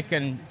great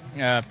second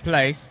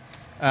place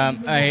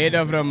ahead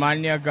of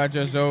Romania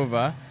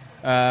Gajozova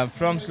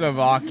from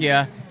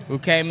Slovakia, who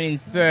came in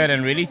third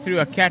and really threw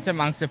a cat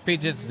amongst the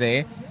pigeons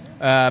there,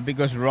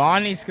 because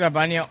Rani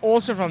Skrabania,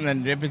 also from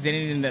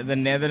representing the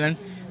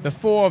Netherlands, the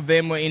four of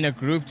them were in a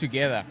group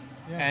together.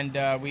 Yes.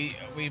 And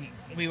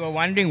we were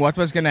wondering what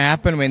was going to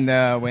happen when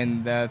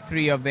the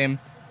three of them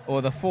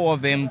or the four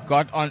of them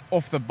got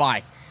off the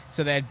bike.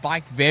 So they had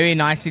biked very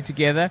nicely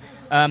together.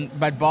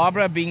 But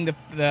Barbara, being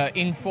the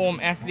in-form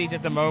athlete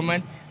at the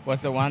moment,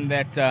 was the one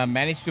that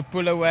managed to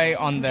pull away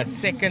on the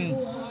second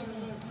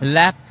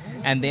lap.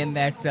 And then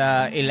that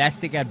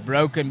elastic had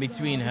broken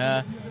between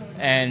her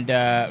and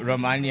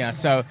Romania.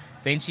 So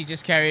then she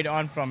just carried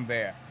on from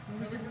there.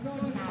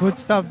 Good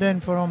stuff then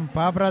from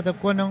Barbara de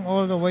Koning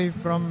all the way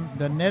from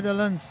the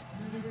Netherlands.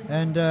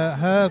 And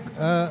her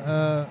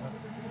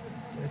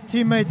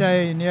teammate,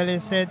 I nearly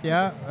said,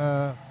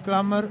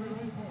 Klammer,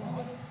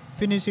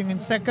 finishing in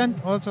second,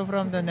 also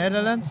from the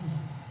Netherlands.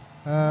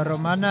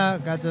 Romana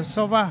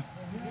Gajasova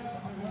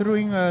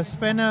throwing a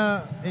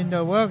spanner in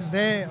the works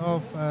there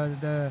of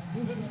the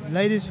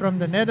ladies from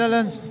the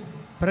Netherlands,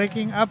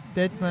 breaking up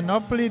that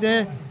monopoly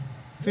there,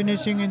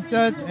 finishing in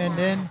third, and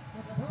then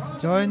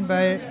joined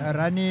by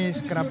Rani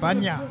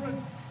Skrabania,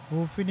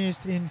 who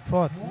finished in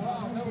fourth.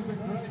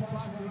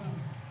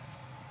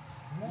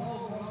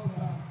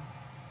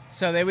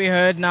 So there we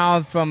heard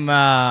now from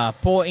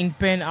Paul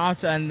Inkpen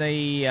out on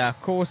the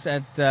course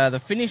at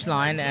the finish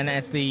line and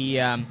at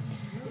the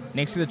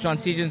next to the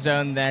transition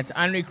zone that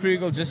Anri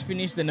Krugel just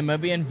finished, the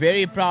Namibian.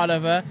 Very proud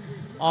of her.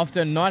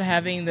 After not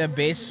having the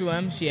best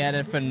swim, she had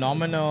a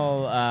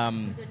phenomenal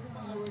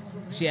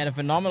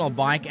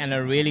bike and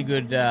a really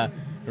good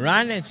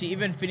run, and she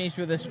even finished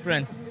with a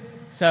sprint.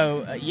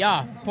 So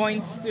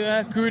points to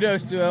her,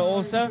 kudos to her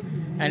also,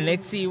 and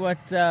let's see what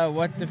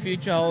the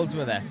future holds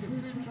with that.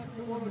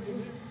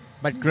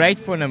 But great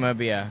for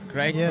Namibia.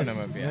 Great for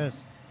Namibia.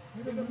 Yes.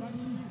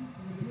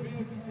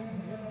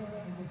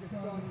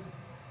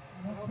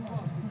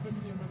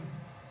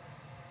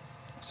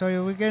 So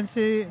we can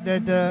see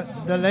that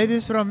the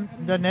ladies from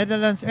the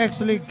Netherlands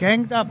actually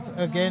ganged up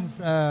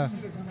against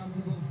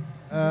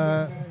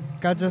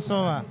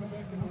Kajasova.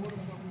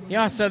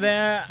 Yeah, so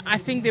I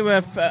think there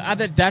were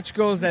other Dutch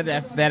girls that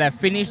have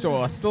finished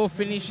or are still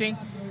finishing.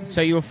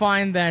 So you'll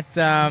find that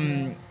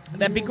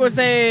that because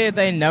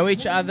they know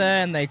each other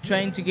and they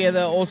train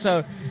together.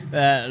 Also,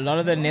 a lot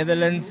of the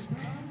Netherlands,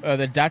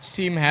 the Dutch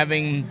team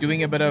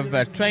doing a bit of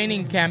a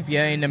training camp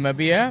here in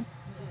Namibia.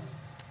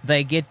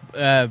 They get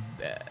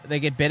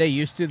better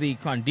used to the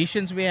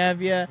conditions we have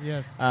here.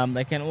 Yes.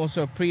 They can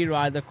also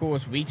pre-ride the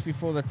course weeks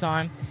before the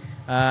time,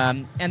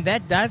 and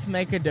that does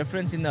make a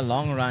difference in the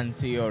long run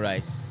to your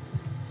race.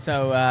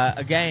 So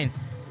again,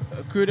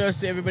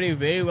 kudos to everybody.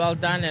 Very well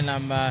done, and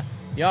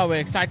we're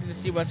excited to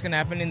see what's going to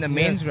happen in the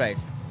men's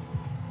race.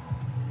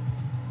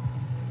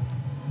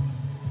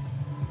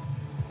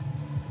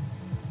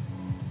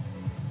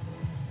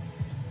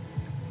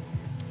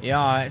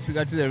 Yeah, as we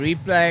go to the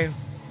replay,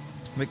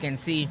 we can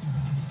see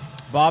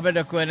Barbara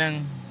de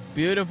Koning,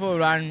 beautiful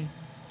run,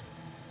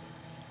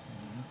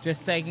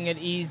 just taking it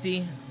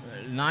easy,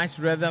 nice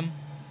rhythm,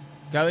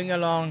 going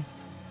along.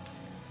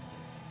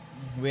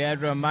 We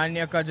had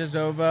Romania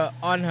Kajasova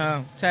on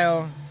her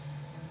tail,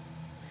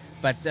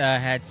 but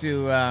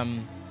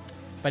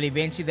but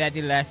eventually that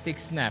elastic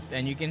snapped,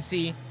 and you can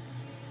see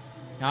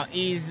how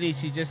easily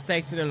she just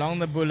takes it along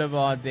the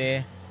boulevard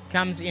there,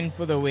 comes in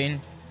for the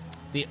win.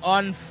 The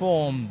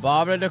on-form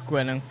Barbara de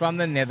Koning from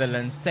the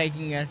Netherlands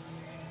taking it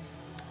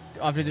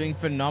after doing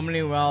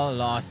phenomenally well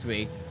last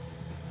week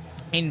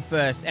in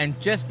first, and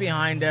just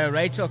behind her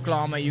Rachel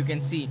Klammer, you can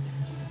see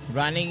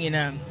running in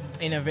an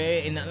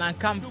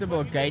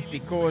uncomfortable gait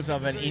because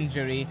of an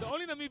injury. The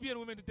only Namibian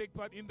women to take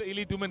part in the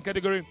elite women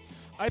category.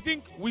 I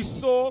think we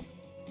saw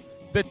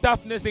the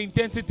toughness, the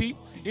intensity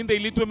in the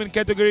elite women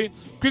category.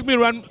 Quickly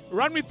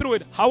run me through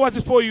it. How was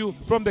it for you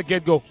from the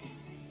get-go?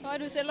 Well,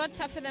 it was a lot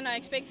tougher than I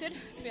expected,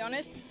 to be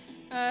honest.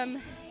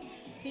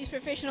 These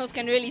professionals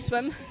can really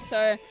swim,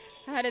 so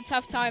I had a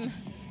tough time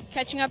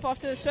catching up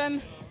after the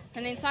swim,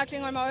 and then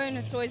cycling on my own.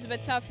 It's always a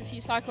bit tough if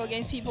you cycle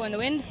against people in the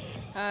wind.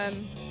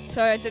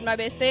 So I did my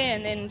best there,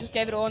 and then just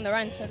gave it all on the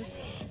run. So it was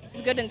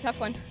a good and tough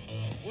one.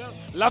 Well,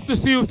 love to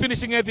see you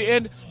finishing at the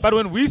end. But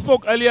when we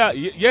spoke earlier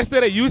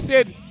yesterday, you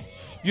said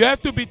you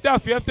have to be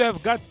tough. You have to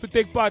have guts to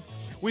take part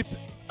with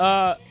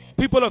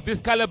people of this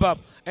caliber.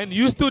 And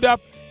you stood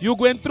up. You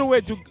went through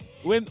it. You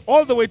went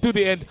all the way to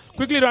the end.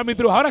 Quickly run me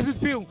through. How does it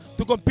feel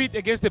to compete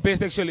against the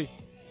best, actually?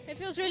 It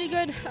feels really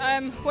good.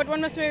 What one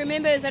must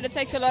remember is that it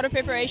takes a lot of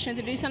preparation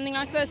to do something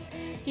like this.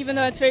 Even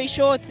though it's very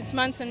short, it's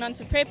months and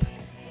months of prep.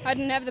 I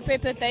didn't have the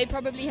prep that they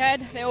probably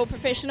had. They're all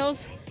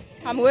professionals.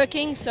 I'm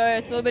working, so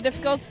it's a little bit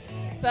difficult.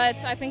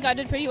 But I think I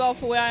did pretty well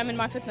for where I am in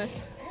my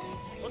fitness.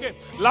 Okay,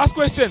 last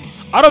question.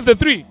 Out of the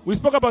three, we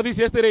spoke about this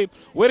yesterday.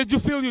 Where did you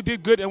feel you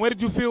did good, and where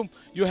did you feel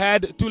you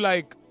had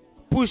to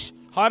push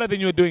harder than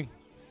you were doing?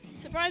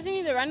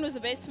 Surprisingly, the run was the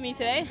best for me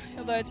today,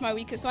 although it's my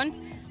weakest one.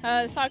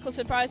 The cycle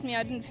surprised me.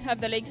 I didn't have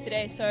the legs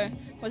today, so I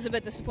was a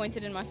bit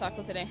disappointed in my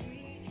cycle today.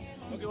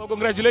 Okay, well,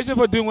 congratulations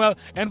for doing well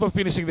and for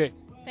finishing there.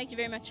 Thank you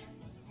very much.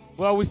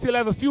 Well, we still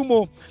have a few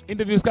more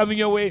interviews coming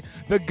your way.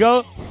 The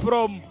girl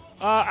from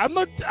I'm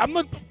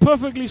not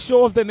perfectly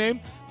sure of the name,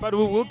 but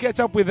we'll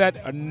catch up with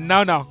that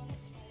now.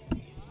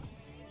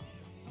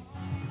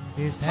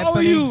 How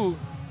are you?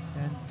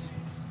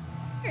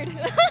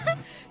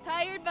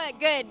 Tired but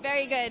good,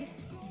 very good.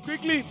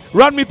 Quickly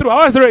run me through.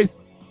 How was the race?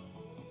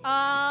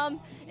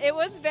 It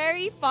was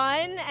very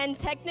fun and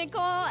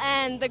technical,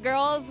 and the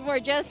girls were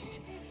just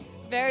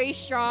very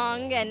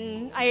strong,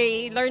 and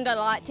I learned a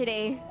lot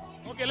today.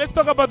 Okay, let's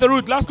talk about the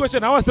route. Last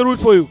question. How was the route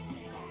for you?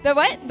 The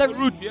what? The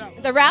route, yeah.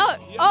 The route?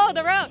 Yeah. Oh,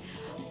 the route.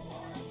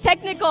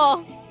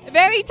 Technical.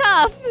 Very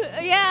tough.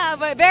 Yeah,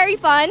 but very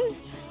fun.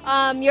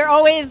 You're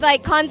always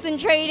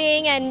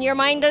concentrating and your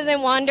mind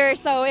doesn't wander,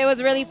 so it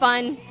was really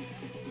fun.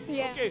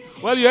 Yeah. Okay,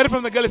 well, you heard it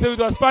from the girl. It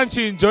was fun.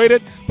 She enjoyed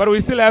it, but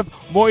we still have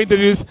more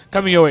interviews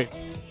coming your way.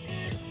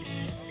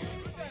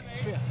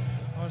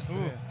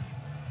 Austria.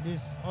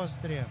 This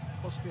Austria.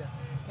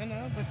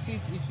 No, but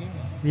she's itching.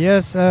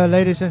 Yes,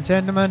 ladies and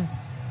gentlemen,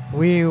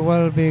 we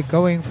will be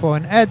going for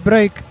an ad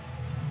break,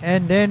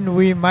 and then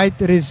we might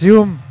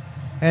resume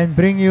and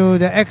bring you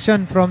the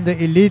action from the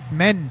elite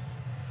men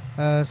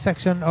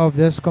section of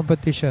this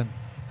competition.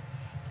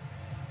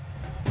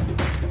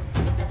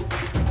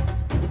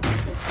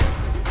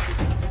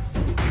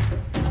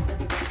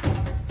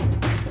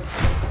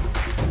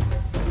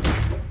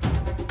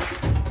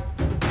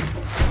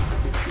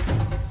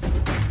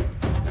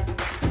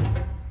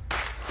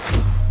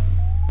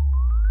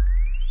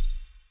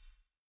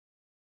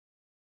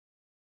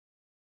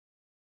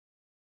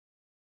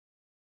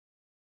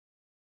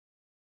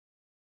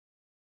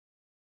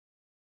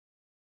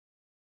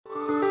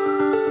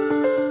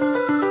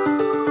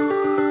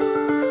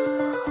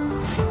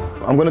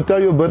 I'm going to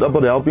tell you a bit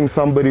about helping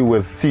somebody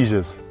with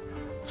seizures.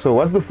 So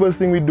what's the first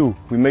thing we do?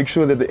 We make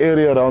sure that the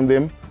area around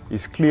them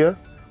is clear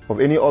of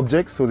any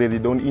objects so that they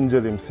don't injure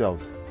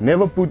themselves.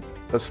 Never put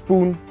a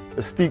spoon,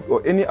 a stick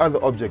or any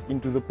other object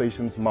into the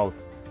patient's mouth.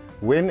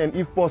 When and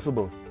if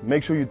possible,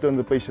 make sure you turn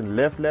the patient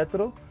left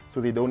lateral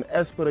so they don't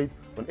aspirate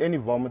on any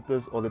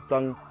vomiters or the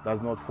tongue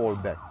does not fall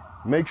back.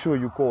 Make sure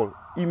you call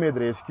EMED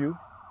Rescue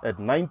at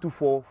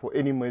 924 for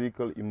any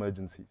medical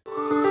emergencies.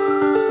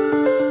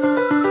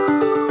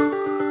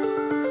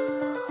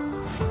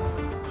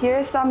 Here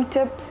are some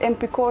tips and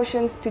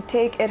precautions to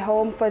take at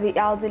home for the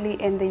elderly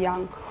and the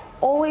young.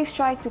 Always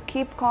try to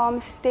keep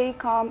calm, stay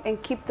calm,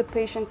 and keep the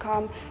patient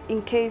calm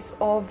in case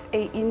of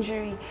an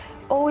injury.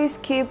 Always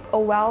keep a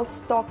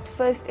well-stocked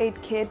first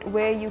aid kit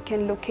where you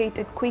can locate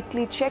it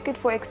quickly, check it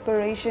for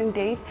expiration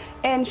date,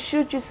 and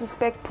should you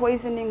suspect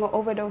poisoning or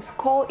overdose,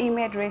 call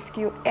EMED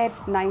Rescue at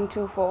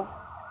 924.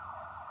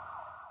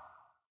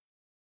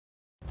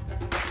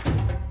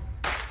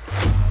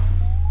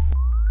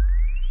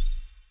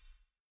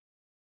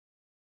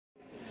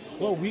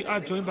 Well, we are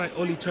joined by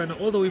Ollie Turner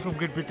all the way from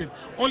Great Britain.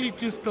 Ollie,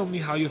 just tell me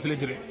how you're feeling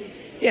today.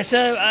 Yeah,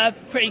 so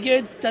pretty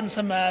good. Done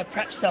some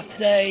prep stuff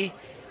today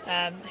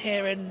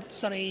here in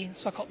sunny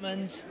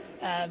Swakopmund.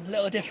 A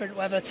little different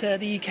weather to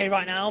the UK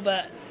right now,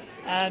 but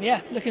yeah,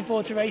 looking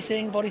forward to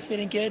racing. Body's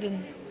feeling good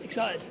and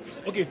excited.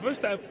 Okay,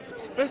 first time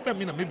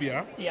in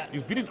Namibia. Yeah.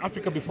 You've been in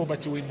Africa before,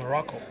 but you were in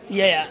Morocco.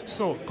 Yeah.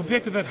 So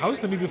compared to that,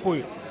 how's Namibia for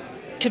you?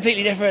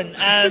 Completely different.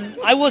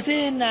 I was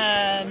in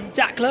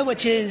Dakla,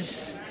 which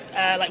is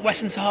like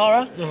Western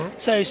Sahara,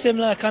 so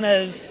similar kind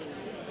of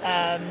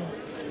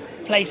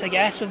place, I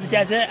guess, with the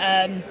desert.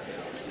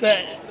 But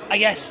I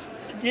guess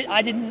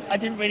I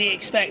didn't really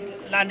expect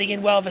landing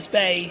in Walvis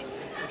Bay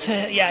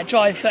to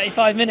drive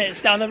 35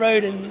 minutes down the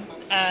road and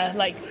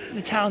like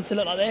the town to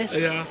look like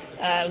this.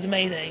 Yeah. It was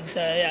amazing. So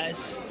yeah,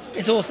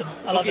 it's awesome.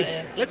 I love it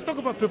here. Let's talk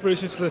about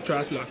preparations for the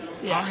triathlon.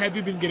 Yeah. How have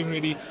you been getting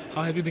ready?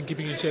 How have you been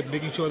keeping in shape,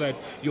 making sure that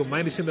your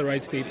mind is in the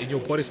right state and your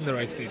body's in the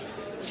right state?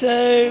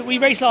 So we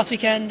raced last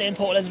weekend in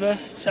Port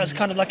Elizabeth, so it's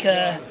kind of like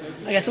I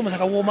guess almost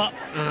like a warm-up.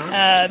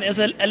 It was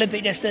an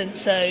Olympic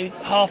distance, so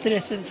half the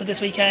distance of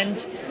this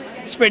weekend.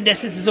 Sprint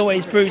distance is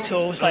always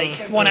brutal. It's like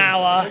 1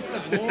 hour,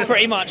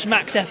 pretty much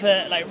max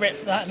effort, like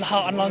rip the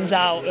heart and lungs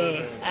out.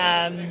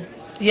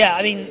 Yeah,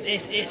 I mean,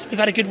 we've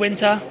had a good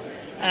winter.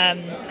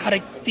 Had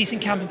a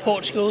decent camp in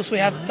Portugal, so we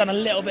have done a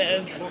little bit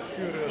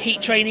of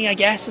heat training, I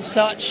guess, as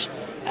such.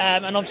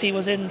 And obviously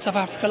was in South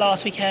Africa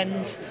last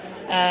weekend.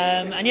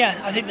 And yeah,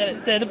 I think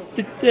that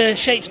the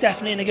shape's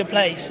definitely in a good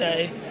place.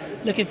 So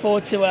looking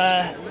forward to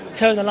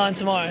towing the line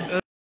tomorrow.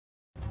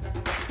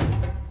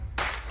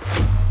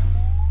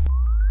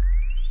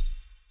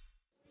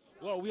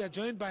 Well, we are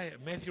joined by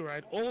Matthew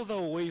Wright all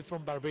the way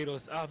from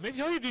Barbados.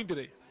 Matthew, how are you doing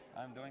today?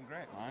 I'm doing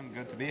great, man.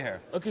 Good to be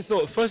here. Okay,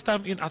 so first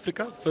time in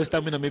Africa, first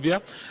time in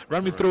Namibia.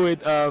 Run me through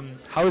it.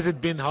 How has it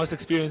been? How's the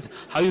experience?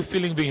 How are you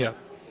feeling being here?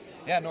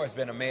 Yeah, no, it's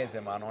been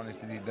amazing, man.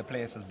 Honestly, the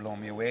place has blown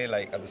me away.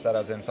 Like, as I said, I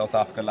was in South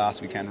Africa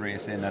last weekend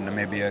racing, and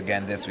Namibia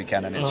again this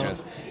weekend, and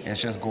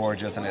it's just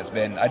gorgeous. And it's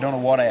been, I don't know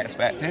what I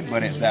expected,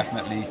 but it's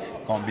definitely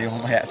gone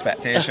beyond my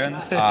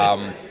expectations.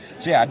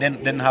 So yeah, I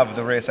didn't have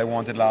the race I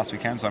wanted last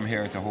weekend, so I'm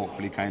here to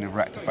hopefully kind of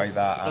rectify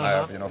that, and I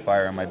have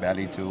fire in my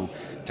belly to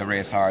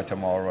race hard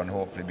tomorrow and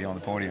hopefully be on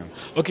the podium.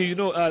 Okay,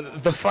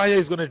 the fire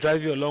is going to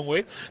drive you a long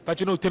way, but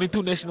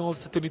 22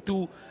 nationals,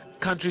 22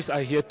 countries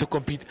are here to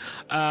compete,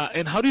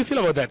 and how do you feel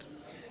about that?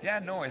 Yeah,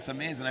 no, it's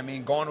amazing. I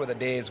mean, gone were the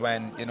days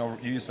when you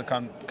used to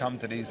come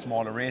to these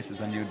smaller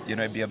races and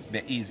it'd be a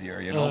bit easier,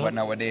 But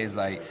nowadays,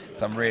 like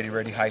some really,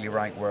 really highly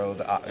ranked world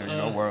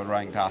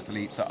ranked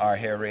athletes are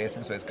here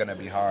racing, so it's going to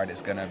be hard.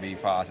 It's going to be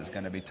fast. It's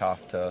going to be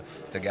tough to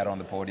get on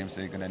the podium. So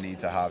you're going to need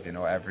to have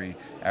every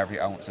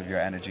ounce of your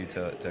energy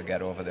to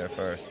get over there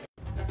first.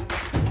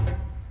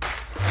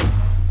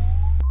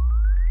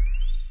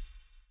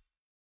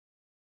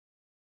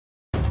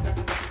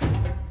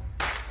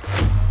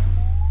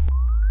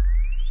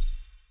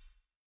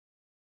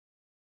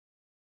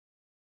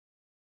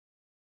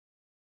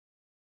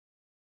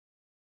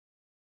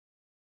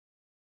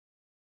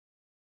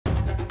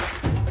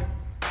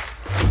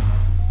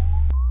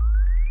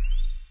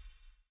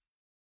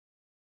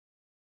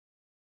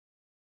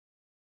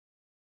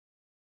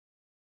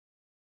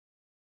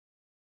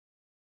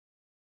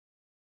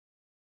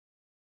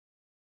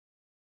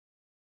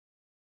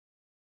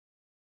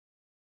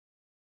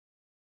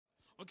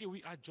 Okay,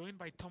 we are joined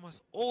by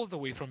Thomas all the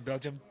way from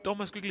Belgium.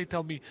 Thomas, quickly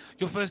tell me,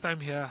 your first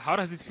time here, how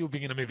does it feel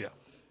being in Namibia?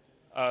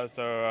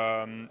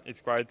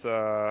 It's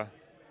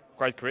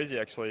quite crazy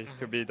actually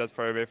to be that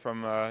far away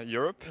from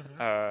Europe.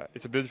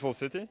 It's a beautiful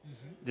city.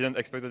 Didn't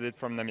expect it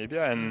from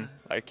Namibia, and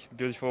like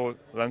beautiful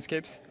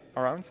landscapes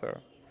around. So.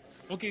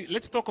 Okay,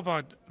 let's talk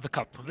about the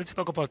Cup. Let's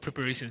talk about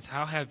preparations.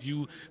 How have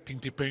you been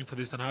preparing for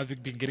this, and how have you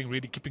been getting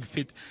ready, keeping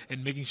fit,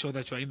 and making sure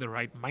that you're in the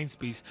right mind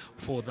space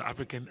for the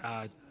African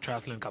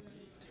Triathlon Cup?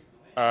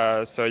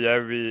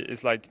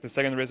 It's like the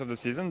second race of the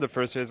season. The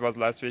first race was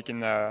last week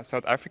in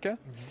South Africa.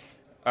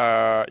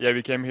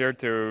 We came here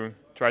to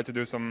try to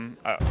do some.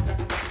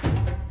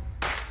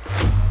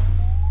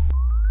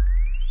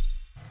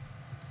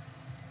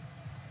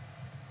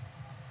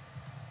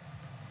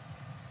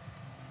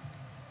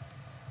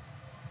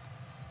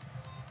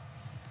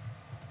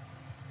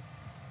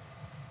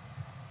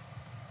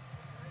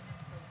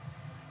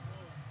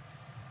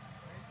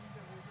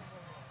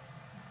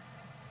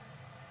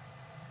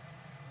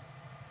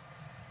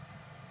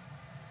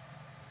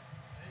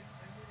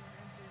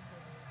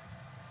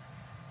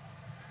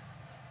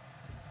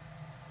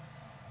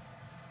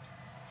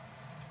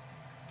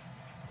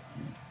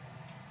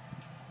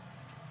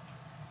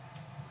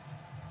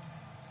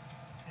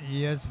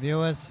 Dear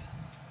viewers,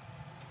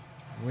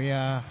 we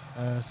are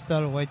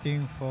still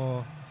waiting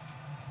for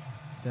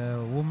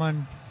the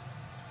women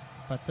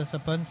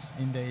participants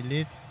in the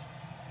elite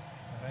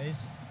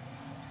race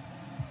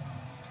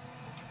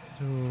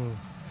to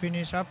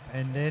finish up,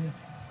 and then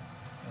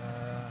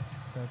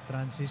the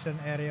transition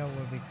area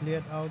will be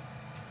cleared out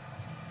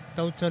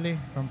totally,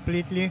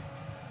 completely,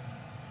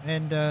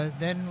 and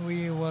then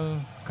we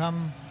will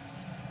come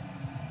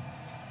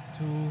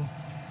to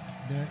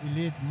the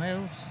elite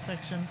males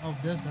section of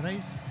this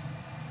race.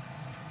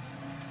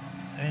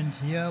 And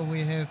here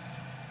we have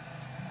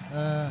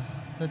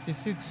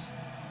 36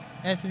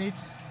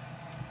 athletes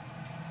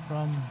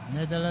from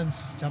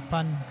Netherlands,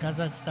 Japan,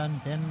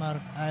 Kazakhstan,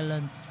 Denmark,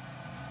 Ireland,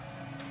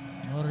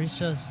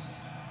 Mauritius,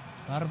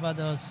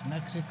 Barbados,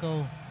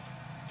 Mexico,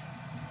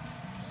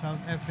 South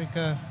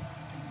Africa,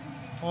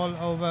 all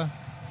over.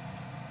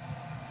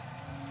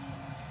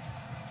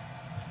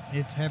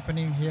 It's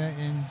happening here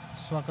in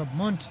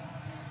Swakopmund.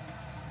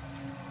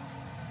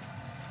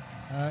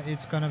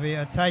 It's gonna be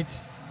a tight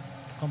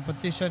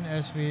competition,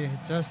 as we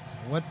just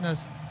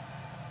witnessed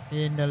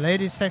in the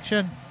ladies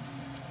section,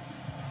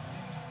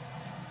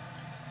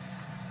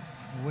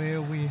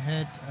 where we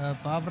had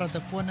Barbara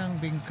de Koning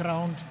being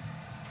crowned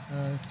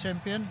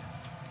champion.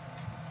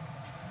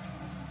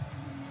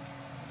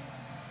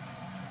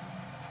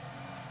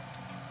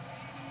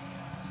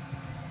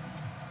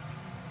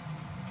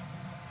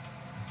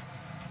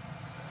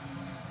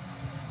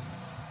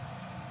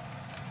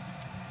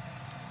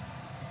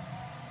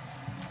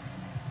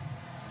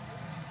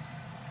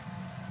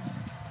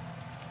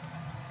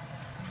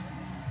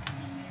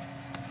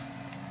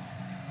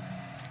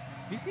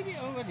 Wie sien die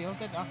ou wat die hele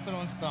tyd agter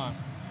ons staan?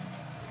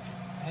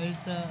 Hy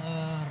is 'n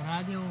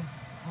radio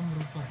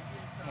omroeper.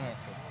 Ja,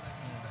 so.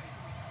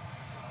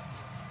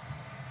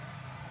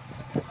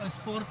 'n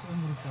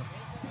sportomroeper.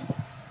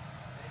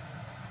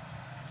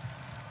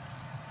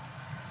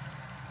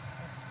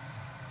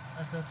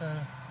 Is dit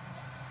 'n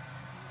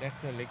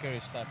That's a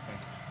licorice type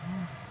thing.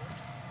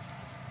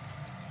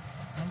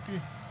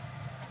 Dankie.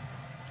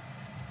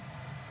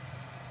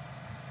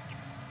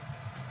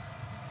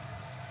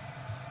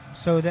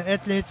 So the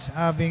athletes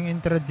are being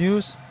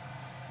introduced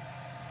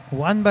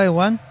one by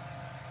one.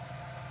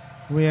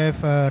 We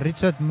have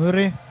Richard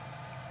Murray.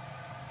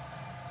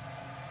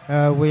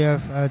 We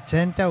have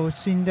Genta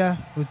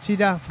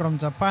Uchida from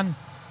Japan.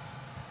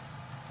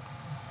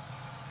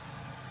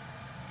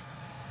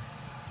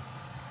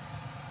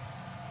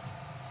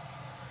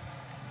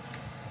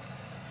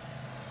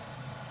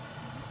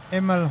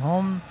 Emil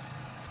Holm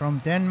from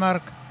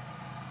Denmark.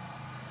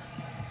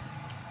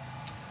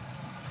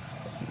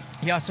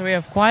 Yeah, so we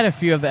have quite a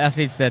few of the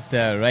athletes that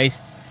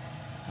raced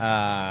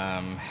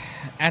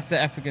at the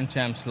African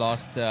Champs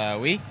last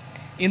week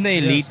in the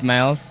elite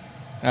males.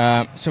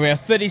 So we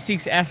have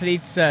 36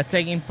 athletes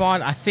taking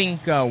part. I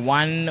think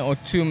one or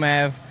two may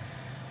have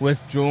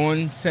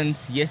withdrawn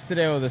since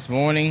yesterday or this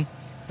morning,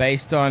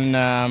 based on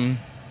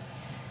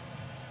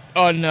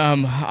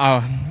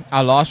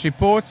our last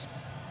reports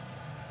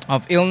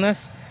of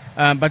illness.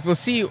 But we'll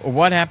see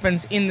what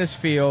happens in this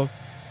field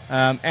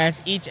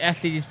as each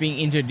athlete is being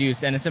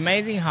introduced. And it's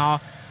amazing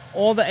how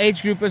all the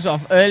age groupers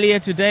of earlier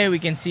today, we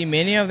can see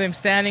many of them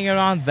standing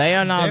around. They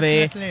are now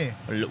there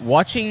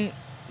watching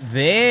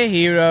their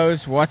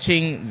heroes,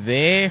 watching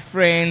their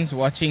friends,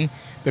 watching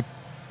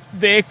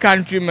their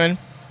countrymen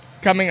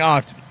coming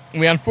out.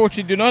 We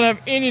unfortunately do not have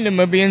any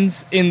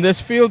Namibians in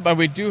this field, but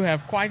we do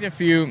have quite a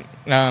few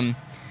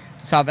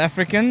South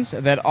Africans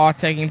that are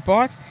taking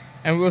part.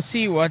 And we'll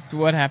see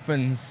what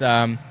happens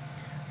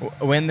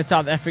when the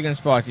South Africans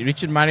part.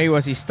 Richard Murray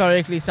was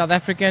historically South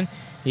African.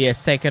 He has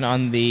taken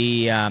on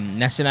the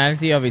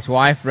nationality of his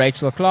wife,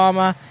 Rachel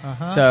Klammer.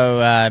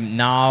 So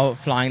now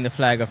flying the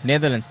flag of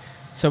Netherlands.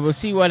 So we'll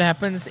see what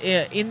happens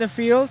in the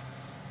field.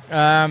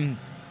 And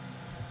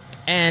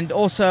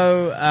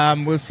also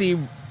we'll see,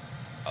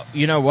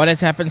 what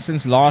has happened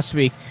since last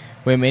week,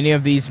 where many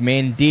of these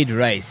men did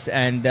race.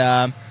 And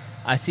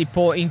I see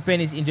Paul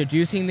Inkpen is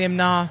introducing them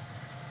now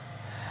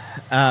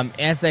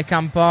as they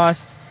come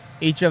past,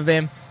 each of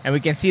them. And we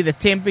can see the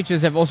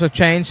temperatures have also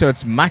changed, so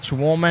it's much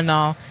warmer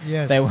now.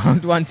 Yes. They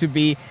won't want to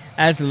be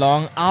as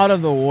long out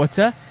of the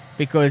water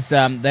because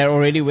they're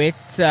already wet.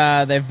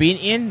 They've been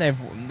in,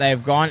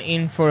 they've gone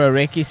in for a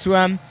recce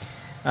swim,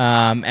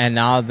 and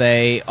now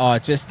they are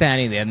just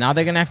standing there. Now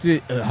they're going to have to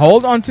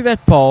hold on to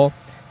that pole.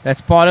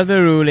 That's part of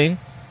the ruling.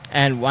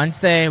 And once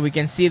we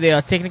can see there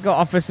are technical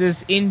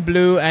officers in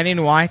blue and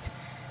in white,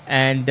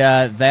 and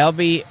they'll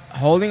be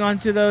holding on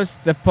to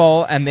the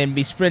pole and then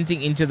be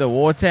sprinting into the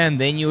water, and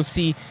then you'll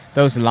see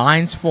those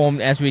lines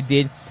formed as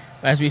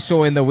we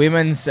saw in the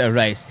women's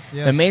race.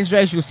 Yes. The men's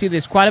race, you'll see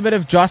there's quite a bit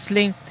of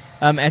jostling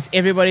as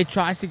everybody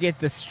tries to get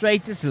the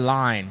straightest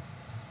line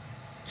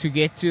to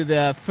get to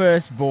the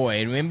first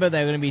buoy. Remember,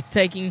 they're going to be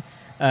taking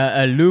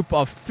a loop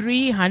of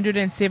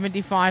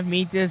 375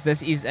 meters.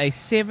 This is a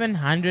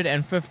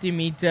 750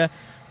 meter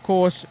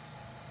course.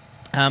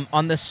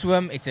 On the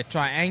swim, it's a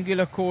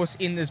triangular course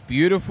in this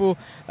beautiful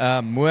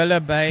Moela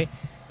Bay.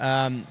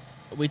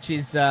 which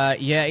is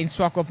here in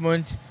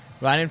Swakopmund,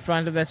 right in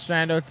front of that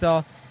Strand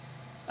Hotel.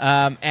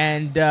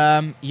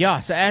 Yeah,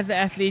 so as the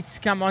athletes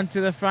come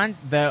onto the front,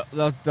 they'll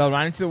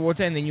run into the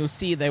water, and then you'll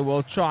see they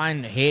will try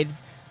and head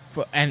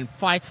for and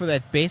fight for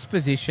that best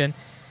position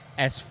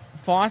as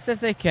fast as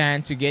they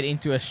can to get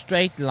into a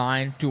straight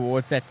line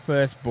towards that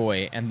first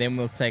buoy, and then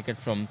we'll take it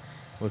from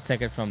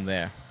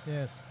there.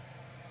 Yes.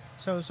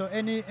 So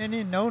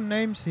any known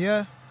names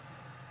here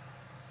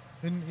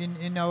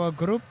in our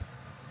group?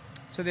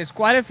 So there's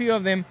quite a few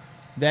of them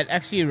that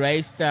actually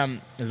raced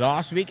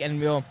last week,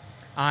 and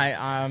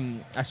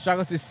I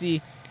struggle to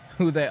see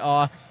who they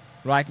are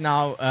right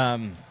now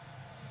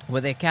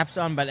with their caps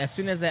on, but as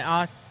soon as they're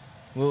out,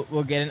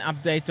 we'll get an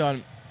update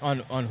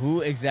on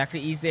who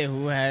exactly is there,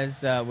 who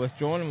has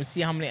withdrawn, and we'll see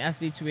how many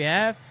athletes we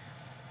have.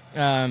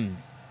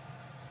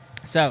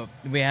 So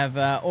we have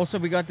also,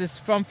 we got this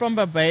from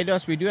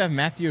Barbados. We do have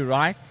Matthew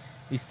Wright.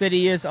 He's 30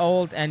 years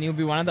old, and he'll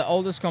be one of the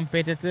oldest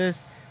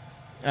competitors.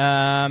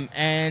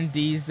 And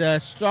he's a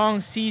strong,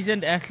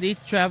 seasoned athlete,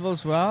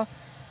 travels well.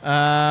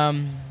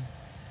 And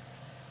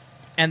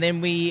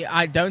then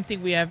I don't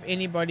think we have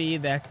anybody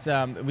that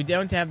we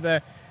don't have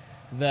the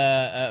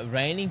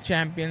reigning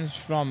champions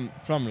from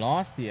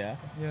last year.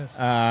 Yes.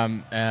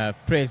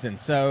 Present.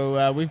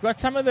 So we've got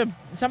some of the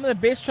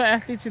best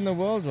triathletes in the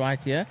world right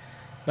here.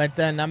 But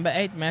number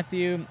 8,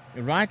 Matthew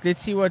Wright,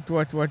 let's see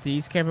what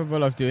he's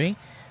capable of doing.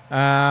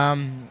 Yeah,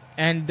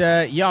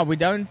 we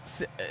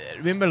don't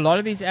remember, a lot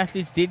of these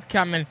athletes did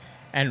come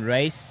and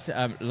race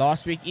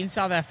last week in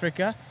South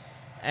Africa,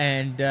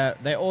 and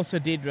they also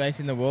did race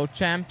in the World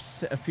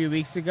Champs a few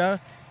weeks ago.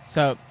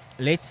 So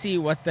let's see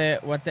what they're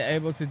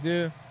able to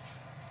do.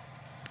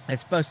 They're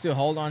supposed to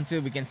hold on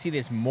to. We can see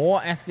there's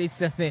more athletes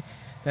than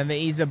there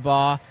is a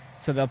bar,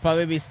 so they'll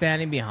probably be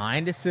standing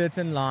behind a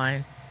certain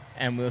line,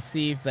 and we'll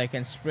see if they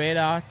can spread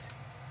out.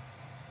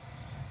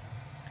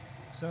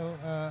 So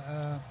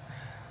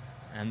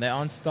and they're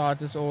on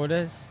starters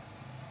orders.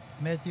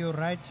 Matthew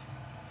Wright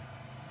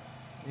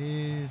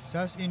is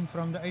just in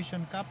from the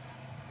Asian Cup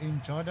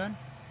in Jordan,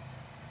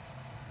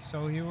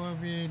 so he will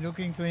be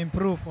looking to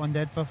improve on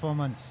that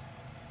performance.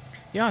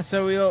 Yeah,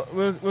 so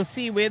we'll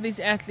see where these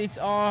athletes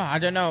are. I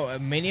don't know.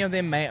 Many of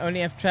them may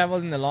only have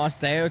traveled in the last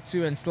day or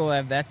two and still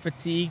have that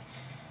fatigue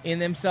in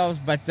themselves.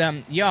 But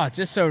yeah,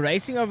 just so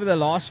racing over the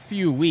last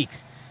few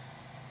weeks,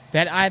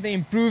 that either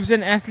improves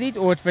an athlete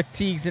or it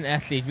fatigues an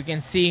athlete. We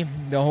can see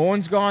the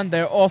horn's gone.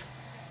 They're off.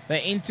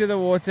 They're into the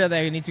water.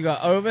 They need to go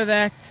over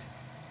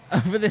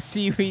the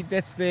seaweed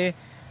that's there.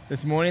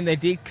 This morning they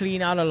did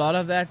clean out a lot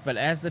of that, but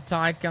as the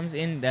tide comes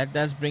in, that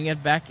does bring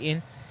it back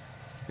in.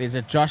 There's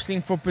a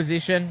jostling for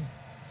position,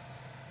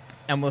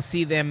 and we'll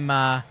see them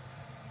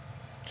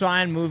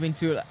try and move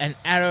into an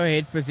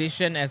arrowhead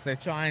position as they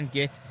try and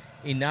get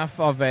enough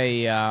of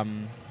a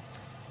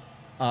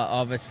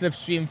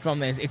slipstream from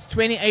this. It's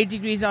 28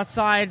 degrees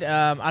outside.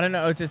 I don't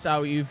know, Otis,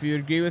 if you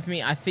agree with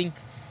me. I think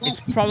it's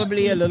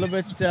probably a little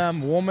bit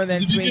warmer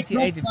than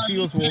 28. It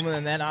feels warmer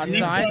than that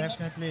outside. Yes,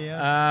 definitely,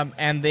 yes.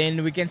 And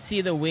then we can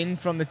see the wind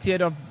from the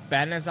teardrop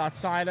banners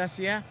outside us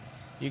here.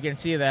 You can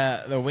see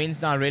the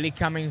wind's now really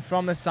coming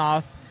from the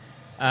south.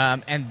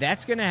 And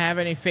that's going to have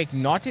an effect,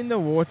 not in the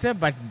water,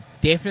 but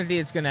definitely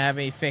it's going to have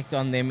an effect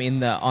on them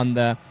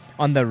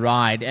on the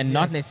ride, and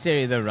not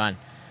necessarily the run.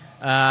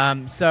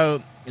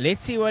 So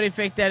let's see what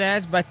effect that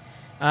has. But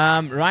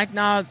right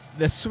now,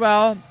 the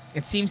swell,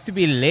 it seems to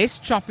be less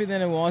choppy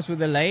than it was with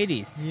the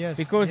ladies. Yes,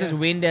 because this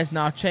wind has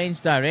now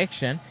changed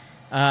direction.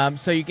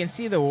 So you can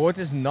see the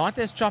water's not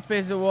as choppy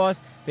as it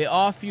was. There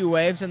are a few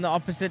waves on the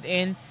opposite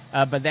end,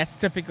 but that's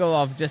typical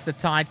of just the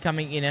tide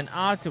coming in and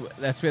out.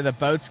 That's where the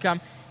boats come.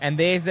 And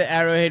there's the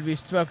arrowhead we've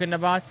spoken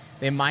about.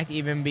 There might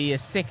even be a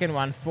second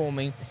one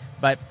forming,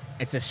 but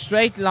it's a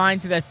straight line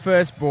to that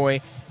first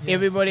buoy. Yes.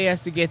 Everybody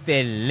has to get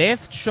their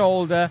left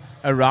shoulder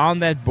around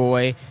that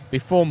buoy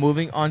before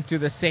moving on to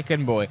the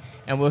second buoy.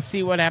 And we'll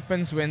see what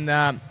happens when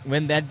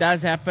that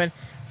does happen.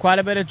 Quite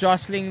a bit of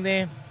jostling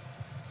there.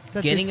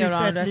 Getting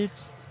around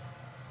athletes,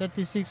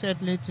 36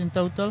 athletes in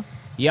total.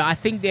 Yeah, I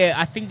think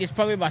there's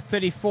probably about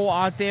 34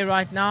 out there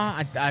right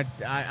now.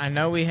 I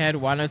know we had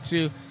one or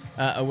two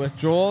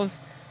withdrawals.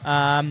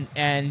 So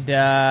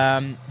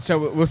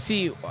we'll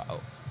see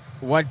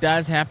what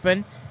does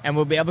happen, and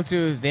we'll be able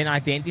to then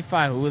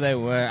identify who they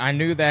were. I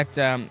know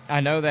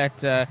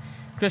that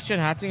Christian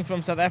Hutting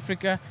from South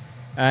Africa,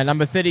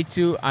 number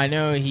 32, I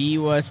know he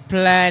was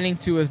planning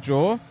to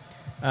withdraw,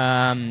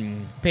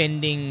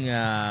 pending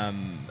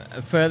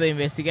further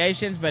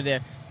investigations, but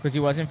because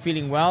he wasn't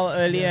feeling well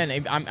earlier,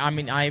 and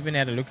I even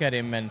had a look at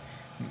him and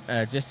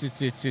just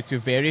to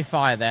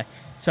verify that.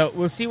 So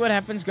we'll see what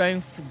happens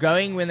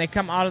going when they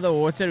come out of the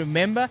water.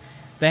 Remember,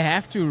 they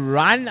have to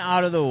run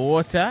out of the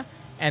water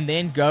and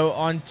then go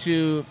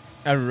onto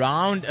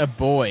around a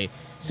buoy.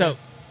 So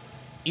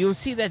you'll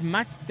see that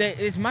there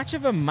is much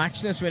of a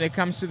muchness when it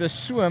comes to the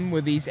swim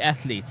with these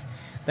athletes.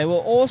 They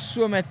will all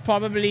swim at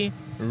probably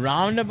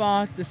round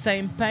about the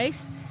same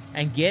pace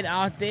and get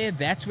out there.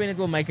 That's when it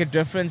will make a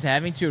difference,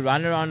 having to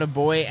run around a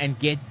buoy and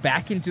get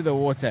back into the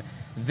water.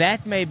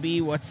 that may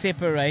be what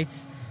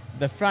separates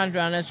the front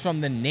runners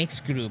from the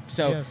next group.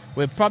 So Yes.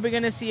 we're probably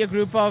going to see a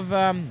group of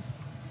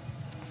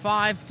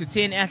 5 to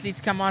 10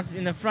 athletes come out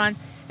in the front,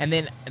 and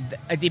then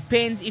it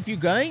depends if you're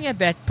going at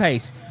that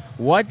pace.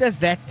 What does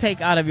that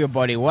take out of your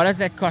body? What does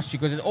that cost you?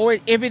 Because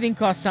everything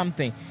costs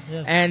something.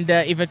 Yes. And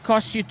if it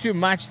costs you too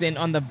much, then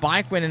on the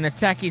bike, when an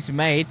attack is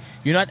made,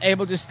 you're not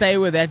able to stay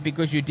with that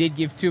because you did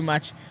give too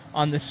much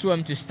on the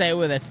swim to stay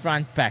with that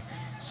front pack.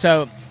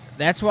 So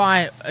that's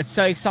why it's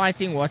so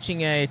exciting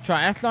watching a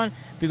triathlon,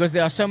 because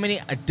there are so many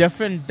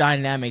different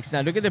dynamics.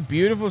 Now look at the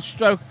beautiful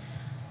stroke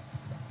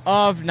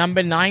of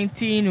number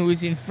 19, who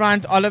is in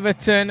front, Oliver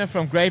Turner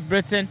from Great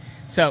Britain.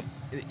 So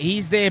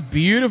he's there.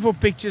 Beautiful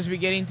pictures we're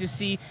getting to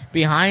see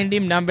behind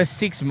him. Number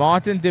 6,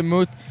 Martin de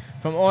Muth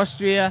from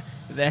Austria.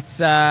 That's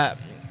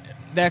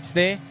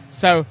there.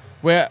 So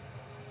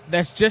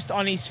that's just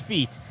on his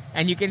feet,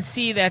 and you can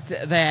see that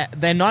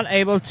they're not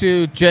able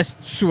to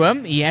just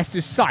swim. He has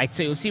to sight.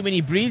 So you'll see when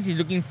he breathes, he's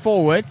looking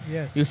forward.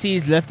 Yes. You'll see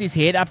he's lift his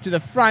head up to the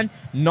front,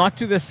 not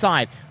to the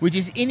side, which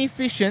is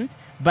inefficient,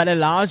 but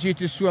allows you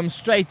to swim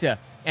straighter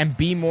and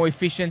be more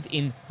efficient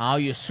in how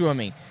you're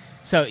swimming.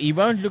 So he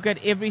won't look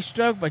at every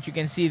stroke, but you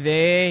can see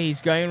there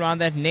he's going around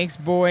that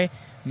next buoy,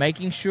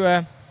 making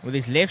sure with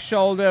his left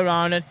shoulder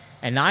around it.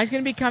 And now he's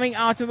going to be coming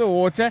out of the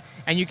water,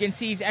 and you can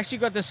see he's actually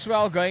got the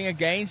swell going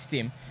against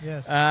him.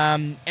 Yes.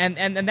 And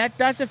that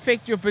does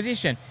affect your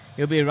position.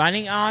 He'll be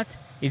running out.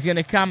 He's going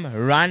to come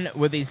run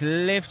with his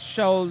left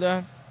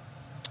shoulder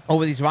or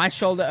with his right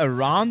shoulder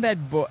around that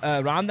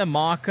around the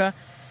marker.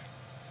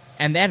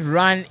 And that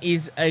run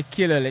is a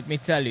killer, let me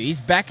tell you. He's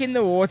back in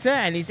the water,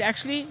 and he's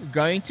actually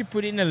going to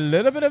put in a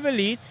little bit of a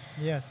lead.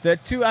 Yes. The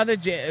two other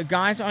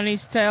guys on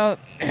his tail,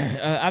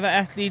 other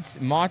athletes,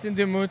 Martin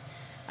de Muth,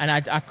 and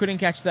I couldn't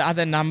catch the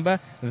other number.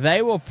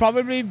 They will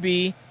probably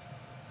be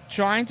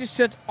trying to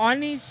sit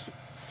on his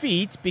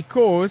feet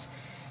because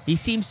he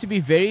seems to be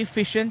very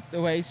efficient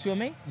the way he's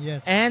swimming.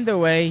 Yes. And the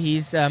way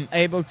he's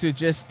able to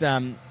just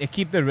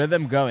keep the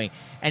rhythm going.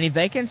 And if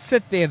they can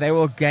sit there, they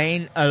will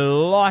gain a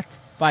lot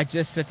by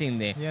just sitting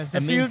there. Yes,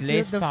 That means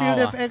less the power.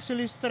 field have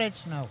actually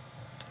stretched now.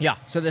 Yeah,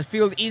 so the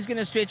field is going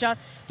to stretch out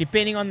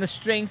depending on the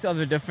strength of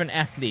the different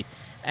athlete.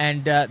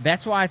 And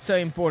that's why it's so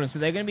important. So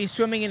they're going to be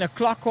swimming in a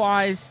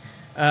clockwise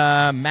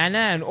manner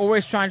and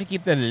always trying to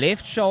keep the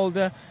left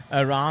shoulder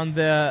around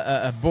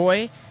the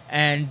buoy.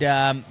 And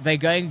they're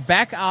going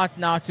back out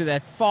now to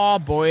that far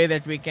buoy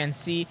that we can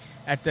see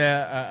at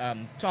the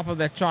top of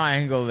the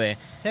triangle there.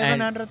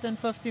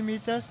 750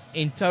 meters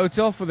in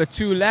total for the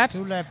 2 laps.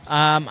 2 laps.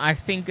 I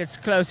think it's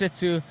closer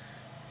to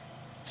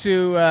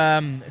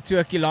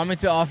a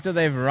kilometer after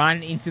they've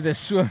run into the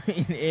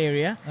swimming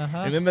area.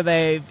 Remember,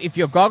 if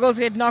your goggles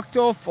get knocked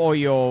off or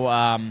your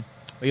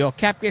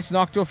cap gets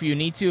knocked off, you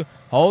need to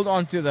hold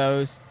on to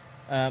those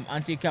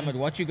until you come at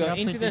what you go Drop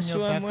into it the in your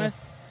swim bucket.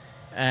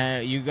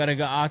 with. You got to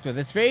go out with.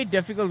 It's very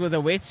difficult with a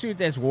wetsuit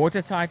as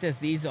watertight as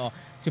these are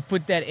to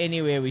put that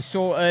anywhere. We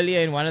saw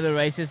earlier in one of the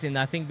races in,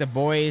 I think, the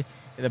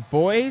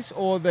boys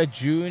or the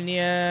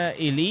junior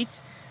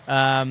elites,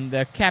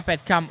 the cap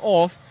had come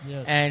off.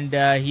 Yes.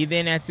 And he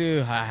then had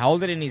to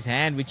hold it in his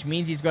hand, which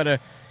means he's got to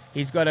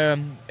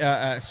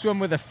swim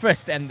with a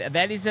fist, and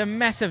that is a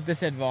massive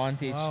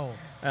disadvantage. Wow.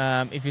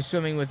 If you're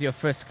swimming with your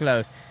fist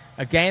closed.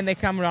 Again, they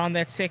come around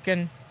that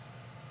second.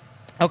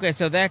 Okay,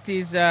 so that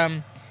is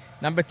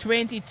number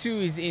 22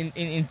 is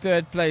in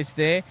third place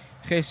there.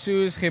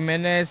 Jesus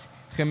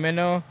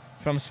Jimeno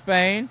from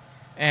Spain,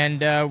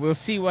 and we'll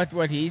see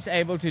what he's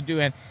able to do,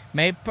 and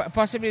maybe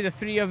possibly the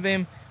 3 of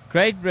them,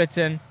 Great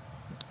Britain,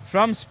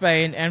 from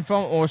Spain and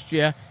from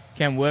Austria,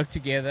 can work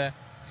together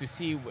to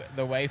see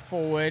the way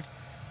forward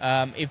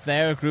if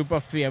they're a group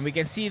of 3. And we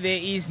can see there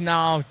is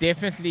now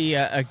definitely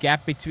a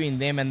gap between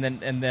them and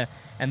the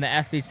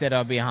athletes that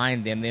are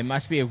behind them. There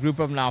must be a group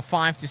of now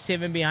 5 to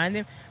 7 behind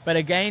them, but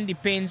again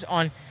depends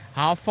on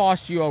how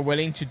fast you are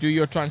willing to do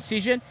your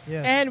transition.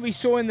 Yes. And we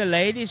saw in the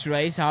ladies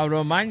race how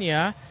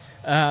Romania,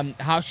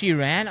 how she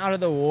ran out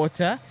of the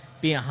water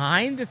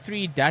behind the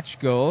 3 Dutch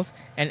girls,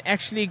 and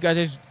actually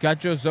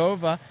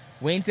Gajozova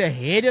went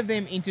ahead of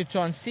them into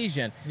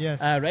transition.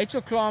 Yes.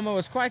 Rachel Kramer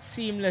was quite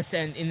seamless,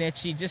 and in that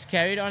she just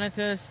carried on at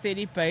a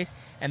steady pace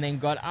and then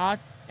got out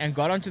and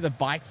got onto the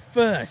bike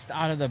first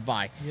out of the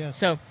bike. Yes.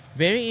 So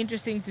very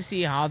interesting to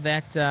see how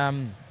that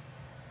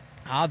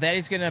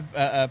is going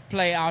to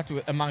play out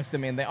amongst the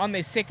men. They're on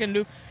their second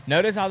loop.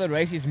 Notice how the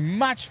race is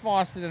much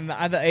faster than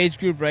the other age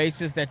group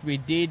races that we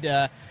did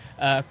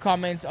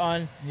comment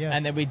on. Yes.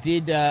 And that we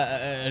did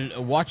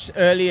watch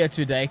earlier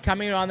today.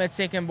 Coming around that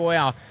second buoy,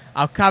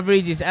 our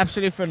coverage is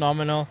absolutely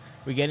phenomenal.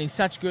 We're getting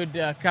such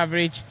good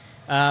coverage.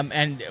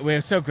 And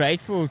we're so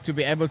grateful to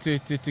be able to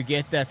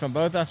get that from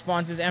both our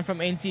sponsors and from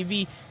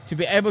NTV, to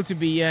be able to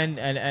be in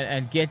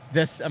and get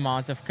this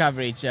amount of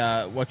coverage,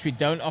 which we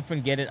don't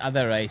often get at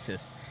other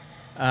races.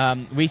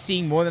 We're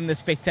seeing more than the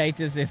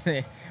spectators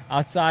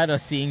outside are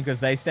seeing, because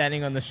they're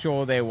standing on the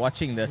shore there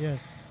watching this.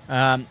 Yes.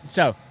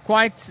 So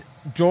quite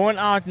drawn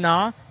out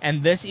now,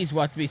 and this is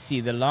what we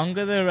see. The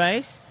longer the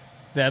race,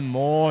 the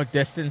more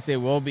distance there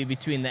will be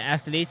between the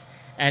athletes,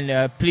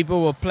 and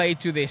people will play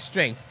to their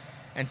strengths.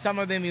 And some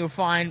of them you'll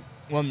find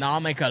will now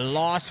make a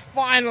last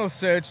final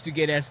surge to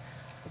get as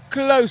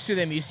close to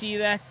them. You see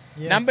that?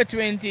 Yes. Number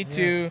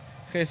 22,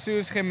 Yes.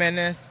 Jesus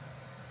Jimenez,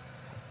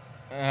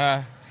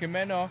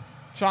 Jimeno,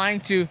 trying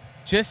to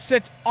just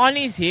sit on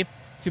his hip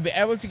to be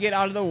able to get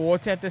out of the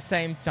water at the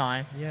same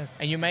time. Yes.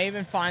 And you may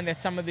even find that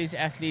some of these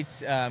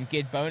athletes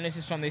get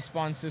bonuses from their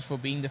sponsors for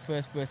being the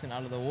first person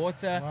out of the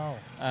water. Wow.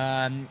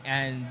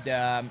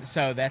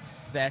 So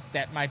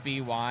that might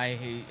be why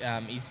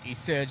he's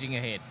surging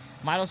ahead.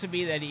 Might also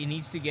be that he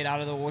needs to get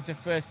out of the water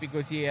first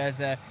because he has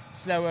a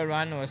slower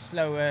run or a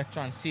slower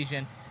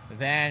transition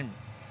than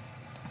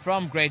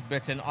from Great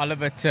Britain,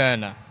 Oliver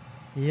Turner.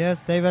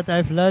 Yes, David,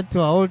 I've learned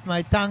to hold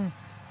my tongue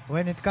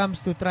when it comes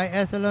to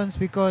triathlons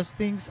because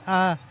things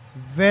are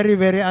very,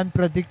 very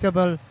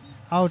unpredictable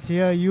out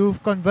here.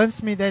 You've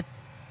convinced me that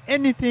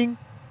anything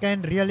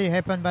can really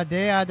happen, but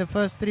they are the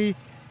first three.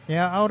 They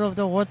are out of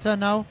the water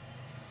now.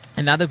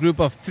 Another group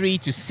of 3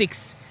 to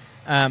 6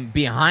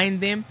 behind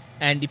them,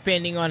 and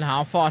depending on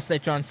how fast they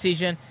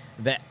transition,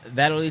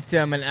 that'll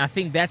determine. I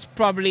think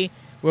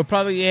we'll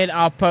probably get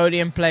our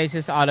podium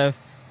places out of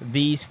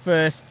these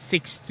first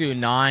 6 to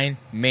 9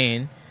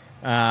 men.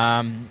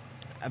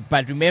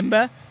 But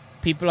remember,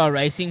 people are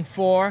racing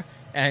for,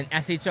 and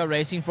athletes are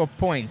racing for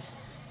points.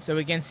 So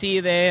we can see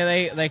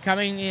they're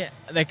coming, and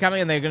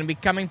they're going to be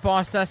coming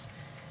past us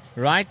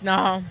right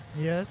now.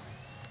 Yes.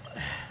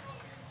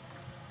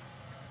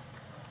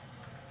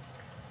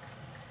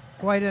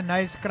 Quite a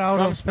nice crowd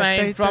From of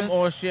Spain, spectators. from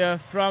Austria,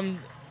 from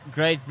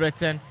Great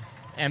Britain,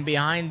 and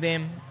behind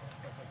them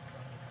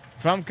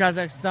from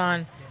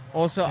Kazakhstan,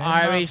 also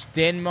Denmark. Irish,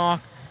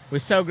 Denmark. We're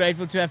so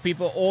grateful to have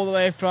people all the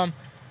way from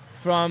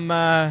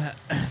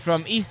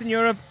Eastern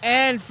Europe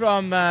and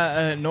from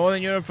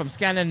Northern Europe, from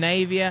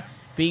Scandinavia,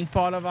 being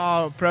part of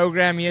our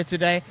program here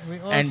today. We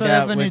also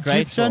have an we're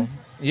Egyptian. grateful.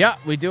 Yeah,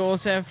 we do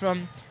also have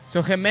from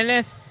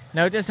Jimenez.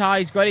 Notice how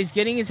he's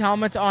getting his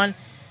helmet on.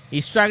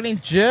 He's struggling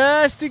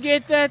just to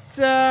get that,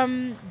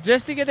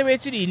 just to get the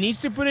wetsuit. He needs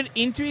to put it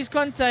into his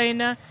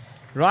container,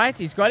 right?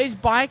 He's got his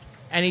bike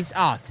and he's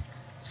out.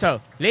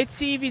 So let's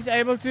see if he's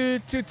able to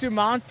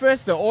mount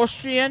first. The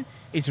Austrian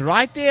is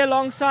right there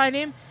alongside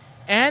him,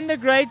 and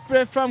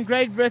from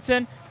Great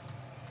Britain,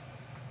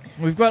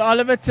 we've got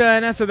Oliver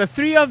Turner. So the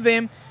three of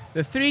them,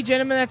 the three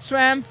gentlemen that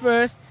swam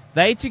first,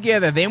 they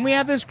together. Then we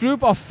have this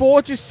group of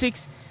 4 to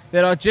 6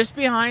 that are just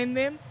behind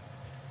them,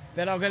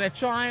 that are going to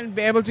try and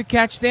be able to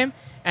catch them.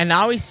 And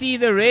now we see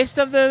the rest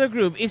of the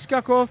group.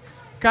 Iskakov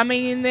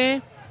coming in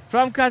there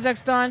from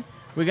Kazakhstan.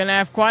 We're going to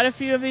have quite a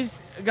few of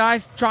these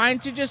guys trying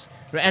to just...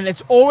 And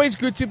it's always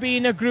good to be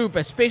in a group,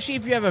 especially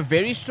if you have a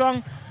very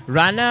strong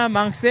runner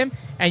amongst them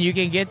and you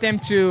can get them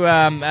to...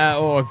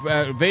 or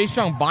a very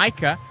strong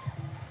biker.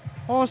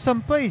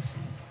 Awesome pace.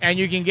 And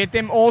you can get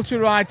them all to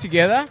ride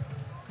together.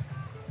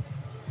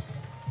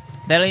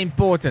 That are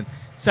important.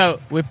 So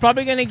we're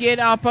probably going to get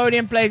our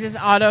podium places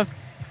out of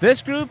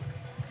this group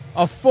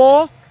of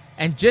 4.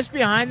 And just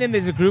behind them,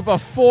 there's a group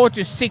of 4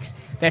 to 6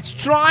 that's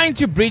trying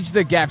to bridge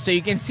the gap. So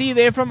you can see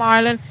there from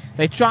Ireland,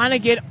 they're trying to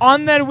get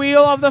on that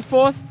wheel of the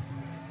 4th.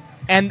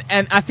 And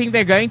I think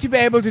they're going to be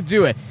able to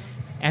do it.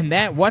 And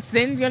what's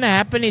then going to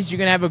happen is you're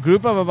going to have a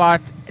group of about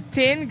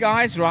 10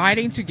 guys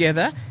riding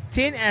together,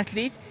 10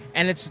 athletes.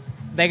 And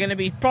they're going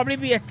to probably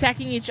be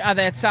attacking each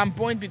other at some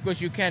point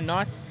because you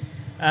cannot...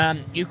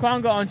 you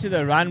can't go onto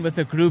the run with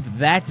a group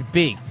that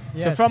big.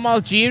 Yes. So from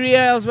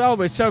Algeria as well,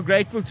 we're so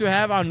grateful to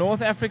have our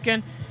North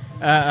African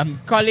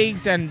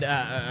colleagues and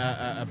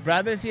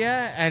brothers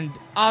here, and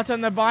out on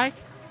the bike,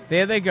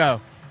 there they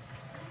go.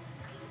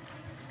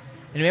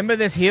 And remember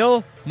this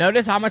hill,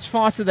 notice how much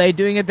faster they're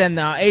doing it than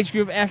our age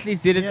group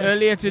athletes did it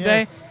earlier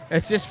today. Yes.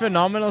 It's just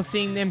phenomenal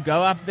seeing them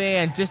go up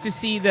there and just to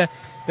see the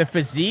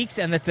physiques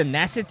and the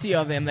tenacity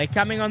of them. They're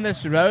coming on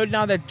this road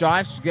now that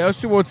goes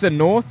towards the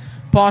north,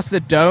 past the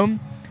Dome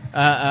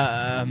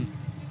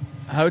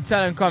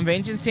Hotel and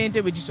Convention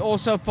Center, which is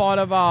also part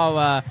of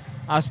our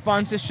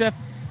sponsorship.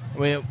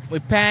 We're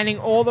panning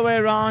all the way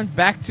around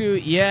back to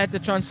here at the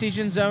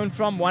transition zone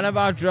from one of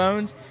our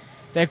drones.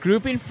 That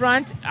group in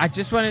front,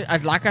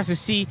 I'd like us to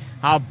see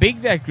how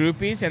big that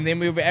group is, and then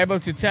we'll be able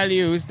to tell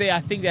you who's there.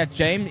 I think that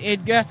James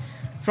Edgar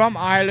from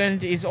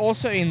Ireland is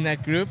also in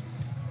that group.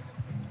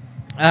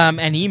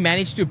 And he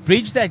managed to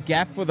bridge that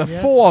gap for the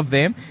 4 of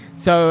them.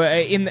 So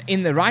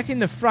right in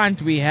the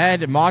front, we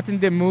had Martin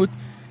de Moot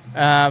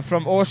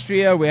from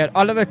Austria, we had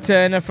Oliver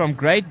Turner from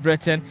Great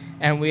Britain,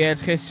 and we had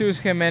Jesus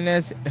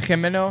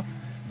Jimeno.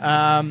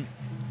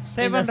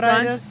 7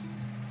 riders.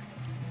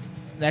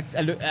 That's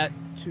 7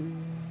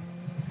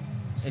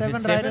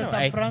 riders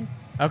up front.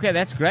 Okay,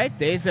 that's great.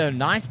 There's a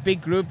nice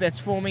big group that's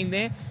forming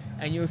there,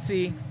 and you'll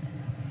see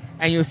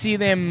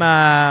them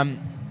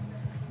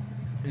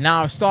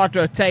now start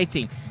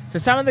rotating. So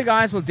some of the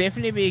guys will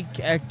definitely be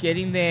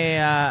getting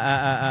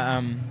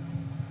their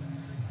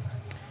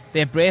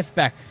breath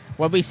back.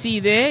 What we see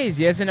there is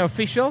here's an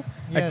official,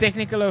 a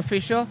technical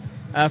official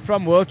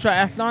from World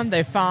Triathlon.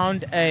 They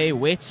found a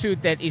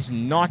wetsuit that is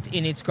not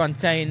in its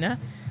container.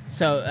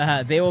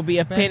 So there will be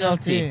a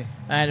penalty.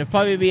 And it'll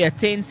probably be a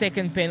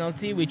 10-second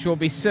penalty, which will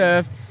be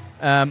served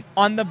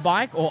on the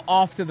bike or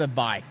after the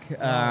bike.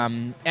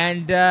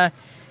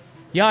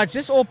 Yeah, it's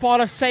just all part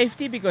of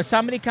safety, because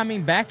somebody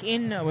coming back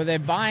in with their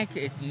bike,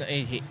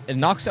 it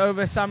knocks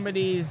over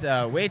somebody's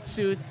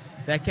wetsuit.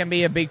 That can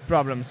be a big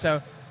problem.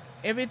 So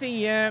everything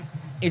here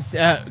is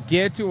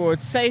geared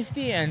towards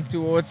safety and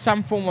towards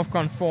some form of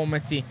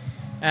conformity.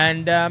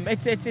 And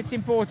it's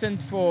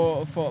important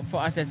for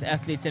us as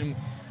athletes, and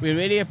we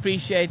really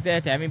appreciate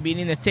that. Having been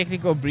in the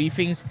technical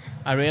briefings,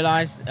 I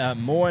realized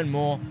more and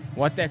more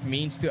what that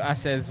means to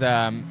us as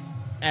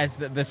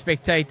the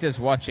spectators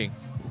watching.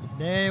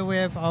 There we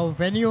have our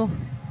venue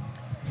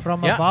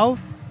from above.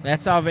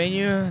 That's our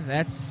venue.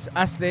 That's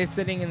us there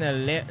sitting in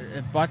the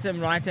bottom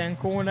right-hand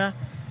corner.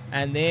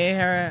 And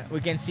there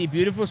we can see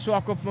beautiful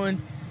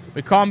Swakopmund.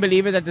 We can't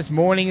believe it that this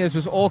morning this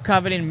was all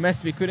covered in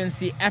mist. We couldn't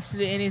see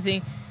absolutely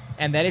anything.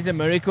 And that is a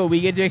miracle we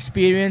get to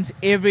experience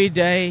every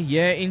day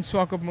here in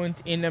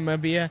Swakopmund in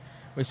Namibia.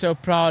 We're so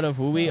proud of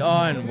who we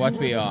are and what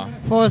we are.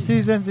 4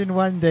 seasons in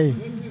one day.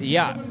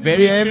 Yeah, very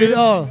we true. have it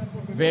all.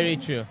 Very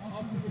true.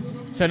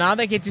 So now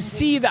they get to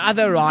see the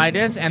other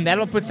riders, and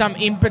that'll put some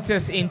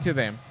impetus into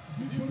them.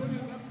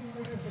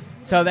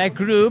 So that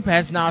group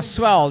has now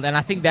swelled, and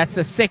I think that's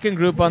the second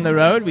group on the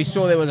road. We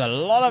saw there was a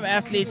lot of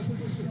athletes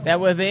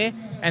that were there,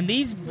 and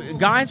these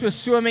guys were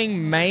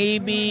swimming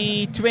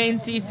maybe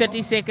 20,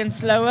 30 seconds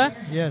slower.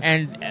 Yes.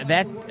 And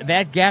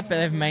that gap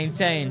they've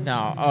maintained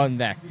now on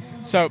that.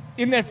 So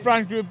in that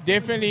front group,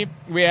 definitely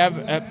we have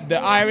the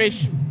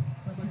Irish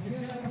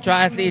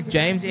triathlete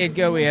James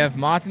Edgar, we have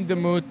Martin de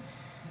Moot,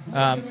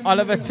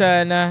 Oliver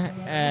Turner,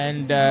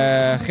 and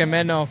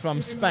Jimeno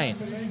from Spain.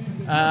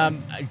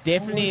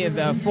 Definitely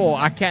the four.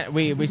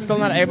 We're still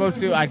not able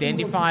to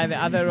identify the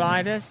other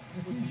riders.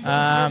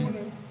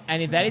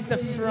 And if that is the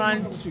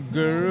front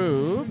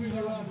group,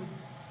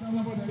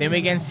 then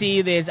we can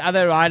see there's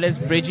other riders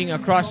bridging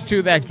across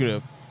to that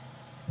group.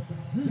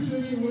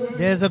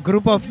 There's a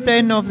group of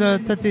 10 of the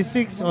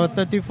 36 or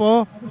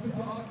 34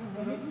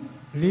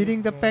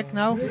 leading the pack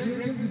now.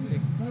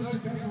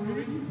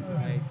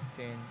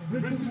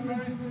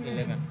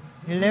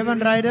 11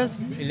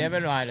 riders.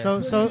 11 riders.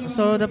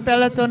 So the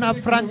peloton up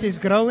front is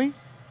growing.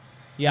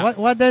 Yeah.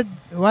 What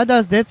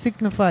does that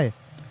signify?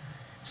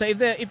 So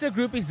if the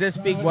group is this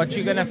big, what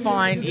you're going to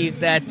find is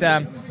that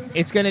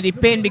it's going to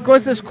depend,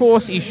 because this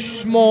course is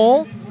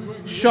small,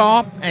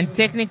 sharp, and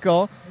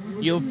technical.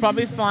 You'll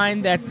probably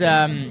find that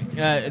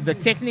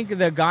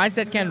the guys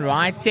that can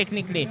ride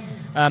technically.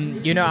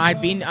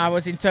 I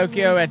was in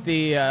Tokyo at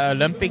the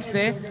Olympics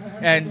there,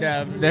 and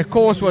the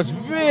course was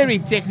very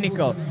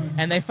technical,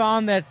 and they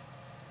found that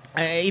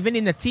even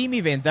in the team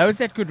event, those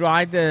that could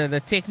ride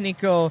the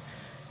technical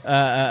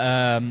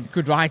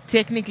could ride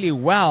technically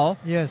well.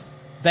 Yes.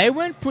 They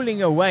weren't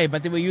pulling away,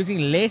 but they were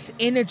using less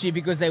energy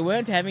because they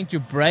weren't having to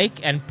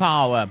brake and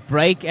power.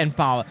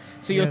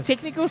 So your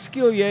technical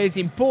skill here is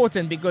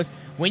important, because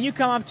when you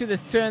come up to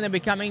this turn and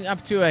we're coming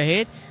up to a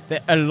head,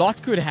 a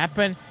lot could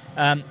happen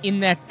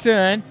in that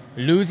turn.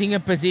 Losing a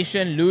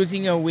position,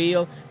 losing a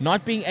wheel,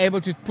 not being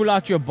able to pull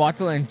out your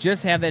bottle and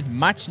just have that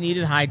much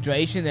needed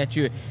hydration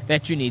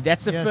that you need.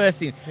 That's the first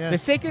thing. Yes. The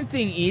second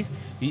thing is,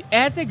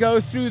 as they go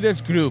through this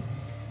group,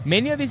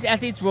 many of these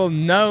athletes will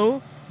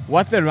know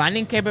what the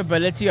running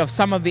capability of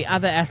some of the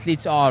other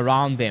athletes are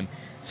around them.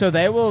 So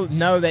they will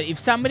know that if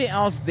somebody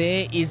else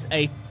there is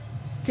a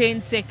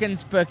 10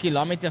 seconds per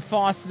kilometer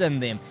faster than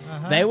them,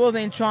 they will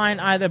then try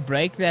and either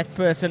break that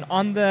person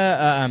on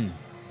the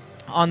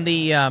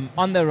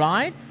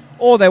ride,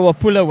 or they will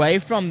pull away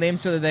from them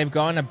so that they've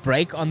gone a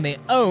break on their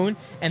own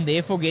and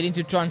therefore get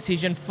into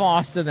transition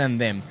faster than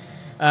them.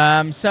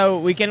 So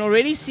we can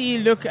already see,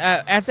 look,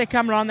 as they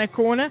come around that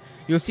corner,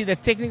 you'll see the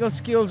technical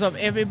skills of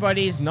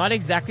everybody is not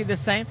exactly the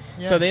same.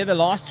 Yes. So there the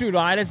last two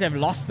riders have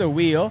lost the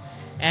wheel,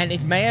 and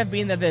it may have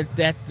been that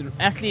that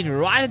athlete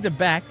right at the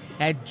back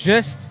had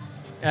just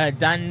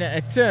done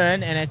a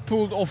turn and had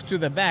pulled off to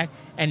the back,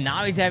 and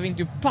now he's having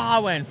to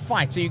power and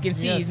fight. So you can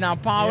see he's now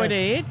powered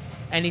ahead,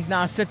 and he's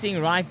now sitting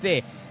right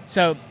there.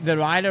 So the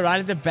rider right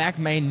at the back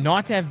may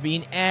not have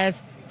been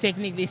as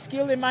technically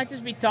skilled. They might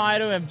just be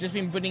tired or have just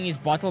been putting his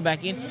bottle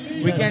back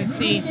in. We can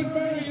see,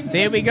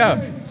 there we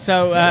go.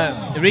 So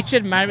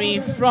Richard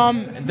Murray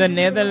from the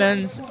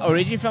Netherlands,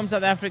 originally from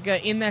South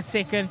Africa, in that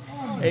second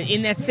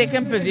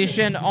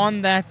position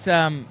on that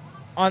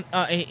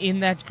in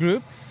that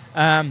group.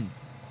 And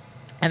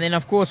then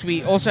of course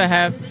we also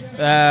have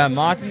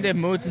Martin de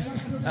Moot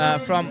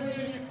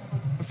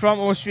from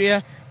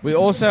Austria. We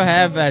also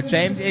have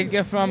James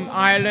Edgar from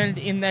Ireland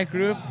in that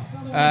group,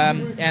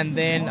 and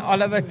then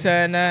Oliver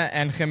Turner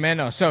and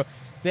Jimeno. So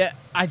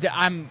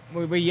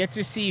we're yet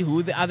to see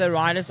who the other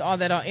riders are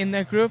that are in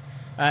that group.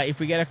 If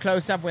we get a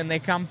close-up when they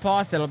come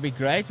past, that'll be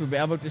great. We'll be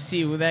able to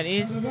see who that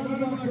is.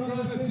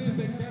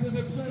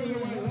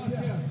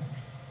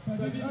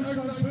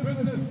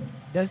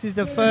 This is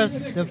the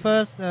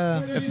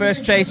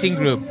first chasing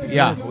group.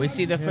 Yeah, Yes. we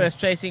see the first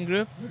chasing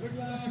group.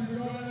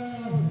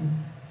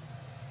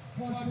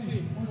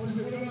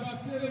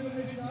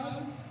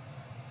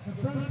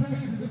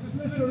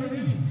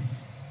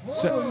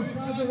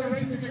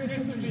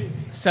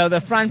 So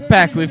the front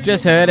pack we've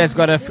just heard has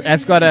got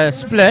a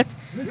split,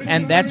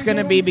 and that's going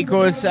to be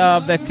because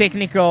of the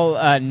technical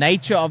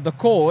nature of the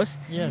course,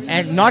 Yes.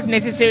 and not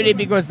necessarily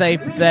because they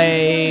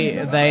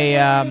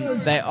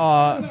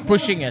are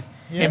pushing it.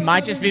 Yes. It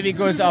might just be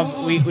because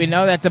of we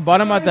know that at the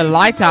bottom of the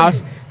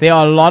lighthouse there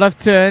are a lot of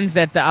turns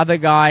that the other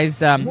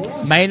guys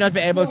may not be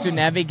able to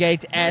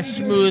navigate as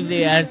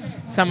smoothly as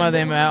some of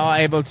them are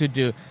able to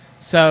do.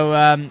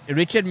 So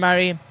Richard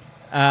Murray,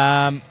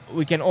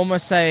 we can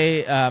almost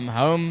say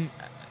home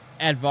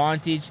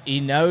advantage.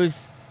 He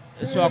knows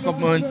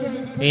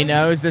Swakopmund, he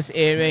knows this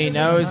area, he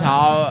knows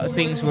how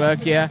things work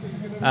here,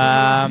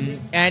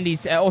 and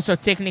he's also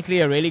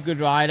technically a really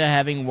good rider,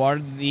 having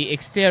won the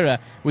Xterra,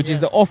 which is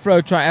the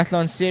off-road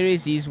triathlon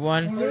series. He's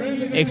won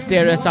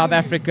Xterra South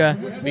Africa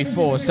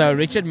before, so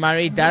Richard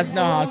Murray does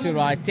know how to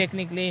ride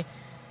technically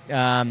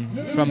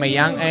from a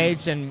young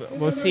age, and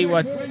we'll see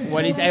what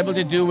he's able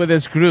to do with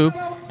this group.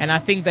 And I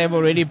think they've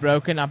already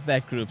broken up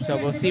that group, so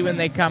we'll see when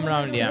they come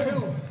around here.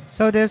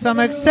 So there's some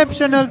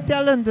exceptional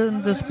talent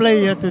in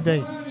display here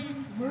today.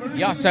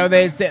 Yeah, so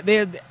there's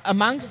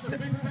amongst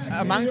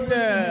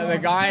the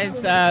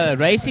guys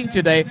racing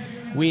today,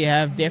 we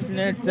have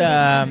definite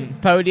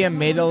podium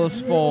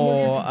medals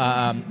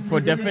for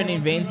different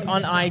events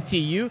on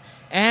ITU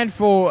and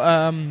for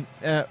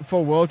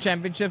World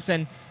Championships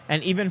and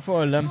even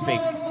for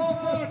Olympics.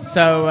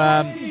 So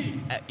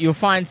you'll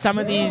find some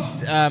of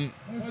these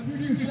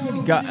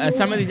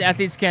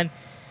athletes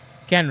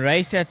can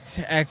race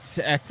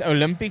at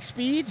Olympic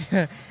speed,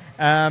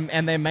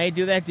 and they may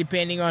do that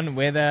depending on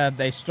whether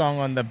they're strong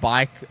on the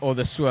bike or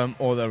the swim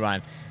or the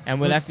run. And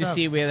we'll have to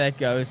see where that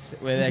goes.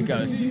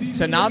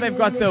 So now they've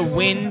got the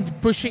wind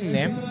pushing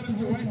them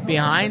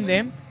behind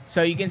them.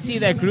 So you can see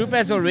that group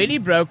has already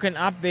broken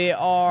up.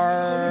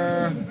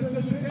 Are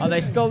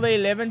they still the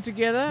 11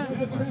 together?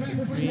 1,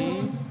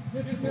 2,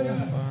 3, 4,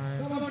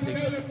 5,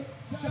 6.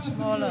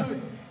 Smaller.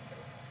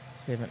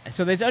 7.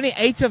 So there's only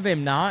 8 of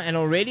them now, and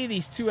already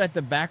these 2 at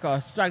the back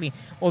are struggling.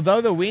 Although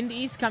the wind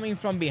is coming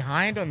from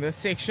behind on this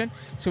section,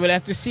 so we'll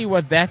have to see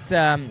what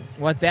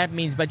that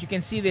means. But you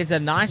can see there's a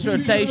nice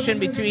rotation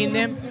between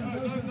them,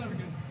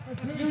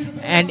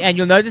 and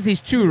you'll notice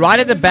these 2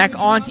 right at the back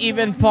aren't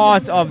even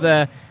part of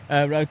the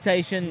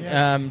rotation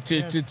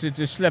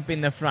to slip in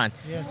the front.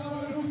 Yes.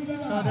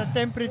 So the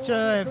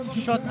temperature have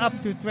shot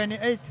up to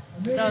 28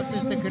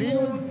 Celsius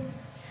degrees.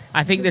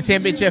 I think the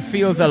temperature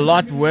feels a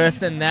lot worse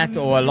than that,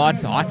 or a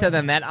lot hotter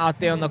than that out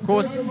there on the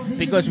course,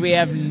 because we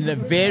have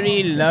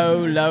very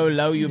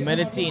low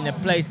humidity in a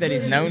place that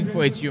is known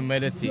for its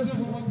humidity.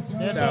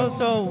 There's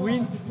also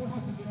wind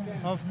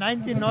of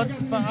 90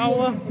 knots per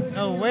hour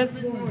west.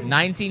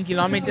 19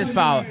 kilometers per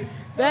hour.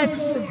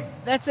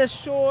 That's a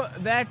sure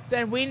that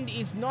wind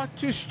is not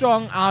too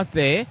strong out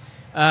there.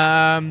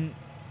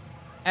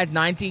 At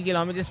 19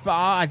 kilometers per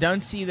hour, I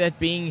don't see that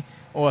being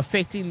or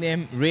affecting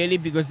them really,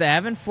 because they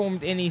haven't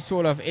formed any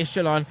sort of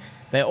echelon.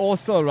 They're all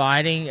still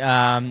riding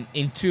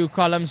in 2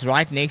 columns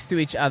right next to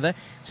each other.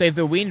 So if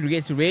the wind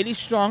gets really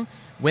strong,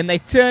 when they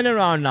turn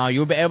around now,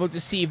 you'll be able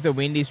to see if the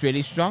wind is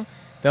really strong.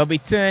 They'll be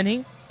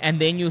turning, and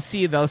then you'll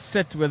see they'll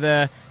sit with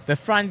the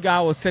front guy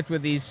will sit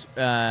with his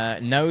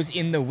nose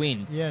in the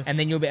wind. Yes. And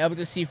then you'll be able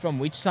to see from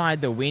which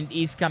side the wind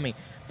is coming.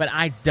 But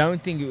I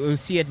don't think you'll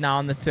see it now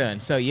on the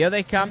turn. So here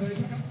they come.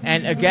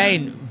 And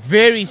again,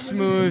 very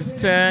smooth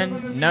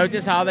turn.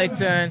 Notice how they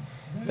turn.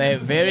 They're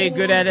very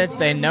good at it.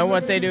 They know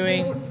what they're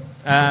doing.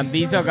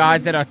 These are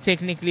guys that are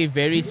technically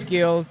very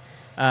skilled.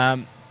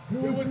 And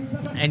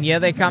here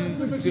they come.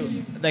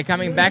 They're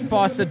coming back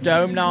past the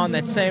dome now on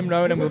that same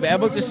road. And we'll be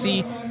able to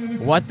see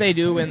what they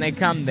do when they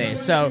come there.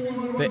 So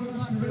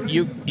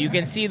you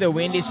can see the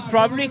wind is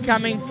probably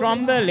coming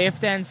from the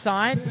left-hand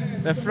side,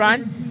 the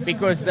front,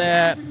 because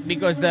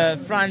the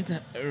front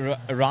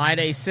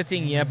rider is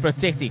sitting here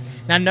protecting.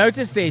 Now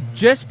notice there,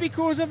 just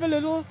because of a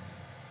little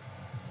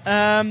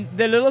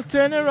the little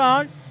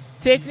turnaround,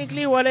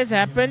 technically what has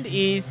happened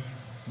is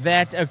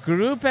that a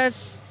group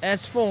has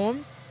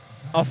formed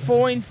of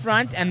 4 in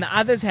front, and the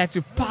others had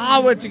to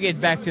power to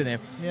get back to them.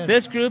 Yes.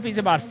 This group is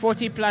about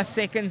 40 plus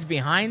seconds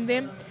behind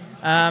them.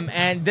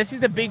 And this is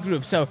the big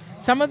group. So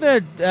some of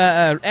the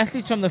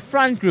athletes from the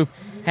front group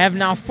have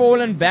now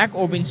fallen back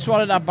or been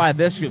swallowed up by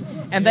this group.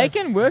 And they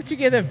can work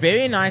together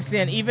very nicely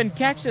and even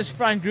catch this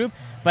front group,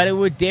 but it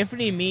would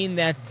definitely mean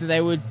that they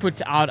would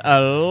put out a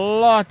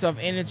lot of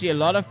energy, a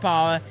lot of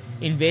power,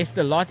 invest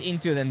a lot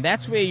into it. And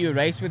that's where you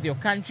race with your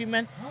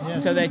countrymen,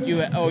 so that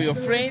or your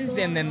friends,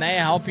 and then they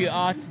help you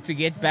out to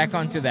get back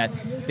onto that.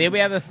 There we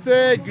have a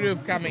 3rd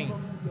group coming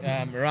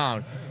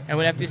around. And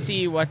we'll have to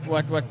see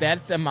what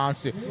that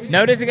amounts to.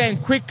 Notice again,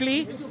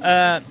 quickly,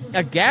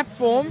 a gap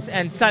forms,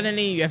 and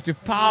suddenly you have to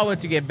power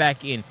to get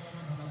back in.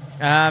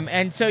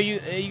 And so you're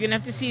going to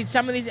have to see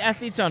some of these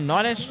athletes are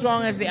not as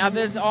strong as the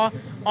others are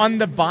on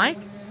the bike.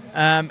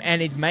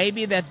 And it may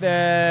be that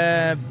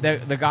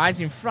the guys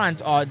in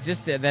front are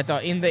just that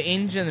are in the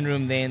engine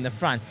room there in the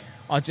front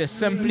are just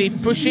simply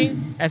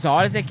pushing as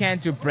hard as they can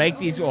to break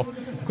these off.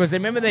 Because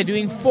remember, they're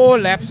doing 4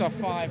 laps of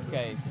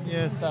 5Ks.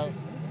 Yes. So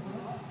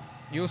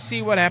you'll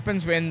see what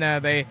happens when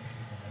they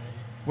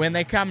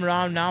come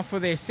around now for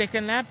their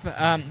second lap.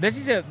 This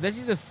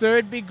is the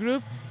third big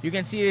group. You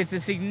can see it's a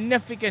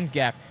significant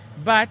gap,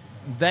 but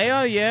they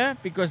are here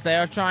because they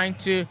are trying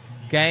to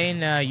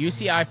gain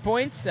UCI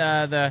points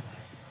to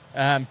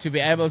be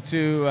able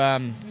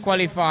to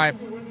qualify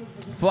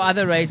for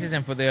other races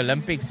and for the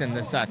Olympics and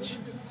the such.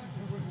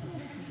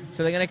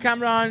 So they're going to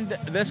come around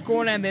this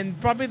corner, and then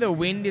probably the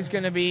wind is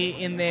going to be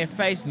in their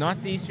face,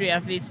 not these three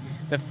athletes,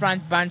 the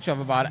front bunch of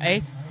about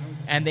 8,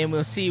 and then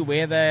we'll see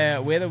where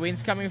the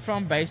wind's coming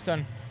from based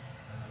on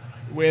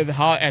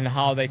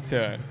how they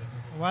turn.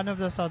 One of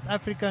the South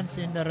Africans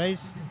in the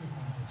race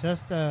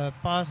just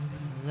passed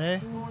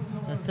there,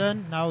 the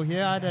turn. Now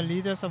here are the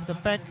leaders of the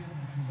pack,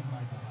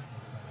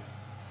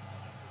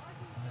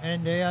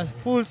 and they are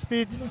full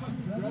speed.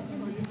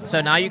 So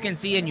now you can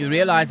see and you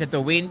realize that the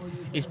wind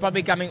is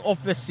probably coming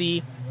off the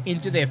sea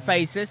into their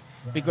faces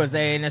because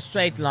they're in a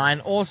straight line.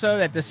 Also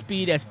that the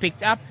speed has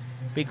picked up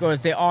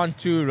because there aren't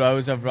 2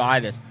 rows of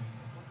riders.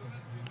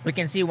 We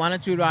can see 1 or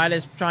 2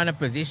 riders trying to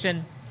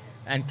position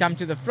and come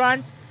to the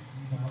front,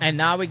 and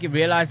now we can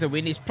realize the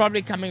wind is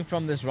probably coming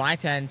from this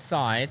right hand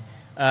side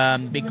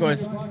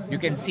because you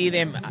can see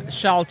them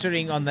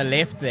sheltering on the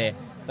left there,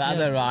 the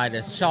other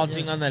riders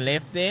sheltering on the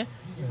left there.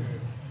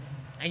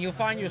 And you'll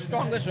find your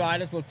strongest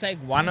riders will take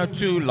 1 or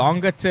 2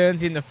 longer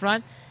turns in the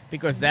front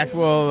because that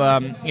will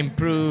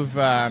improve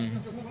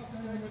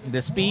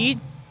the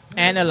speed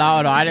and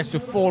allow riders to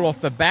fall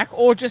off the back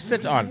or just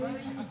sit on.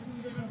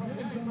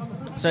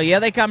 So here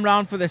they come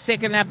round for the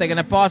second lap. They're going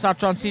to pass our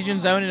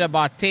transition zone in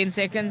about 10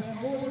 seconds.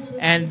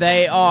 And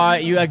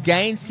you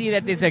again see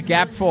that there's a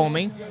gap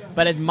forming,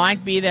 but it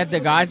might be that the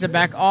guys at the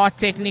back are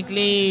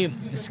technically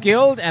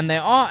skilled and they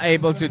are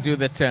able to do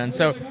the turn.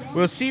 So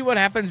we'll see what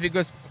happens,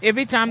 because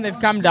every time they've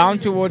come down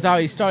towards our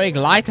historic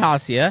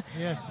lighthouse here,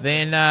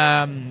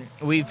 then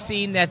we've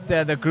seen that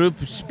the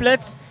group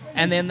splits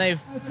and then they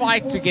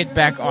fight to get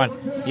back on.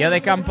 Here they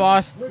come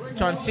past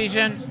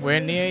transition. We're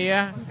near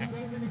here.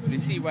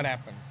 Let's see what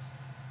happens.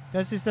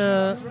 This is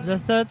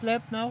the third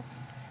lap now.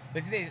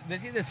 This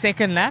is the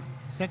second lap.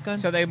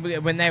 So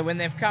when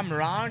they've come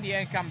around here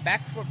and come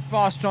back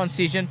past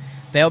transition,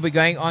 they'll be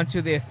going on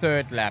to their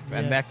third lap,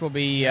 and that will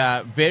be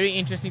very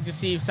interesting to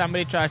see if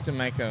somebody tries to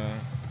make a.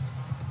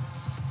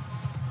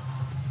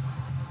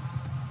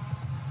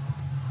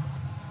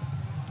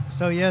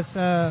 So yes,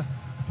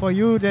 for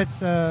you that's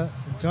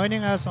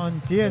joining us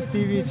on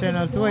DSTV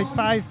channel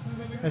 285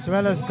 as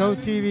well as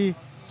GoTV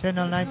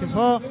channel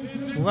 94,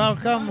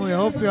 welcome. We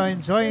hope you are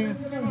enjoying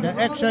the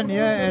action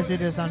here as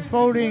it is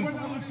unfolding.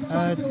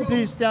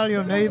 Please tell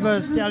your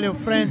neighbors, tell your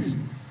friends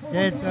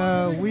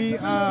that we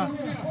are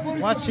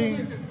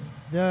watching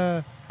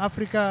the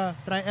Africa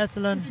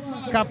Triathlon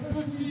Cup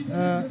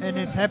and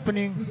it's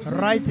happening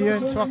right here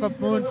in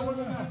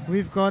Swakopmund.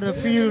 We've got a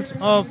field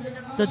of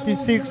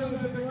 36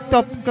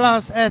 top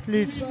class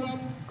athletes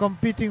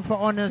competing for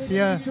honors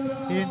here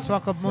in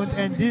Swakopmund,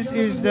 and this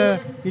is the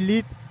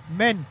elite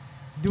men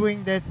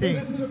doing their thing.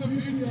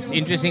 It's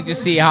interesting to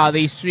see how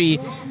these three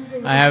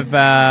have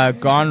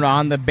gone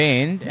round the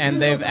bend,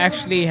 and they've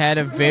actually had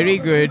a very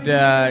good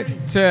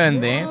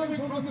turn there.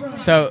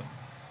 So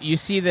you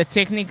see the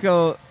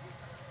technical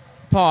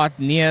part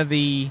near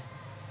the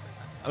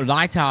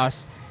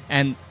lighthouse,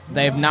 and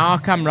they've now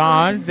come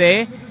round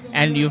there,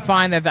 and you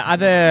find that the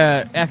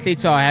other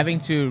athletes are having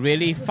to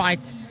really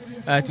fight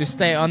to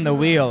stay on the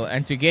wheel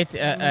and to get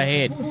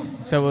ahead.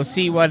 So we'll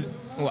see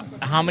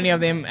how many of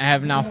them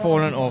have now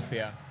fallen off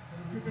here.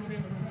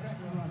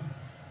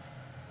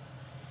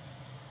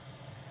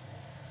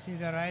 See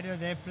the rider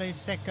there plays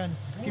second.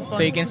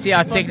 So you can see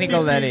how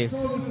technical that is.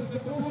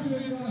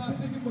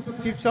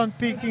 Keeps on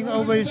peeking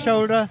over his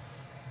shoulder.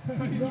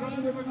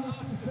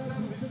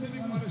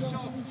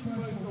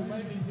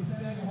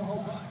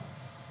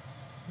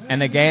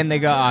 And again, they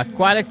go out.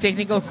 Quite a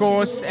technical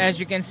course, as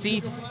you can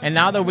see. And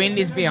now the wind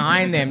is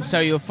behind them. So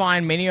you'll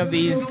find many of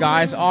these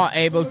guys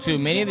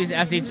many of these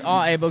athletes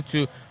are able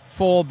to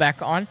fall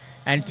back on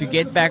and to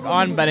get back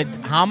on. But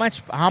how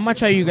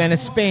much are you going to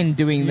spend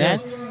doing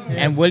that? Yes.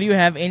 And will you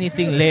have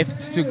anything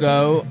left to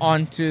go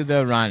onto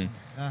the run?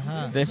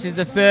 This is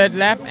the third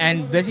lap,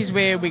 and this is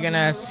where we're going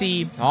to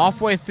see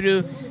halfway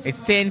through.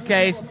 It's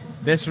 10Ks.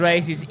 This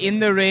race is in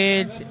the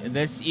red.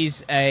 This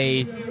is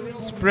a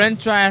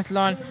sprint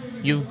triathlon.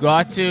 You've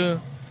got to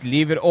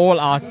leave it all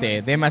out there.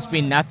 There must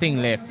be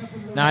nothing left.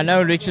 Now, I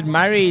know Richard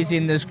Murray is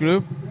in this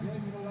group,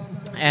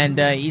 and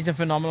he's a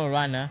phenomenal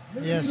runner.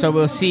 Yes. So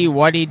we'll see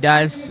what he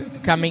does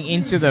coming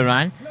into the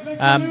run.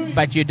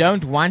 But you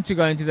don't want to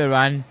go into the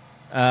run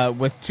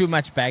with too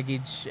much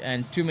baggage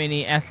and too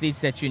many athletes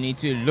that you need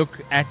to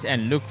look at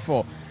and look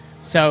for.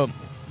 So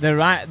the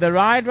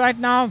ride right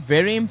now,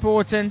 very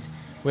important.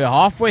 We're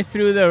halfway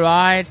through the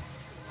ride.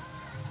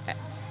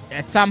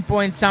 At some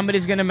point,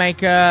 somebody's going to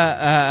make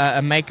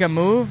a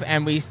move,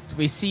 and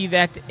we see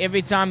that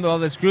every time. Well,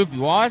 this group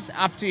was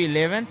up to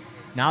 11.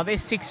 Now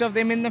there's 6 of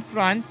them in the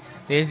front.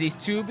 There's these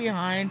 2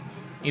 behind.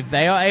 If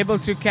they are able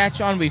to catch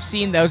on, we've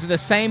seen those are the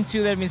same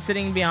 2 that have been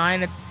sitting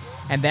behind it.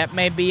 and that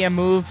may be a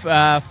move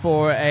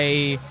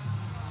to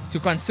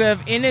conserve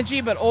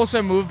energy, but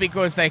also move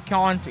because they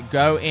can't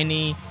go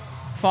any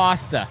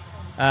faster.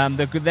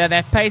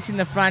 That pace in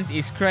the front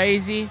is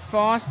crazy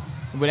fast.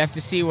 We'll have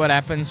to see what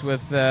happens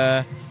with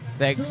them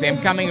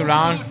coming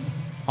around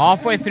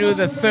halfway through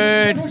the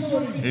third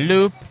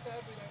loop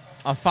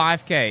of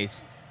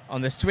 5Ks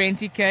on this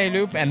 20K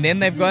loop, and then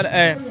they've got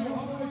a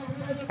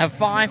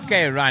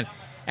 5K run,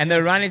 and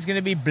the run is going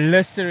to be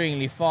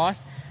blisteringly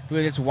fast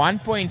because it's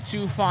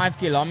 1.25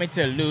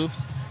 kilometer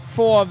loops,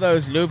 4 of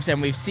those loops,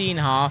 and we've seen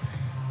how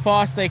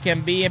fast they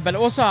can be, but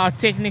also how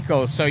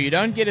technical, so you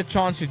don't get a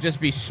chance to just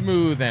be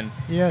smooth and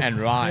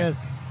ride.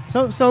 Yes.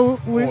 So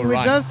we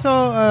just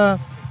saw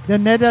the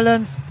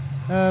Netherlands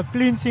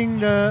clinching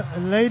the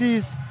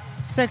ladies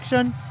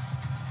section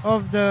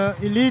of the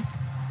elite,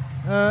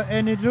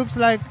 and it looks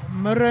like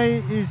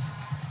Murray is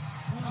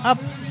up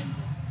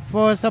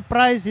for a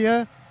surprise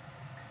here.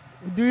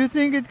 Do you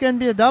think it can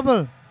be a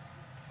double?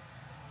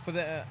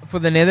 For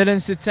the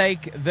Netherlands to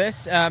take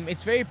this,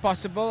 it's very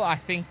possible. I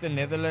think the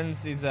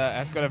Netherlands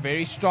has got a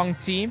very strong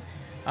team.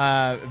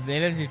 The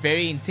Netherlands is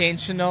very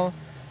intentional,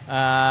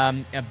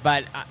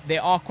 but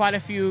there are quite a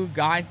few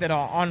guys that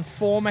are on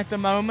form at the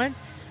moment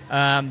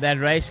that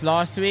raced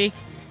last week,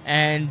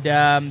 and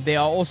there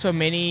are also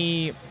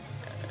many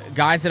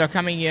guys that are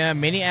coming here,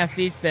 many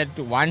athletes that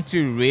want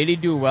to really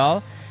do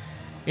well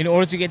in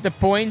order to get the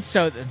points.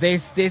 So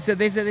there's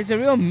a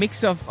real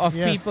mix of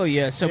people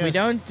here. So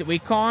we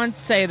can't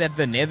say that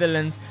the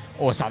Netherlands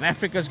or South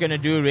Africa is going to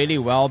do really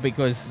well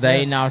because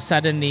they now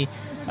suddenly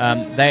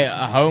they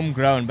are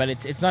homegrown, but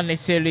it's not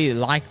necessarily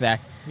like that.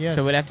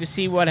 So we'll have to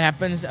see what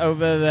happens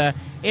over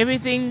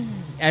everything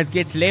as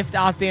gets left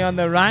out there on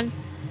the run,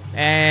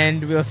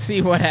 and we'll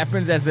see what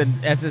happens as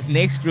this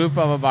next group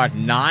of about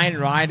 9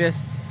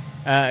 riders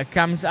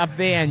comes up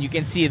there, and you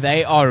can see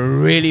they are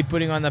really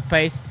putting on the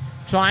pace,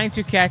 trying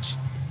to catch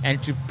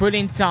and to put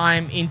in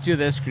time into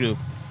this group.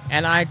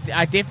 And I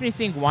definitely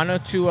think 1 or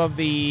 2 of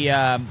the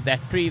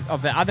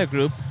other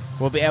group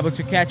will be able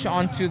to catch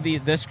on to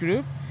this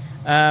group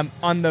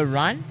on the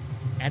run,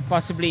 and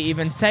possibly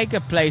even take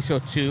a place or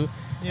 2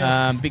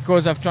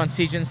 because of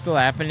transition still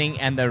happening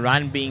and the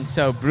run being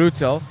so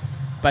brutal.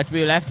 But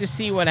we'll have to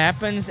see what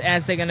happens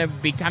as they're going to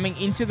be coming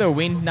into the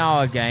wind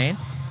now again.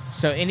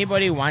 So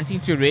anybody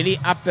wanting to really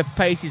up the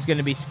pace is going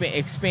to be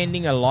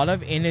expending a lot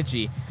of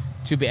energy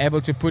to be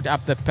able to put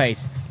up the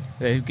pace.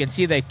 You can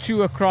see they're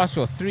 2 across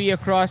or 3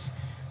 across.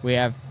 We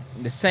have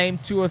the same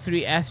 2 or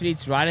 3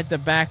 athletes right at the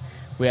back.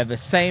 We have the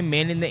same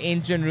men in the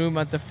engine room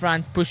at the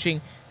front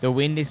pushing. The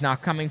wind is now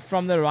coming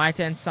from the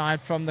right-hand side,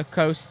 from the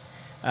coast.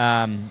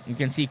 You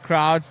can see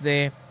crowds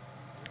there,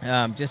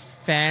 just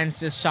fans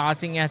just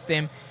shouting at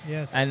them.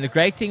 Yes. And the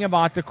great thing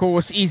about the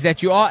course is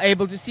that you are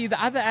able to see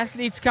the other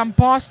athletes come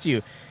past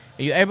you.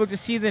 You're able to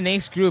see the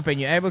next group, and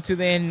you're able to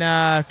then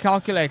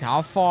calculate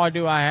how far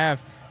do I have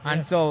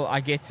until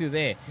I get to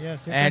there.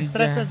 Yes, you can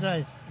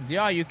strategize.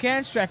 Yeah, you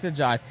can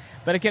strategize.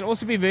 But it can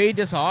also be very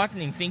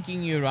disheartening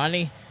thinking you're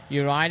riding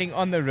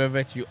on the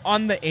rivet, you're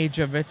on the edge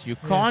of it, you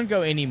can't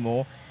go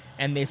anymore,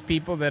 and there's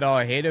people that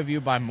are ahead of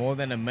you by more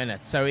than a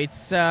minute. So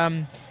it's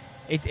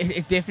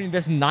it definitely,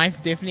 this knife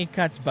definitely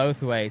cuts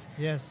both ways.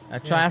 Yes. A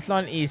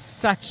triathlon is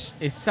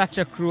such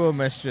a cruel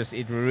mistress.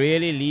 It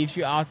really leaves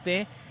you out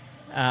there,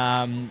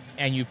 and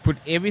you put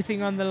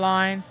everything on the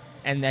line,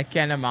 and that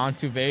can amount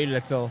to very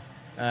little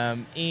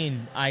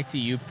in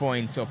ITU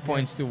points or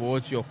points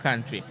towards your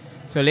country.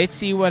 So let's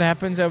see what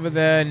happens over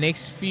the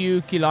next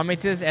few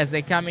kilometers as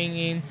they're coming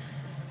in.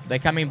 They're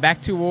coming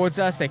back towards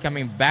us. They're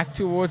coming back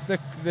towards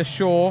the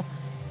shore,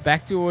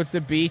 back towards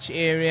the beach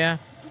area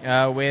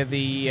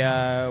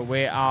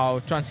where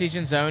our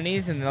transition zone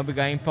is, and they'll be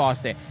going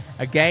past there.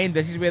 Again,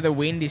 this is where the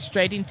wind is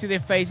straight into their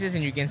faces,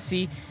 and you can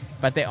see,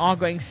 but they are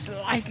going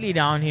slightly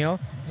downhill,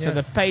 so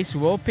the pace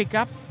will pick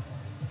up,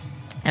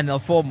 and they'll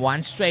form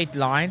one straight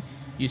line.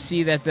 You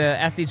see that the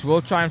athletes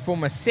will try and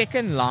form a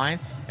second line,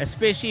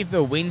 especially if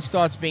the wind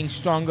starts being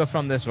stronger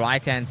from this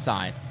right-hand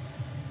side.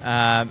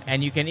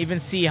 And you can even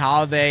see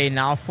how they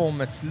now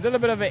form a little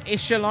bit of an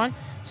echelon.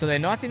 So they're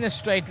not in a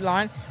straight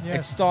line.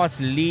 It starts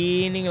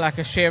leaning like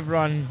a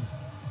chevron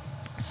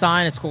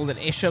sign. It's called an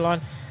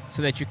echelon,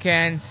 so that you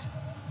can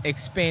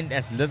expend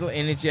as little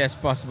energy as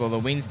possible. The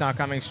wind's now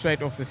coming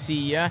straight off the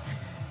sea here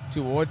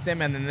towards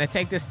them, and then they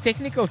take this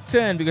technical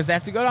turn because they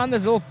have to go down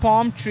this little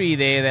palm tree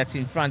there that's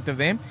in front of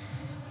them.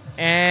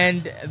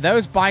 And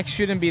those bikes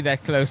shouldn't be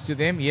that close to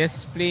them.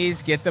 Yes,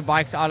 please get the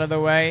bikes out of the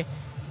way,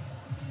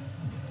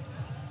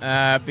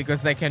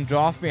 because they can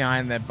draft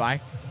behind that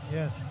bike.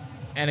 Yes.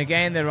 And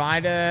again, the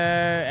rider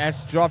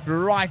has dropped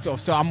right off.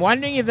 So I'm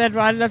wondering if that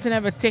rider doesn't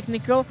have a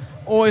technical,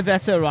 or if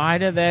that's a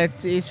rider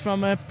that is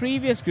from a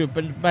previous group,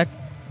 but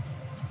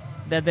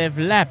that they've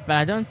lapped. But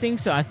I don't think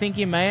so. I think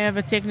he may have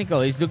a technical.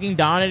 He's looking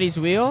down at his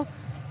wheel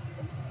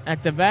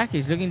at the back.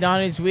 He's looking down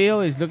at his wheel.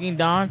 He's looking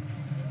down.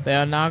 They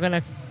are now going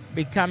to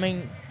be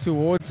coming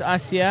towards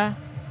us here.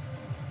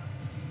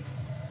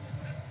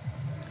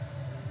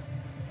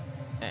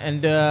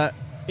 And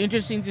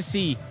interesting to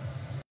see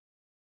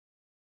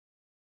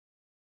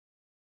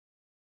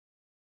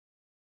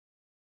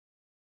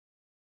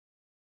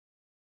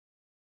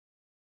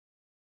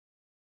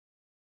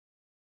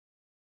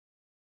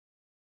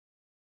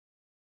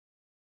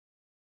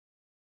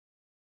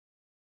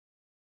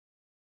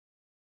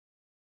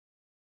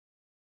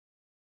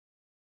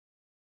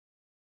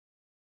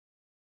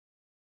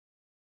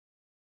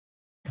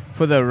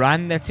for the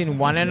run that's in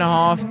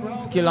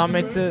 1.5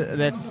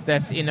 kilometers.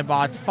 That's in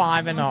about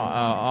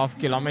 5.5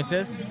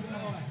 kilometers.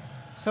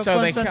 So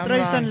they come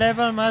concentration around.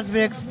 level must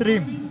be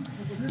extreme.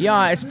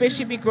 Yeah,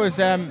 especially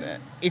because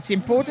it's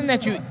important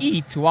that you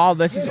eat while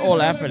this is all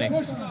happening.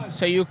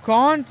 So you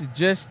can't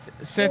just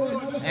sit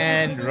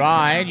and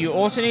ride. You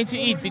also need to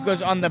eat,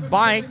 because on the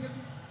bike,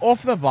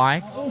 off the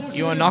bike,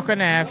 you are not going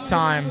to have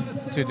time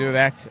to do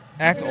that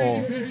at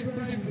all.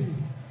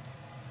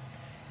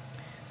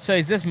 So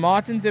is this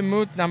Martin de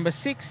Moot, number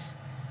 6?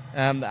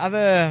 The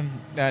other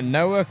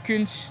Noah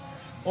Kuntz,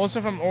 also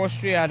from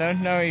Austria. I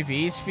don't know if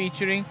he's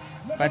featuring,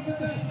 but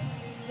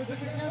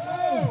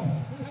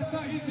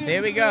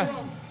there we go.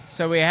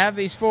 So we have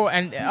these 4,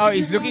 and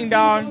he's looking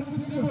down.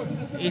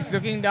 He's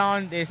looking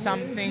down. There's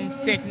something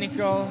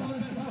technical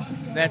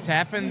that's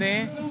happened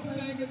there.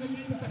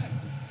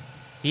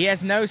 He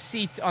has no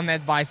seat on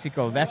that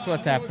bicycle. That's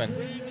what's happened.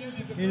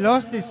 He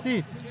lost his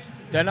seat.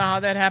 Don't know how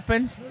that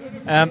happens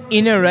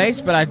in a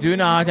race, but I do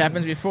know how it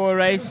happens before a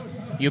race.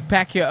 You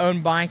pack your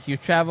own bike, you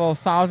travel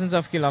thousands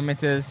of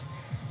kilometers,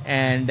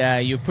 and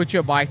you put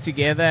your bike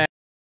together.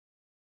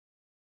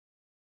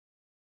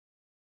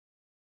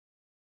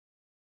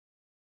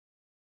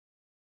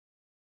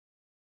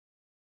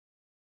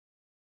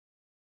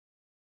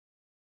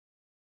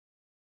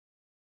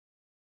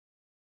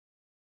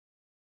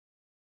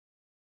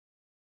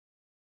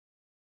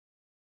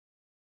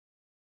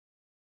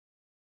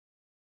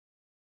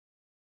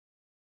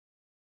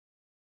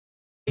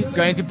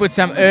 Going to put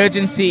some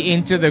urgency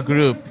into the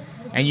group,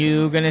 and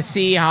you're going to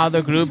see how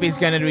the group is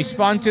going to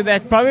respond to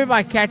that, probably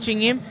by catching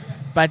him.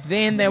 But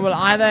then they will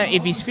either,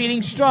 if he's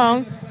feeling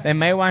strong, they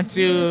may want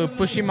to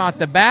push him out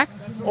the back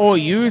or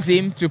use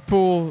him to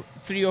pull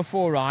 3 or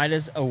 4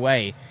 riders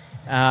away.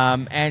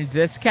 And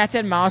this cat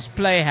and mouse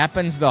play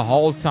happens the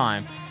whole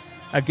time.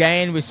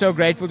 Again, we're so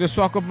grateful to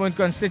Swakopmund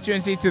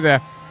constituency, to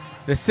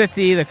the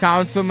city, the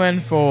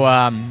councilman, for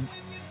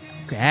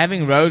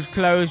having road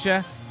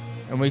closure.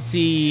 And we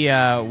see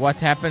what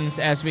happens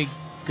as we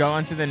go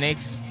on to the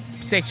next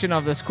section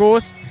of this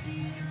course.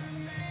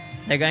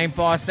 They're going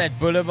past that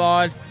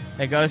boulevard.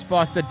 They goes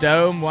past the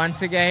dome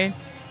once again.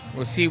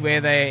 We'll see where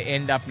they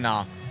end up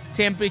now.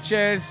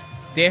 Temperatures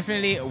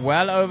definitely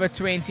well over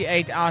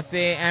 28 out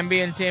there.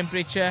 Ambient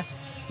temperature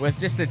with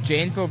just a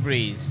gentle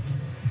breeze.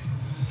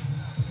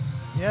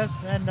 Yes,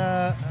 and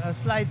a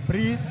slight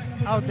breeze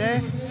out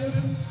there.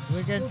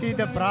 We can see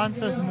the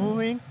branches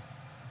moving.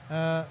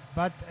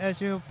 But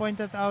as you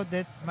pointed out,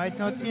 that might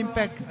not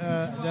impact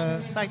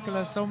the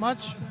cyclists so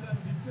much.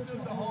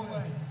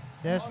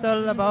 There's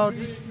still about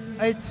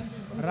 8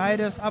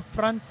 riders up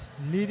front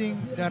leading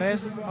the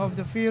rest of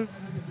the field.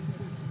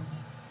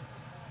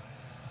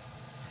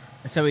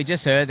 So we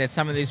just heard that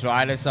some of these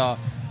riders are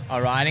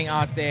riding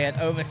out there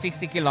at over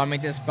 60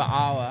 kilometers per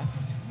hour.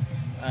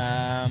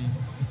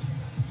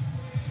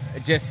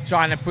 Just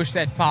trying to push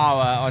that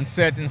power on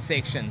certain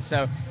sections.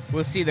 So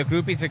we'll see. The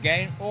group is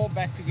again all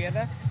back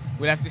together.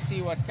 We'll have to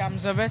see what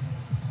comes of it.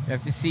 We'll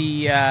have to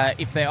see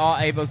if they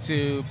are able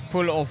to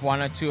pull off 1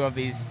 or 2 of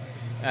these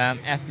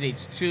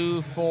athletes.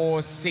 2,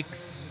 4,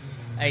 6,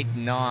 8,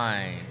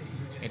 9.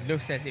 It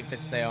looks as if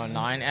there are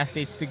 9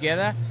 athletes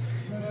together.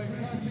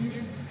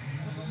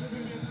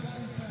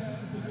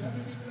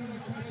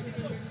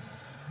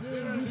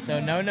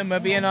 So no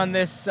Namibian on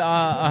this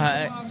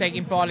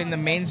taking part in the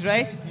men's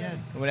race. Yes.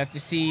 We'll have to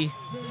see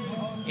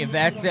if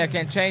that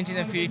can change in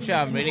the future.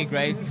 I'm really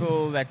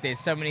grateful that there's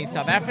so many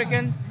South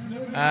Africans,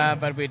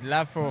 but we'd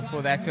love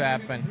for that to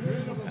happen.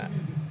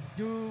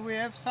 Do we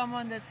have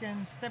someone that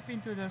can step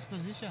into this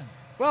position?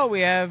 Well, we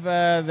have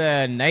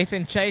the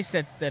Nathan Chase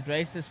that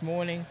raced this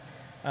morning.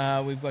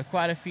 We've got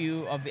quite a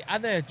few of the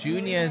other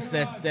juniors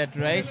that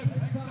raced,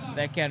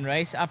 that can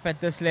race up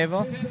at this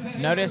level.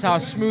 Notice how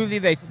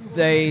smoothly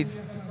they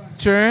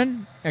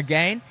turn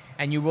again,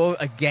 and you will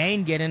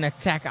again get an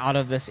attack out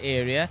of this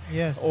area.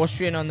 Yes.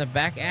 Austrian on the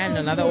back and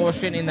another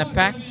Austrian in the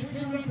pack.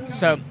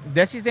 So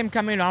this is them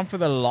coming around for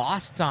the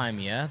last time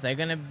here. They're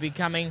going to be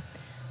coming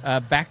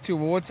back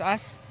towards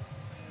us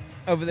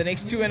over the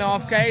next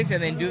 2.5 Ks,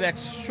 and then do that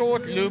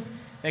short loop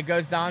that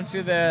goes down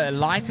to the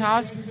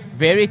lighthouse.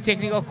 Very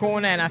technical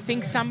corner, and I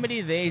think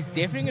somebody there is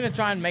definitely going to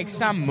try and make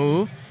some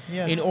move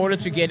in order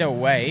to get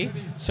away,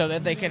 so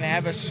that they can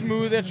have a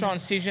smoother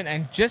transition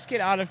and just get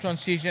out of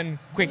transition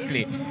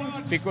quickly.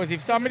 Because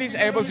if somebody's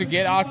able to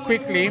get out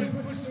quickly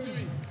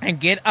and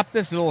get up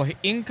this little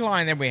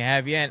incline that we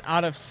have here and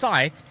out of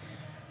sight,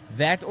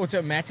 that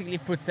automatically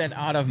puts that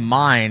out of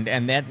mind,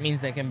 and that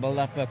means they can build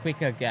up a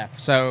quicker gap.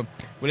 So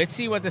well, let's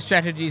see what the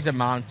strategies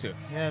amount to.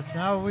 Yes,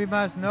 now we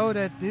must know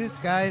that these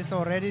guys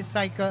already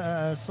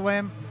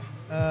swam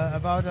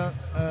about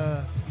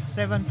a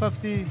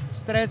 750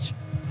 stretch.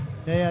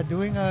 They are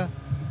doing a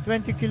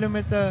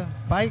 20-kilometer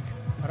bike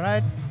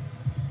ride,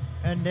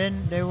 and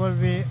then they will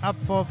be up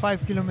for a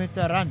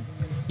 5-kilometer run.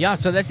 Yeah,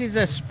 so this is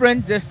a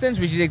sprint distance,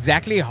 which is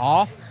exactly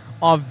half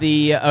of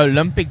the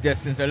Olympic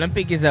distance.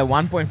 Olympic is a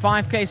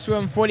 1.5K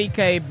swim,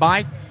 40K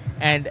bike,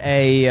 and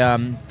a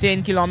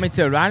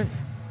 10-kilometer run.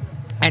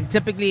 And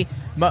typically,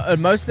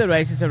 most of the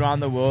races around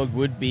the world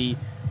would be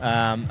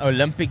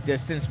Olympic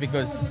distance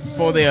because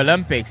for the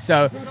Olympics.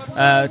 So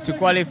to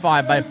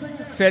qualify, but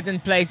certain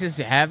places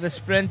you have the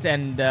sprint,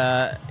 and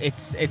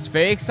it's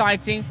very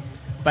exciting,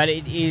 but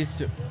it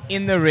is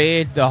in the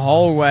red the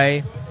whole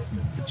way,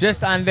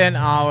 just under an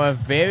hour,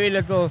 very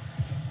little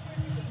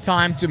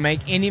time to make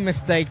any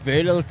mistake,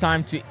 very little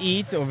time to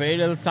eat, or very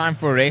little time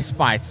for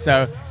respite.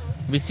 So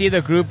we see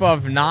the group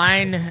of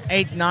 9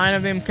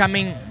 of them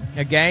coming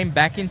again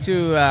back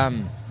into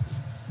the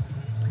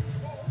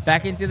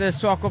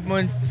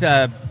Swakopmund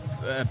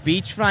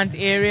beachfront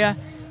area.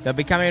 They'll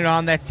be coming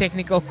around that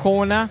technical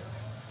corner,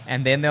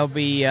 and then they'll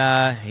be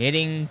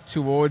heading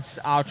towards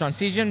our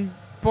transition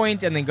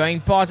point, and then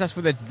going past us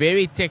for that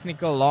very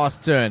technical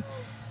last turn.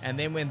 And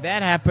then when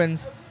that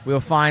happens, we'll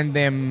find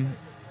them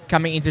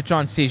coming into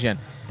transition.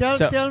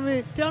 Tell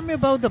me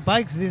about the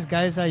bikes these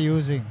guys are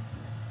using.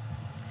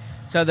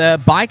 So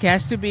the bike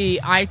has to be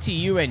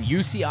ITU and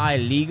UCI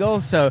legal.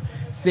 So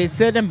there's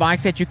certain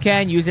bikes that you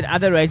can use at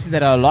other races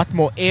that are a lot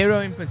more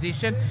aero in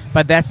position,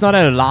 but that's not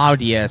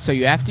allowed here. So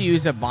you have to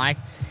use a bike.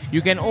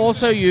 You can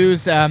also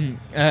use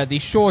the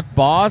short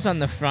bars on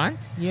the front,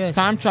 yes,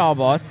 time trial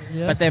bars,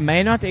 yes, but they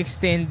may not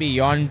extend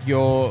beyond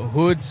your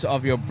hoods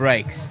of your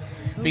brakes,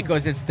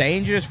 because it's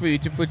dangerous for you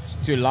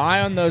to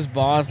lie on those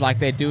bars like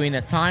they do in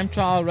a time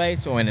trial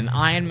race or in an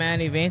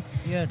Ironman event,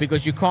 yes,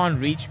 because you can't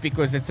reach,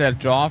 because it's a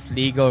draft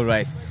legal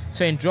race.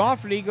 So in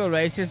draft legal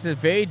races, it's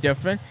very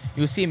different.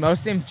 You'll see most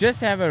of them just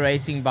have a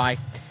racing bike.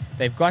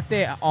 They've got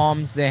their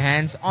arms, their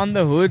hands on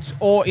the hoods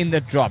or in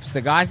the drops.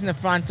 The guys in the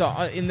front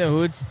are in the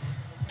hoods,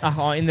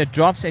 are in the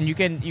drops, and you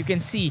can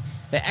see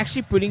they're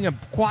actually putting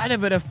quite a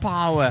bit of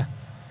power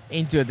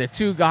into it. The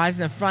two guys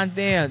in the front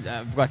there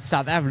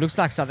got looks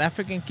like South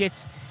African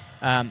kits.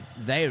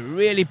 They're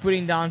really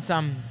putting down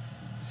some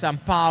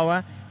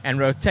power and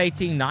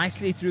rotating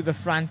nicely through the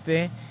front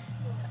there.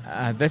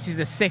 This is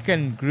the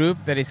second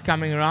group that is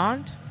coming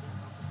around.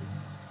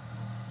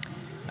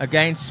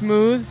 Again,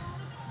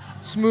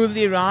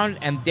 smoothly around,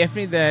 and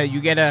definitely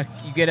you get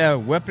a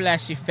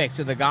whiplash effect.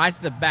 So the guys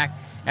at the back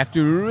have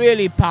to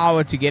really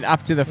power to get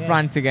up to the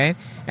front again,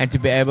 and to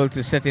be able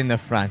to sit in the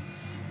front.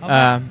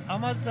 How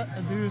much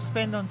do you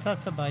spend on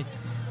such a bike?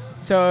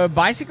 So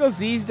bicycles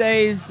these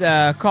days,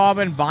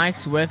 carbon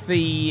bikes with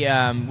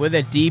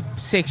the deep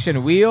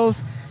section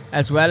wheels,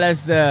 as well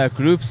as the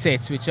group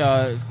sets, which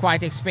are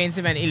quite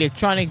expensive and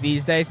electronic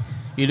these days.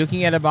 You're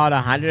looking at about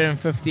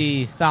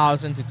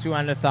 150,000 to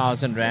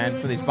 200,000 rand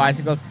for these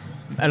bicycles.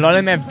 A lot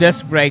of them have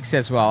disc brakes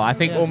as well. I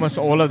think almost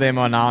all of them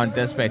are now on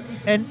disc brakes.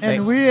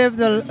 And we have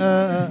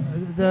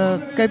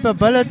the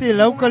capability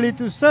locally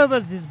to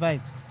service these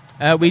bikes.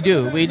 We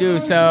do.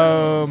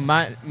 So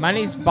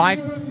Money's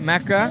Bike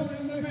Mecca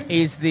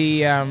is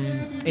the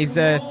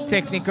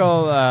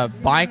technical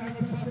bike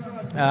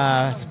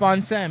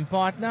sponsor and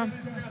partner,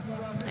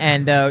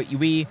 and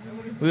we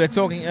were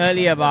talking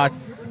earlier about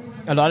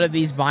a lot of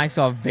these bikes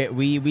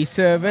we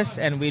service,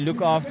 and we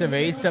look after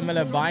very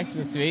similar bikes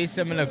with very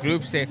similar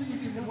group sets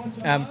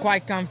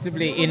quite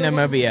comfortably in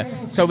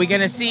Namibia. So we're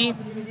going to see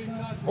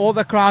all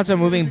the crowds are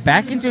moving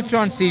back into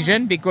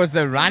transition, because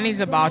the run is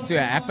about to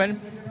happen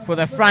for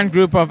the front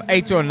group of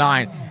 8 or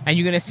 9, and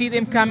you're going to see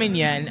them come in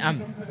here.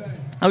 And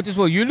Otis,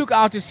 well, you look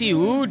out to see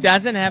who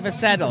doesn't have a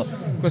saddle,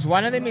 because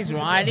one of them is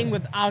riding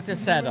without a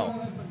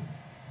saddle,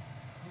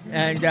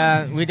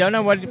 and we don't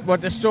know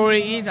what the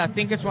story is. I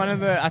think it's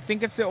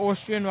the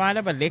Austrian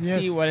rider, but let's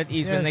see what it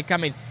is when they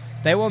come in.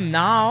 They will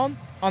now,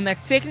 on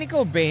that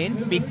technical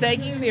bend, be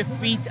taking their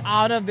feet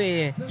out of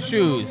their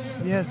shoes.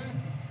 Yes.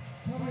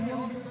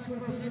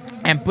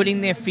 And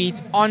putting their feet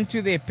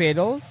onto their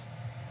pedals,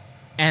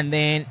 and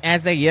then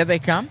as here they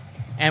come,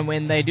 and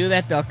when they do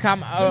that, they'll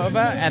come over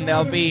and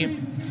they'll be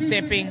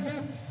stepping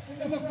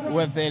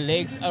with their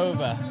legs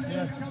over.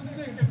 Yes.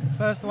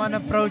 First one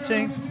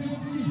approaching.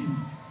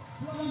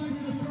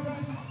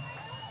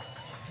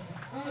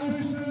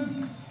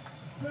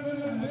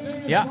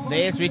 Yeah,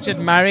 there's Richard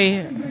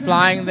Murray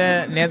flying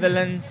the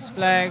Netherlands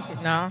flag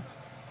now.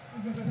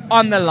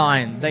 On the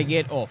line, they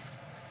get off.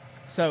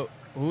 So,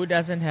 who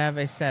doesn't have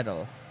a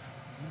saddle?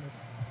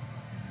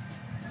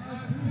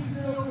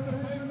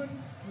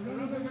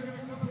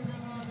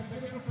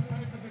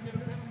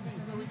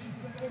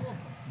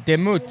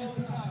 Demut.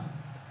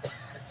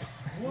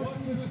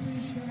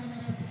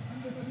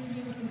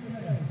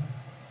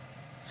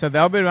 So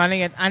they'll be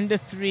running at under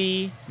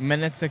 3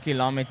 minutes a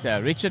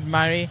kilometer. Richard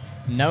Murray,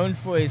 known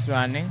for his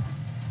running.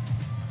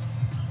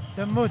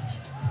 Demut.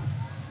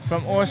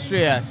 From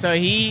Austria. So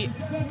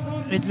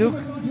it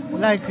looked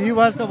like he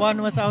was the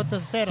one without the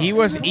saddle.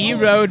 He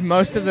rode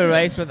most of the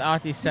race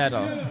without his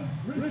saddle.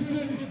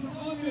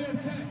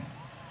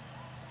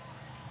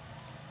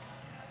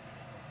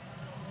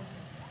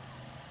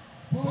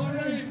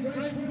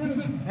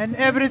 And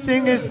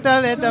everything is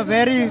still at a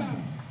very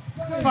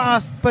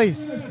fast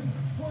pace.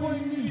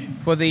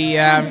 For the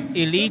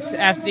elite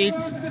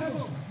athletes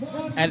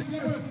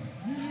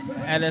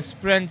at a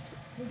sprint,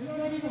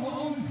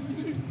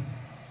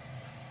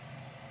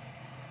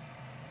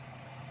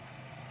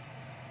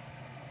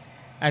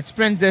 At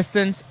sprint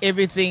distance,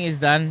 everything is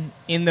done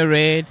in the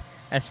red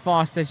as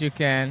fast as you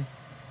can.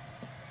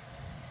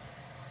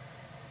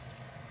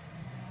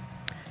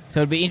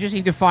 So it'll be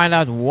interesting to find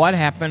out what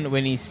happened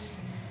when his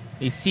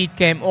seat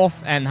came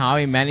off and how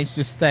he managed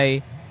to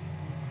stay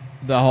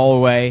the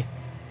whole way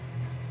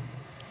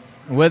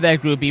with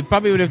that group. He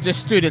probably would have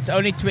just stood. It's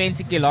only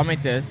 20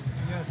 kilometers,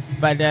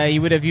 but he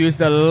would have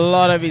used a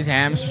lot of his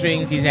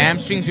hamstrings. His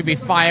hamstrings would be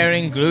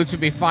firing, glutes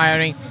would be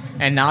firing,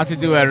 and now to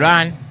do a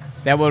run,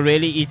 that will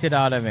really eat it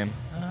out of him.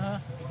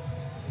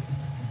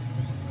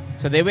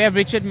 So there we have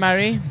Richard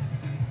Murray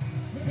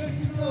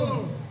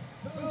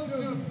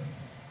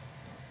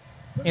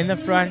in the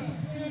front.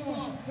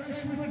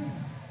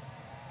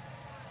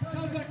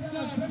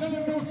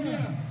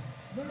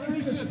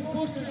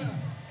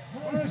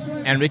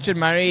 And Richard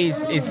Murray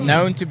is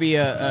known to be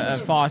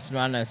a fast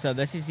runner, so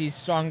this is his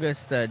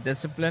strongest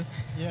discipline.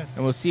 Yes.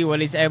 And we'll see what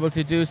he's able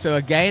to do. So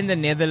again, the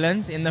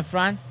Netherlands in the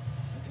front.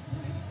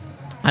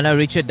 I know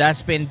Richard does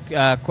spend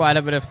quite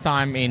a bit of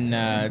time in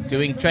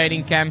doing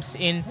training camps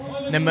in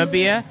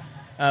Namibia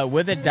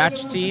with the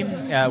Dutch team,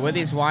 with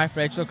his wife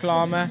Rachel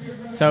Klamer.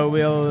 So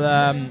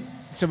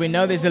so we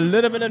know there's a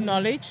little bit of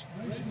knowledge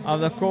of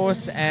the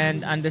course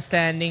and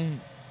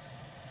understanding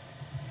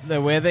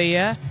the weather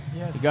here.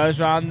 Yes. He goes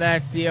around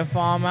that deer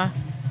farmer.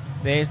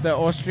 There's the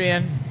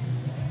Austrian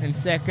in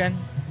second.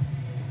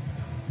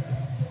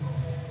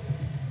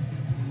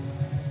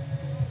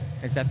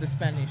 Is that the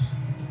Spanish?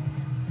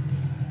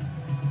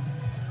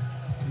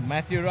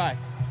 Matthew Wright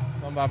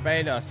from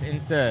Barbados in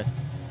third.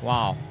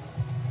 Wow.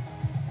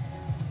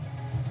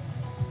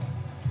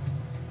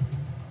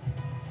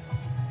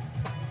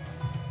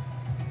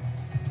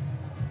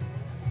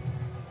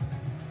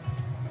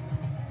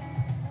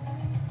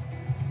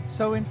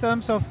 So in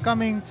terms of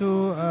coming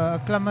to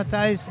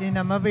acclimatize in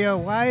Namibia,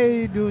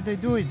 why do they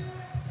do it?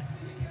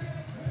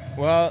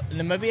 Well,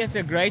 Namibia is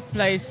a great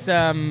place.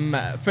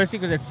 Firstly,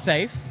 because it's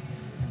safe.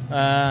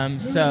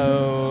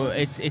 So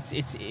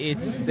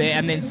it's there,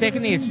 and then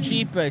secondly, it's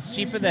cheaper. It's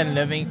cheaper than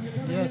living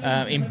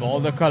in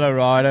Boulder,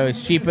 Colorado.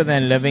 It's cheaper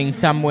than living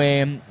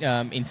somewhere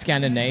in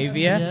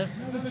Scandinavia. Yes.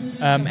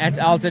 At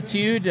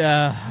altitude,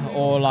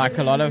 or like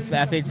a lot of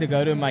athletes that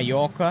go to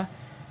Mallorca.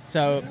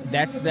 So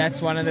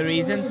that's one of the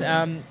reasons.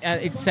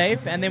 It's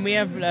safe, and then we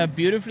have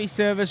beautifully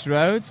serviced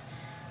roads,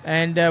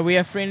 and we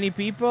have friendly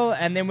people,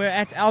 and then we're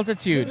at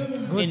altitude.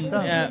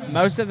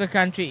 Most of the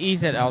country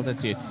is at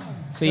altitude.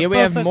 So here we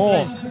have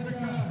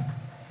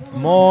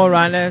more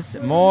runners,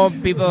 more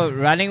people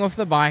running off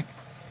the bike,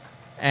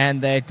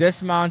 and they're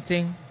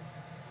dismounting.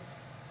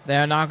 They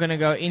are now going to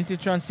go into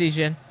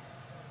transition,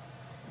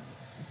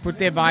 put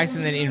their bikes,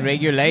 and then in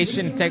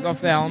regulation, take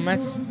off their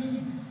helmets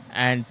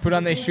and put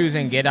on their shoes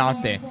and get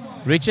out there.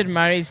 Richard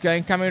Murray is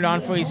coming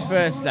around for his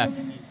first lap.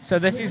 So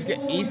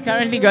he's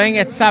currently going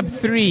at sub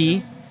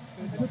 3.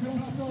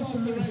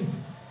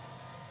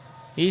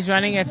 He's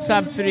running at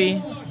sub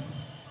 3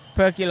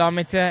 per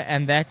kilometer,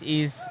 and that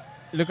is,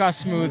 look how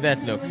smooth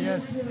that looks.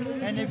 Yes,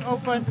 and they've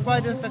opened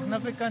quite a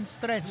significant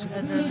stretch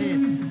at the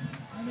lead.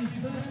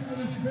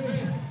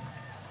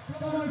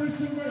 Come on,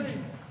 Richard Murray.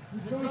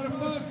 You've got a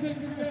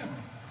 5-second gap.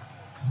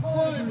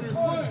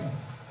 5.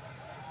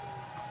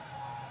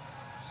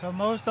 So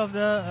most of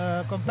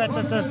the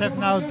competitors have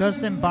now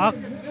disembarked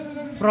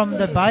from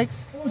the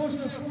bikes.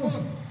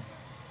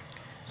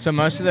 So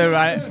most of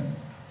the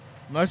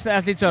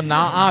athletes are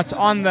now out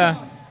on the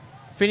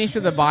finish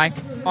with the bike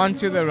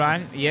onto the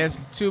run. Yes,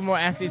 2 more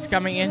athletes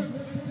coming in,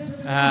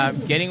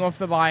 getting off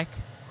the bike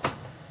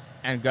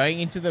and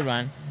going into the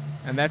run,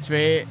 and that's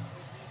where.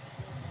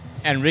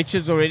 And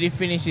Richard's already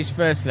finished his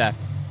first lap,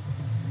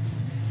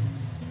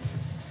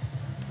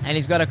 and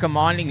he's got a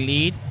commanding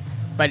lead.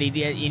 But he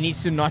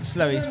needs to not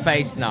slow his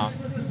pace now,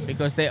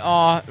 because there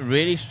are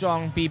really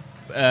strong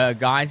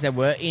guys that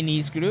were in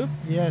his group.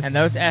 Yes. And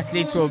those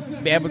athletes will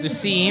be able to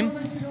see him,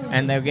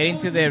 and they'll get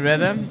into their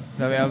rhythm.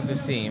 They'll be able to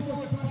see him.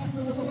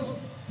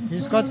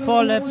 He's got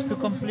 4 laps to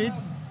complete.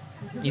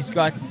 He's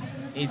got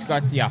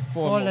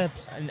 4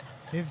 laps.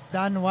 He's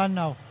done 1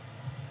 now.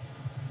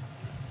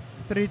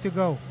 3 to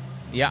go.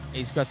 Yeah,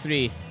 he's got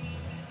 3.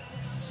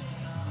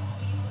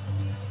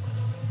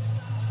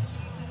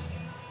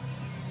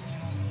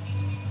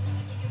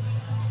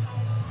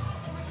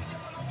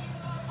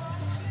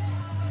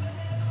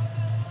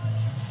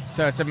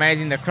 So it's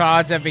amazing. The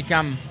crowds have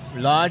become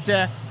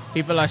larger.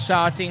 People are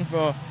shouting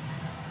for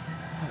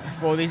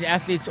these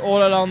athletes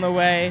all along the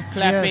way,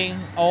 clapping.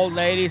 Yes. Old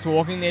ladies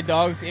walking their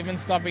dogs, even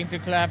stopping to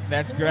clap.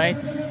 That's great.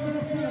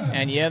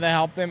 And yeah, they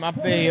help them up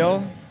the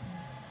hill.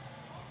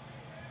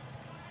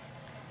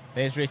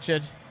 There's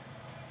Richard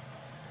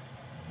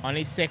on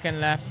his second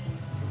lap,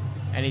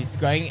 and he's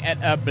going at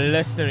a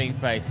blistering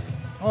pace.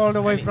 All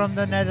the way from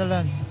the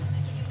Netherlands.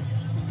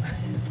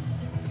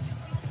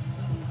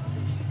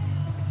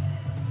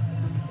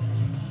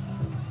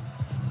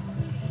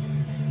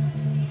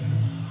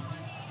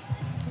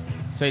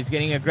 So he's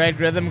getting a great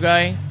rhythm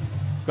going.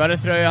 Got to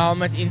throw your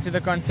helmet into the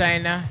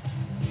container.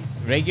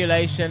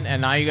 Regulation,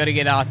 and now you got to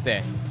get out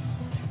there.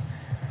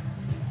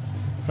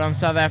 From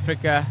South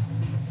Africa,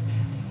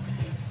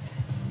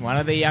 One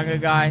of the younger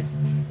guys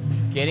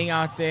getting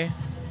out there.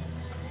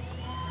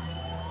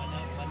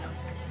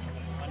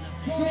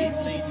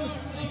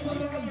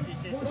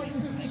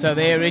 So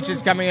there,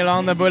 Richard's coming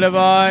along the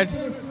boulevard.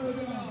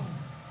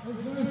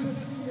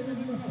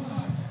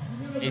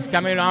 He's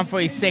coming around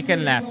for his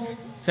second lap.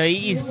 So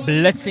he is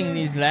blitzing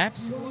these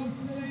laps.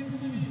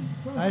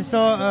 I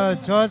saw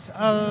George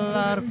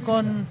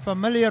Alarcon,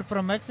 familiar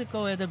from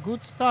Mexico, had a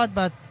good start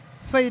but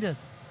faded.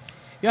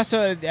 Yeah,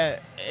 so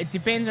it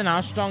depends on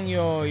how strong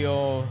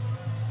your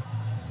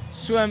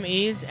swim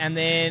is, and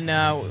then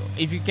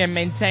if you can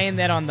maintain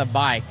that on the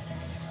bike.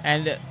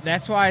 And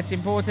that's why it's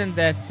important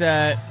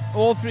that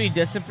all three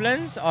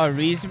disciplines are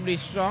reasonably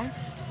strong.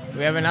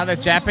 We have another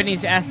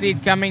Japanese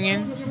athlete coming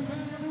in.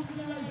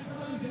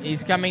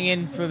 He's coming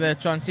in for the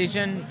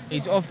transition.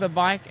 He's off the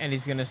bike and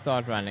he's going to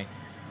start running.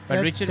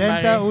 But That's Richard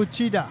Genta Murray,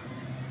 Uchida.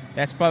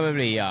 that's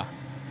probably, yeah,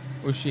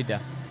 Ushida.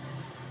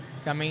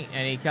 Coming,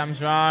 and he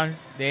comes round.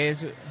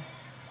 There's,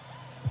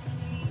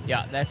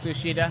 yeah, that's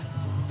Ushida.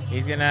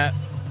 He's going to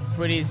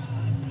put his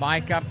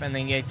bike up and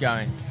then get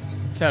going.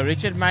 So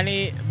Richard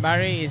Murray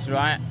is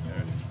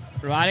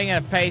riding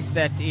at a pace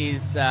that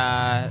is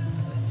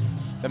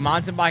the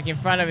mountain bike in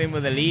front of him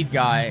with the lead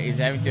guy is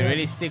having to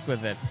really stick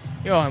with it.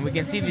 Yo, and we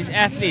can see these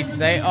athletes,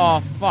 they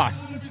are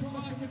fast.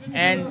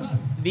 And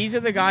these are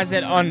the guys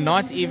that are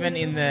not even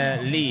in the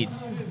lead.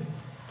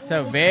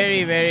 So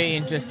very, very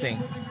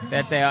interesting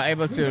that they are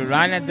able to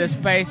run at this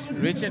pace.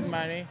 Richard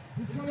Murray.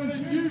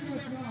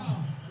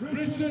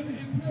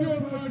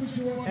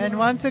 And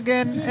once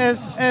again,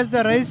 as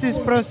the race is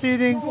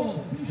proceeding,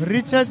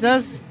 Richard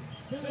just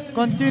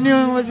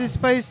continuing with his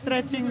pace,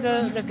 stretching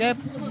the gap.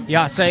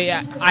 Yeah, so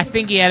I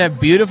think he had a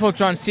beautiful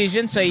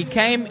transition. So he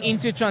came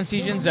into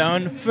transition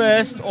zone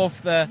first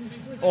off the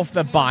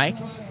bike,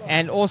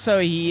 and also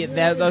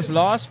those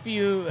last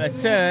few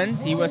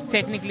turns he was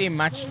technically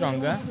much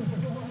stronger,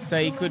 so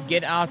he could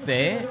get out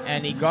there,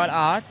 and he got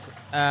out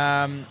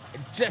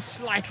just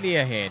slightly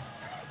ahead.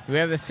 We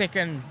have the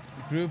second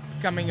group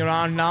coming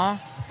around now,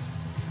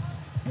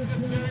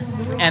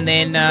 and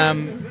then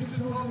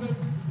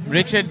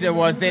Richard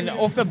was then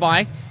off the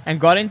bike and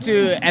got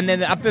into, and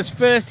then up this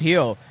first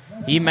hill,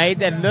 he made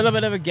that little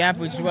bit of a gap,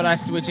 which is what I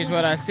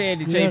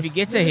said. So if he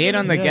gets ahead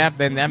on the gap,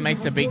 then that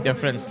makes a big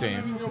difference to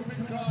him.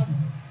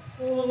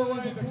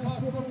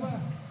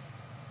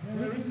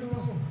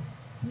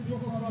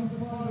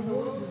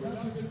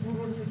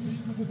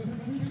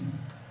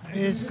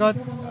 He's got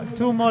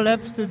 2 more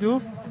laps to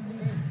do.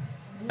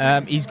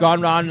 He's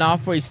gone round now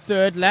for his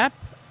third lap,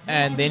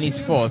 and then his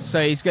fourth.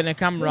 So he's going to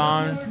come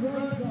round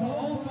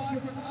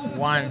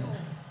one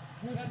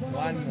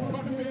more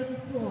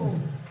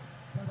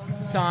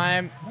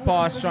time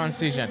past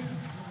transition.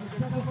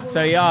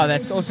 So yeah,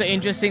 that's also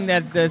interesting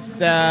that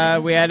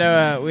we had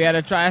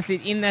a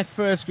triathlete in that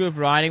first group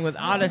riding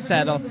without a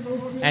saddle,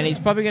 and he's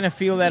probably going to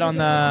feel that on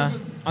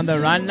the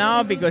run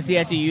now because he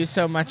had to use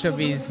so much of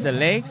his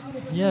legs.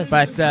 Yes.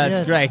 But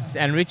it's great,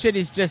 and Richard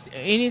is just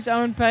in his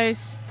own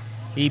pace.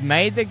 He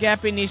made the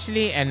gap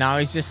initially, and now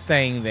he's just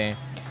staying there.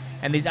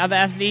 And these other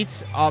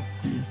athletes are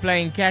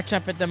playing catch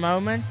up at the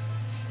moment.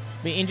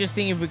 Be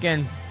interesting if we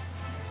can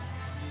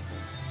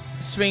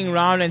swing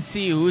around and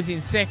see who's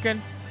in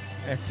second.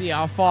 Let's see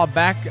how far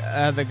back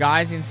the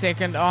guys in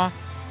second are.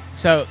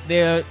 So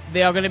they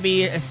are going to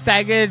be a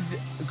staggered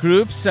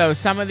groups. So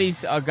some of these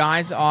some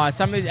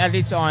of these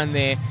athletes are on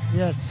their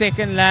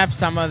second lap.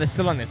 Some are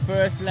still on their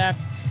first lap.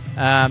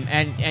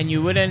 And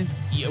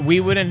we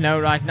wouldn't know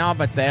right now,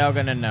 but they are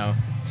going to know.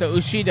 So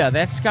Ushida,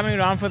 that's coming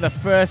around for the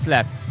first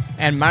lap,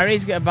 and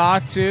Murray's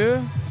about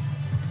to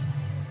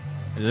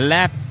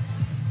lap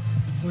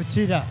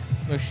Ushida.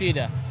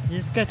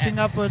 He's catching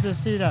up with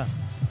Ushida.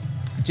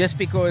 Just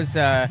because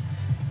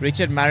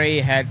Richard Murray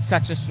had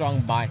such a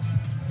strong bike.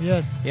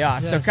 Yes.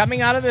 Yeah, so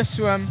coming out of the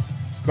swim,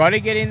 got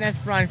to get in that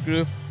front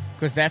group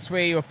because that's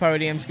where your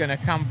podium's going to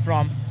come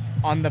from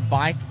on the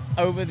bike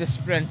over the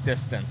sprint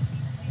distance.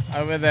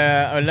 Over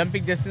the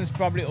Olympic distance,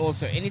 probably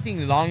also.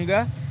 Anything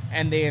longer,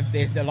 and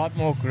there's a lot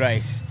more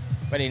grace.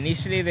 But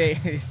initially,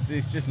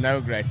 there's just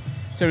no grace.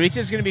 So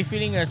Richard's going to be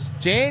feeling a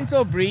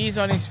gentle breeze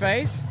on his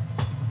face,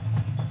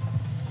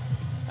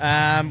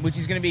 which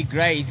is going to be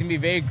great. He's going to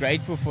be very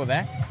grateful for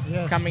that,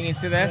 coming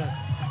into this. Yes.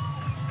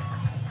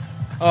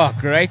 Oh,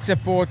 great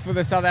support for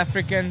the South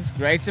Africans.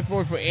 Great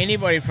support for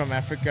anybody from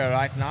Africa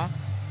right now.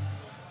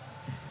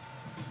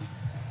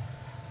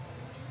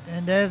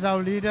 And there's our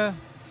leader.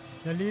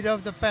 The leader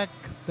of the pack,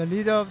 the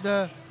leader of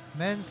the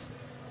men's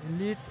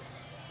elite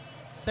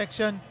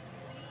section,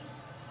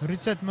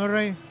 Richard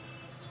Murray.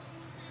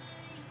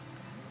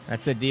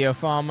 That's a Dio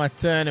Farmer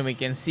turn, and we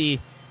can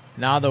see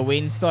now the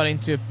wind starting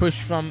to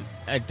push from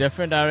a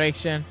different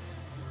direction.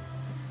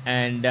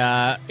 And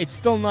it's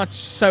still not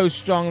so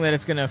strong that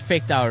it's going to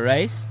affect our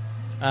race.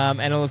 And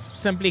it'll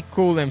simply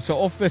cool them. So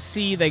off the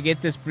sea, they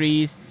get this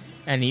breeze,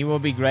 and he will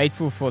be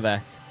grateful for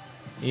that.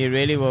 He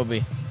really will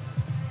be.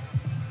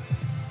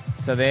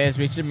 So there's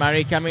Richard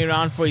Murray coming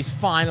around for his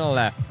final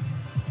lap.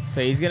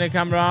 So he's going to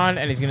come around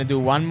and he's going to do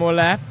one more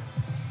lap.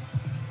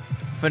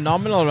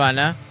 Phenomenal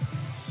runner.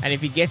 And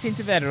if he gets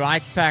into that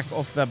right pack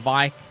off the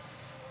bike,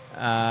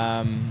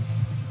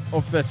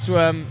 off the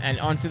swim and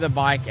onto the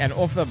bike and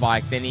off the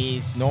bike, then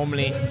he's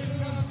normally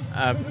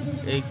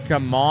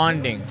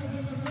commanding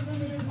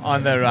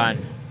on the run.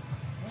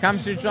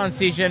 Comes to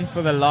transition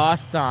for the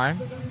last time.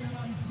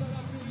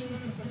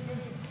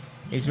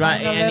 He's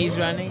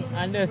running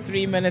under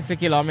 3 minutes a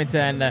kilometer,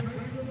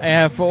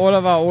 and for all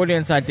of our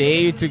audience, I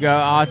dare you to go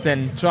out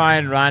and try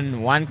and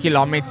run 1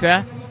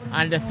 kilometer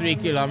under 3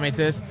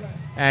 kilometers.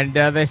 And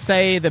they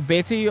say the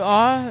better you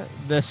are,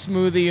 the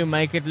smoother you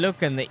make it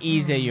look and the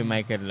easier you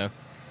make it look.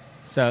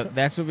 So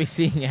that's what we're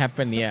seeing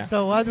happen here.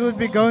 So what would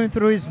be going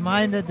through his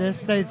mind at this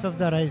stage of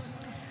the race?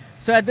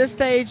 So at this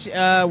stage,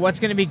 what's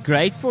going to be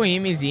great for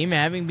him is him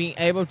having been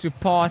able to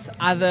pass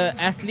other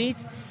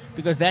athletes,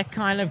 because that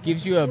kind of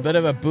gives you a bit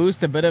of a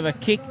boost, a bit of a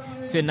kick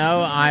to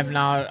know I've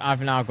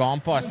now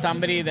gone past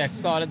somebody that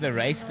started the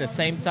race at the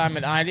same time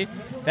that I did.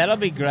 That'll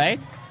be great.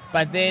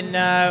 But then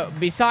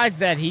besides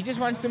that, he just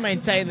wants to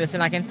maintain this,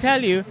 and I can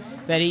tell you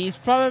that he's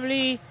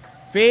probably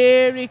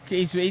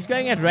he's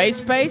going at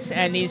race pace,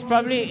 and he's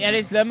probably at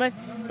his limit,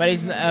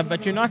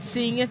 but you're not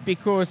seeing it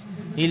because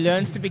he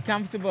learns to be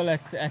comfortable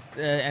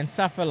and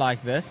suffer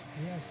like this.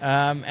 Yes.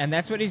 And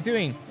that's what he's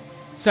doing.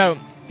 So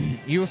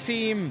you'll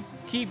see him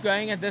keep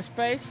going at this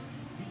pace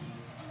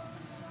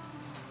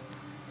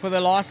for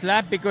the last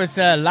lap, because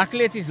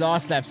luckily it's his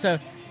last lap. So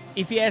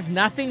if he has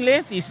nothing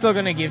left, he's still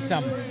going to give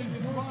some,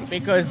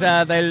 because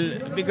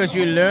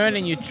you learn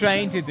and you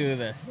train to do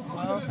this.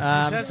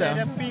 Just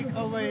had a peek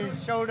over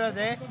his shoulder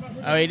there.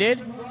 Oh, he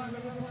did?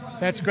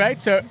 That's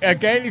great. So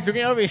again, he's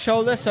looking over his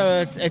shoulder,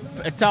 so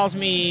it tells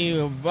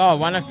me, well,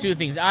 one of two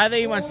things. Either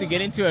he wants to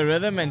get into a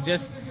rhythm and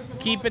just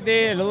keep it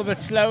there a little bit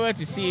slower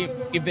to see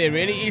if there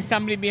really is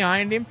somebody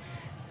behind him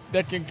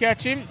that can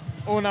catch him,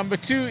 or number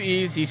two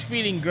is he's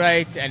feeling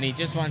great and he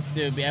just wants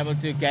to be able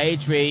to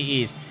gauge where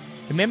he is.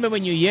 Remember,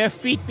 when you hear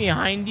feet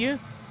behind you,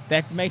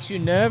 that makes you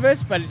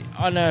nervous, but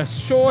on a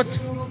short,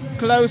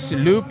 close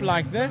loop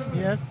like this,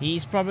 yes,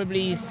 he's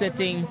probably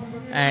sitting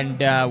and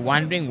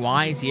wondering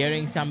why he's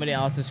hearing somebody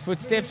else's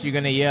footsteps. You're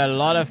going to hear a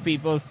lot of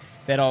people's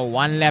that are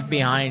 1 lap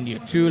behind you,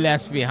 2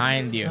 laps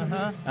behind you.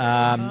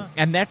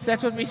 And that's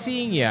what we're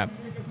seeing here.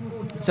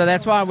 So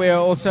that's why we're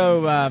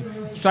also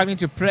struggling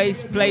to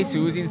place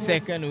who's in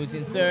second, who's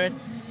in third,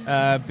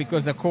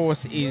 because the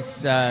course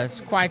is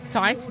quite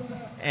tight.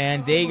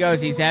 And there he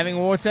goes, he's having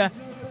water.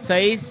 So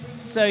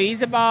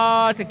he's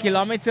about 1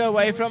 kilometer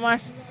away from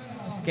us.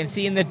 You can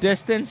see in the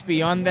distance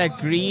beyond that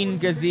green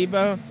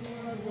gazebo.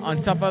 On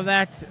top of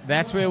that,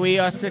 that's where we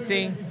are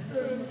sitting.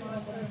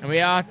 And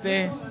we're out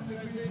there.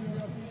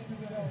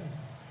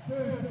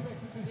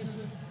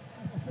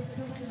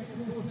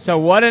 So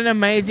what an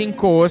amazing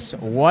course,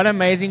 what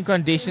amazing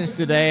conditions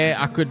today.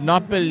 I could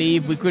not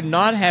believe we could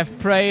not have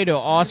prayed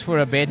or asked for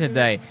a better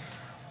day.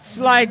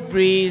 Slight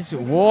breeze,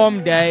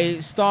 warm day,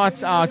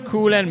 starts out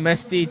cool and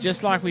misty,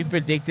 just like we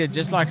predicted,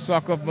 just like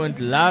Swakopmund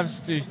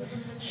loves to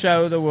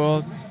show the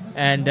world.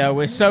 And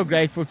we're so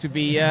grateful to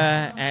be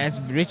here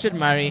as Richard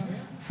Murray,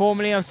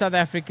 formerly of South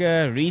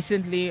Africa,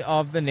 recently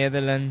of the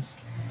Netherlands,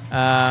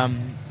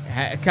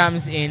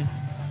 comes in.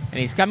 And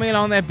he's coming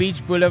along that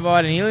beach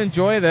boulevard, and he'll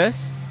enjoy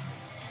this,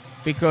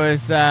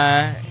 because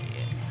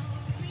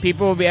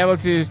people will be able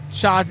to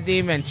shout at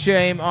him and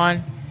cheer him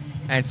on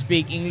and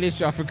speak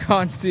English or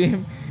Afrikaans to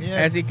him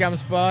as he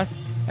comes past.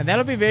 And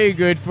that'll be very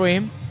good for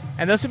him.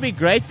 And this will be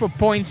great for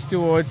points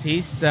towards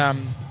his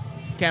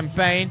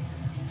campaign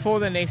for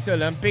the next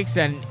Olympics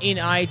and in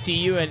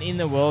ITU and in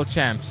the World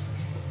Champs.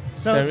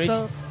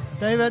 So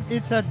David,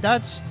 it's a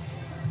Dutch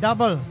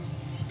double.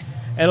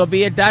 It'll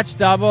be a Dutch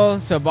double.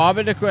 So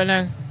Barbara de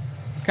Koning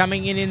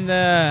coming in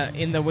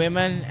the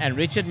women, and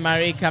Richard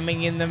Murray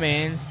coming in the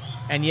men's.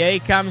 And here he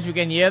comes. We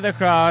can hear the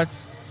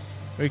crowds.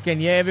 We can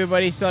hear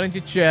everybody starting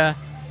to cheer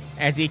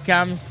as he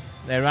comes.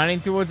 They're running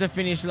towards the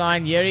finish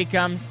line. Here he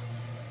comes.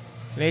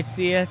 Let's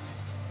see it.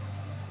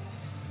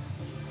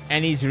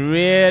 And he's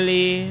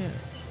really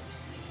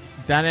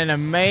done an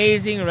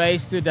amazing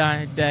race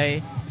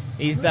today.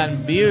 He's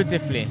done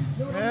beautifully.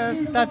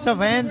 Yes, touch of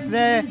hands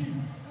there.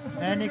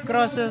 And he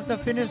crosses the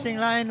finishing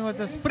line with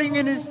a spring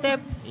in his step.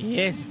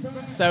 Yes,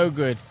 so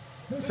good.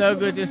 So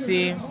good to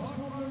see.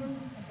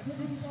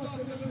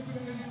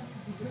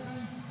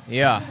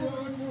 Yeah.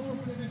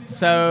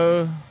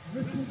 So,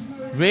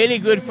 really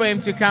good for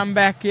him to come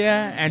back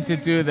here and to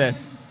do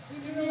this.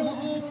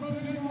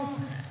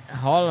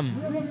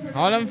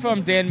 Holm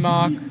from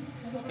Denmark.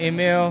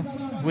 Emil.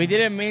 We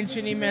didn't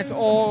mention him at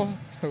all.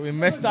 We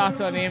missed out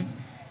on him.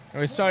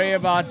 We're sorry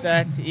about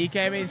that. He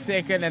came in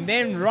second. And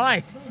then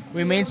Wright.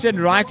 We mentioned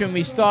Wright when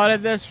we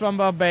started this from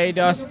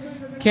Barbados.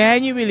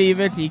 Can you believe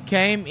it? He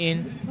came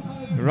in.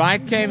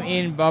 Wright came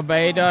in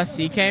Barbados.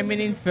 He came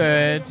in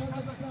third.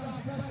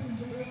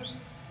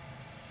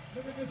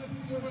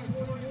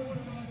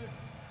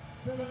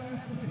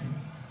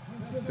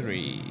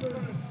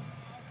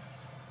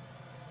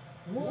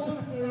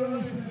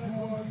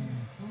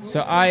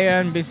 So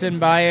Ayan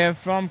Bisenbayev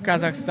from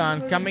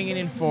Kazakhstan coming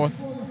in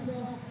fourth.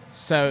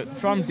 So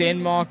from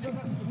Denmark,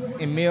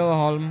 Emil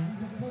Holm.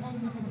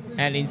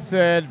 And in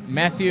third,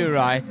 Matthew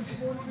Wright.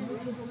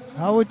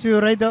 How would you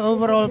rate the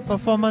overall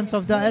performance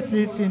of the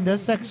athletes in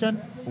this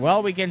section?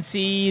 Well, we can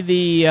see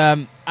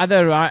the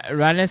other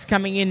runners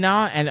coming in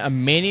now,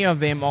 and many of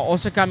them are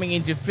also coming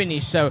in to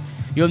finish. So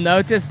you'll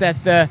notice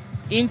that the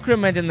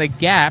increment in the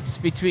gaps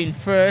between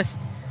first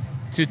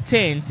to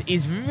 10th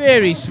is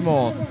very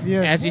small.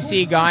 Yes. As you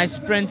see guys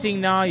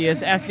sprinting now,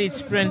 yes, athletes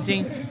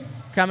sprinting,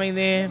 coming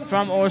there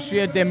from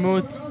Austria,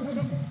 Demuth.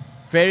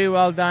 Very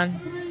well done.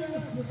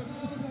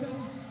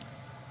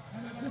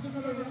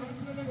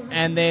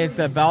 And there's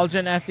a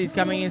Belgian athlete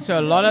coming in, so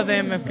a lot of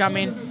them have come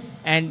in,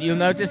 and you'll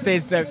notice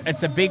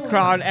it's a big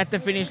crowd at the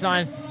finish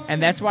line,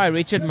 and that's why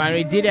Richard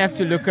Murray did have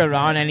to look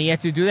around, and he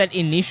had to do that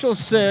initial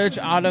surge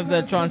out of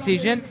the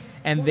transition,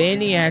 and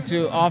then he had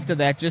to, after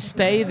that, just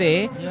stay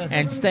there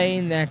and stay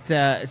in that,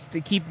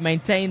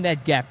 maintain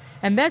that gap.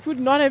 And that would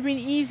not have been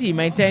easy,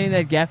 maintaining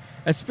that gap,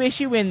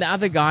 especially when the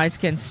other guys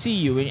can see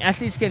you, when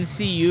athletes can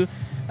see you.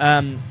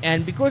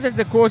 And because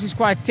the course is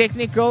quite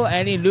technical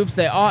and in loops,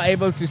 they are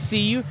able to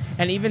see you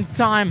and even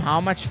time how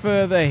much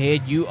further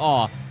ahead you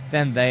are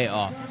than they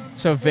are.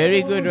 So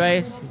very good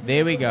race.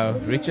 There we go,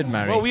 Richard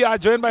Murray. Well, we are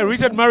joined by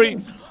Richard Murray,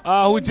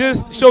 who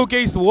just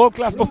showcased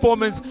world-class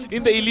performance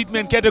in the elite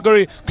men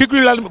category. Quickly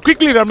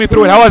run me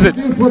through it. How was it?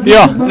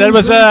 Yeah, that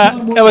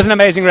was an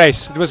amazing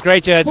race. It was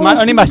great. It's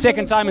only my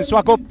second time in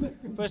Swakop.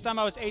 First time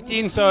I was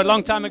 18, so a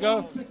long time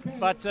ago.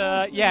 But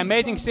yeah,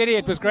 amazing city.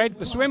 It was great.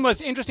 The swim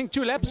was interesting,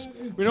 2 laps.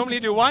 We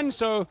normally do 1,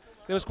 so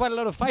there was quite a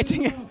lot of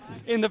fighting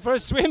in the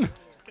first swim.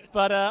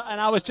 But and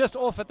I was just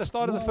off at the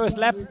start of the first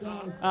lap.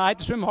 I had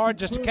to swim hard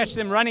just to catch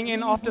them running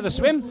in after the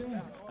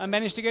swim. I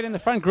managed to get in the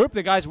front group.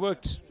 The guys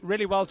worked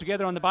really well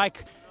together on the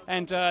bike,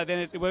 and then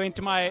it went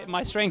into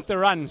my strength to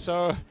run.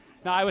 So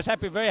no, I was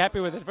happy, very happy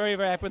with it. Very,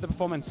 very happy with the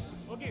performance.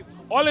 Okay.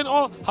 All in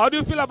all, how do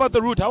you feel about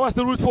the route? How was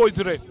the route for you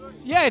today?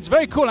 Yeah, it's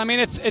very cool. I mean,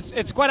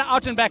 it's quite an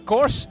out and back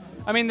course.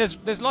 I mean,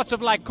 there's lots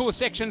of like cool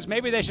sections.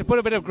 Maybe they should put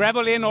a bit of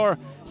gravel in, or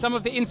some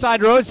of the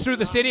inside roads through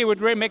the city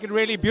would make it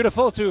really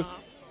beautiful to,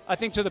 I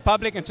think, to the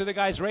public and to the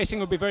guys racing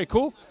would be very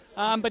cool.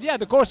 But yeah,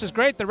 the course is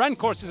great. The run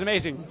course is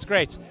amazing. It's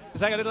great.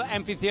 It's like a little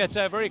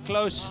amphitheater, very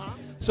close.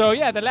 So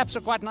yeah, the laps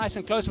are quite nice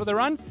and close for the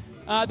run.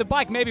 The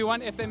bike maybe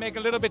one, if they make a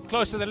little bit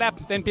closer to the lap,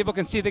 then people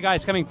can see the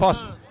guys coming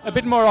past a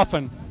bit more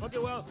often. Okay,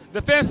 well,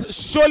 the fans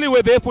surely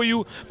were there for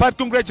you, but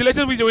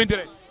congratulations with your win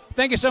today.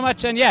 Thank you so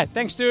much, and yeah,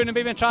 thanks to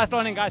Namibian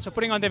Triathlon and guys for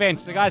putting on the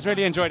event. The guys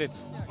really enjoyed it.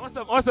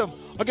 Awesome, awesome.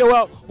 Okay,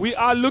 well, we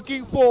are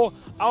looking for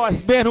our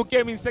man who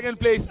came in second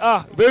place.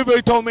 Very,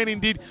 very tall man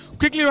indeed.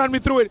 Quickly run me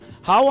through it.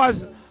 How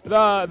was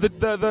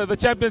the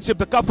championship,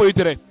 the cup for you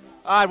today?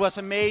 It was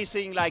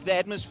amazing. Like the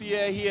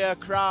atmosphere here,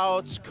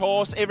 crowds,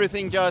 course,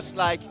 everything just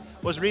like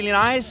was really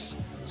nice.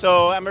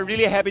 So I'm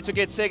really happy to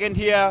get second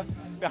here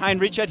behind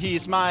Richard.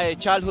 He's my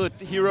childhood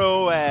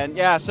hero, and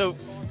yeah, so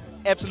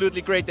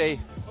absolutely great day.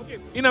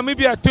 In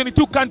Namibia,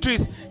 22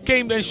 countries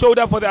came and showed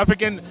up for the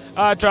African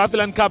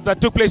Triathlon Cup that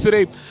took place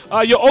today.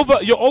 Your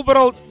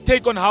overall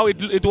take on how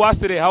it was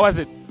today, how was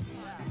it?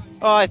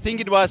 I think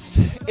it was,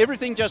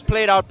 everything just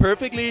played out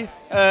perfectly.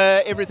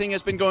 Everything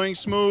has been going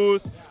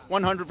smooth,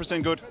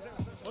 100% good.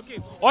 Okay.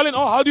 All in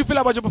all, how do you feel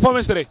about your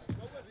performance today?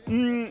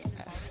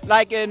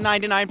 Like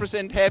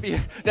 99%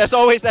 happy. There's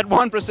always that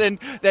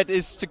 1% that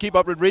is to keep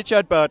up with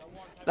Richard, but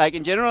like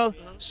in general,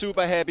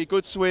 super happy,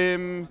 good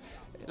swim,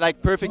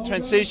 like perfect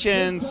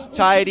transitions,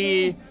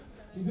 tidy,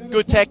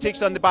 good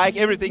tactics on the bike,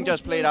 everything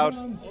just played out.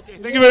 Okay,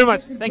 thank you very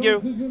much. Thank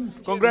you.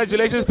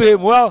 Congratulations to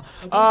him. Well,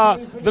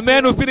 the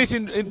man who finished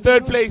in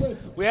third place,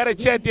 we had a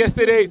chat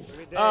yesterday.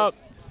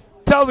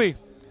 Tell me,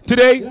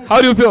 today,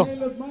 how do you feel?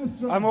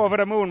 I'm over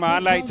the moon,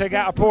 man. Like, to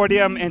get a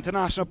podium,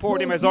 international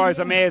podium, is always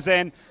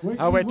amazing.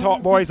 With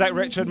top boys like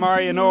Richard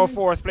Murray, you know,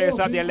 4th place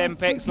at the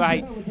Olympics.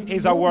 Like,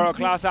 he's a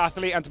world-class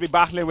athlete, and to be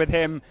battling with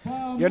him,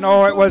 you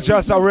know, it was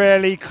just a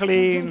really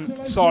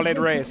clean, solid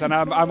race, and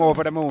I'm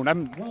over the moon.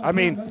 I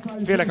mean,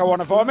 feel like I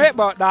want to vomit,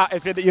 but that,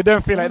 if you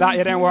don't feel like that,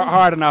 you didn't work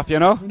hard enough, you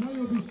know?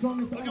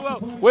 Okay, well,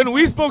 when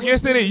we spoke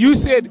yesterday, you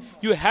said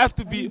you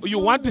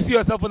want to see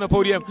yourself on the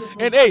podium,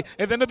 and hey,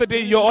 at the end of the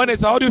day, you're on it.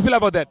 So how do you feel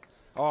about that?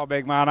 Oh,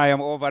 big man, I am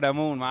over the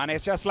moon, man.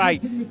 It's just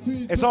like,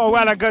 it's all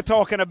well and good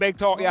talking a big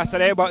talk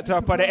yesterday, but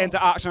to put it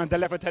into action and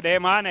deliver today,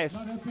 man,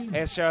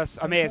 it's just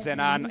amazing.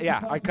 And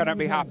yeah, I couldn't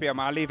be happier,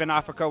 man. Leaving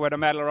Africa with a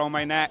medal around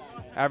my neck,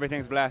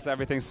 everything's blessed,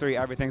 everything's sweet,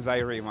 everything's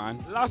Irie,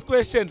 man. Last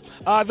question.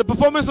 The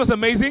performance was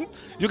amazing.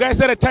 You guys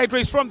had a tight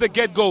race from the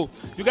get-go.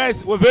 You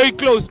guys were very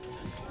close.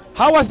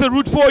 How was the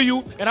route for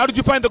you, and how did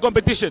you find the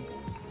competition?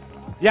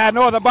 Yeah,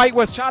 no, the bike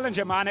was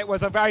challenging, man. It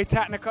was a very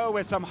technical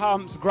with some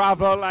humps,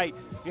 gravel, like,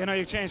 you know,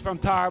 you change from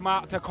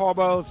tarmac to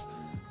cobbles.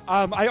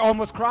 I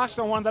almost crashed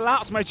on one of the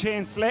laps. My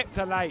chain slipped,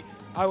 and like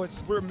I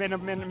was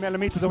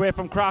millimeters away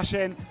from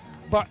crashing.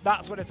 But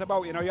that's what it's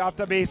about, you know. You have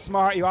to be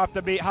smart. You have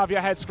to have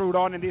your head screwed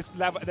on in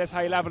this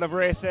high level of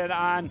racing.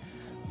 And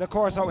the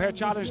course out here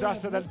challenged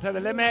us to the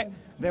limit.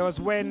 There was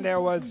wind.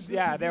 There was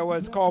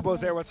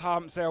cobbles. There was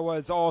humps. There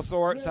was all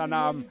sorts.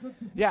 And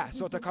yeah,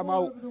 so to come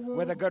out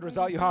with a good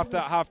result, you have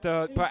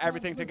to put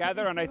everything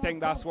together. And I think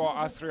that's what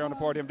us three on the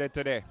podium did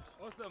today.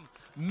 Awesome.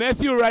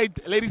 Matthew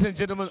Wright, ladies and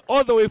gentlemen,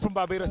 all the way from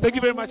Barbados. Thank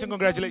you very much and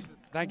congratulations.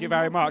 Thank you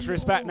very much.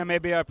 Respect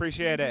Namibia.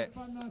 Appreciate it.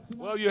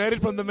 Well, you heard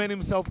it from the man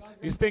himself.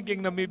 He's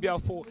thanking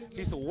Namibia for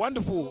his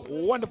wonderful,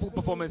 wonderful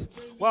performance.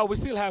 Well, we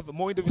still have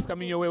more interviews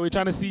coming your way. We're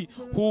trying to see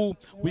who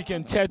we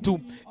can chat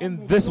to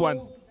in this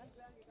one.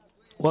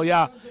 Well,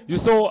 yeah, you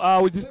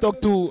saw we just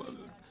talked to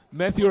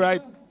Matthew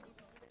Wright.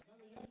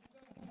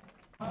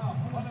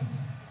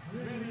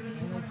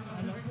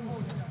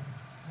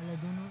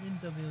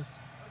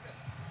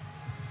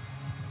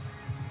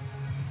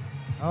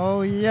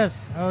 Oh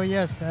yes, oh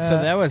yes. So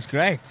that was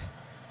great.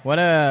 What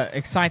a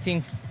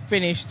exciting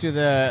finish to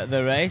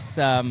the race.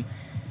 And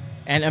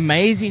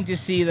amazing to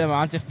see the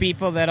amount of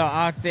people that are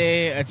out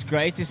there. It's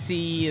great to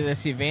see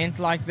this event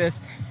like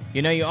this.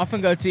 You know, you often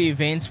go to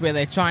events where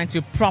they're trying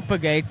to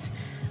propagate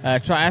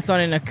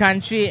triathlon in a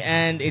country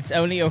and it's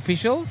only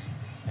officials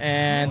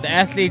and the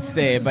athletes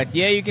there. But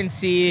here you can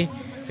see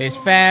there's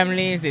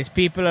families, there's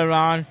people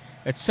around.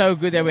 It's so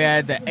good that we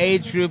had the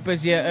age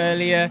groupers here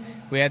earlier.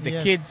 We had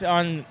the kids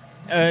on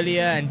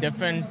earlier and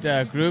different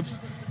groups.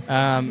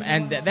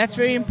 And that's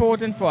very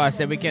important for us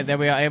that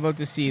we are able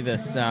to see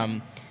this.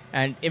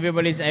 And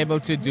everybody's able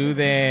to do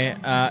their,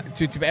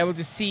 to be able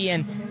to see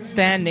and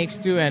stand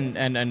next to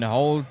and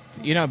hold,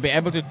 you know, be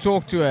able to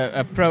talk to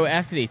a pro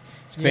athlete.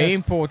 It's very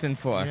important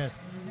for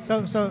us.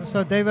 Yes.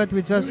 So David,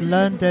 we just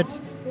learned that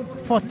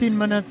 14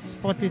 minutes,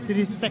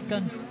 43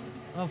 seconds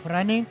of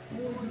running.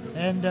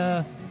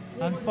 And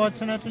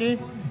unfortunately,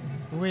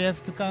 we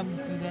have to come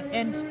to the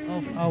end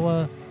of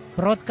our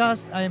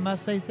broadcast. I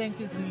must say thank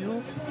you to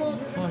you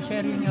for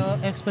sharing your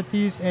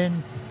expertise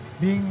and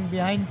being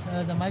behind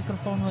the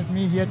microphone with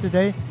me here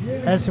today,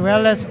 as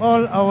well as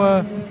all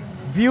our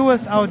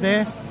viewers out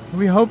there.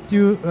 We hope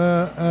you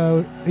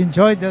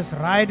enjoyed this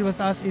ride with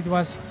us. It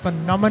was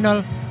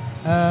phenomenal.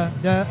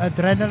 The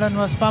adrenaline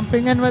was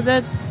pumping, and with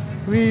that,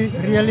 we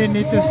really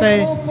need to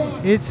say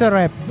it's a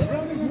wrap.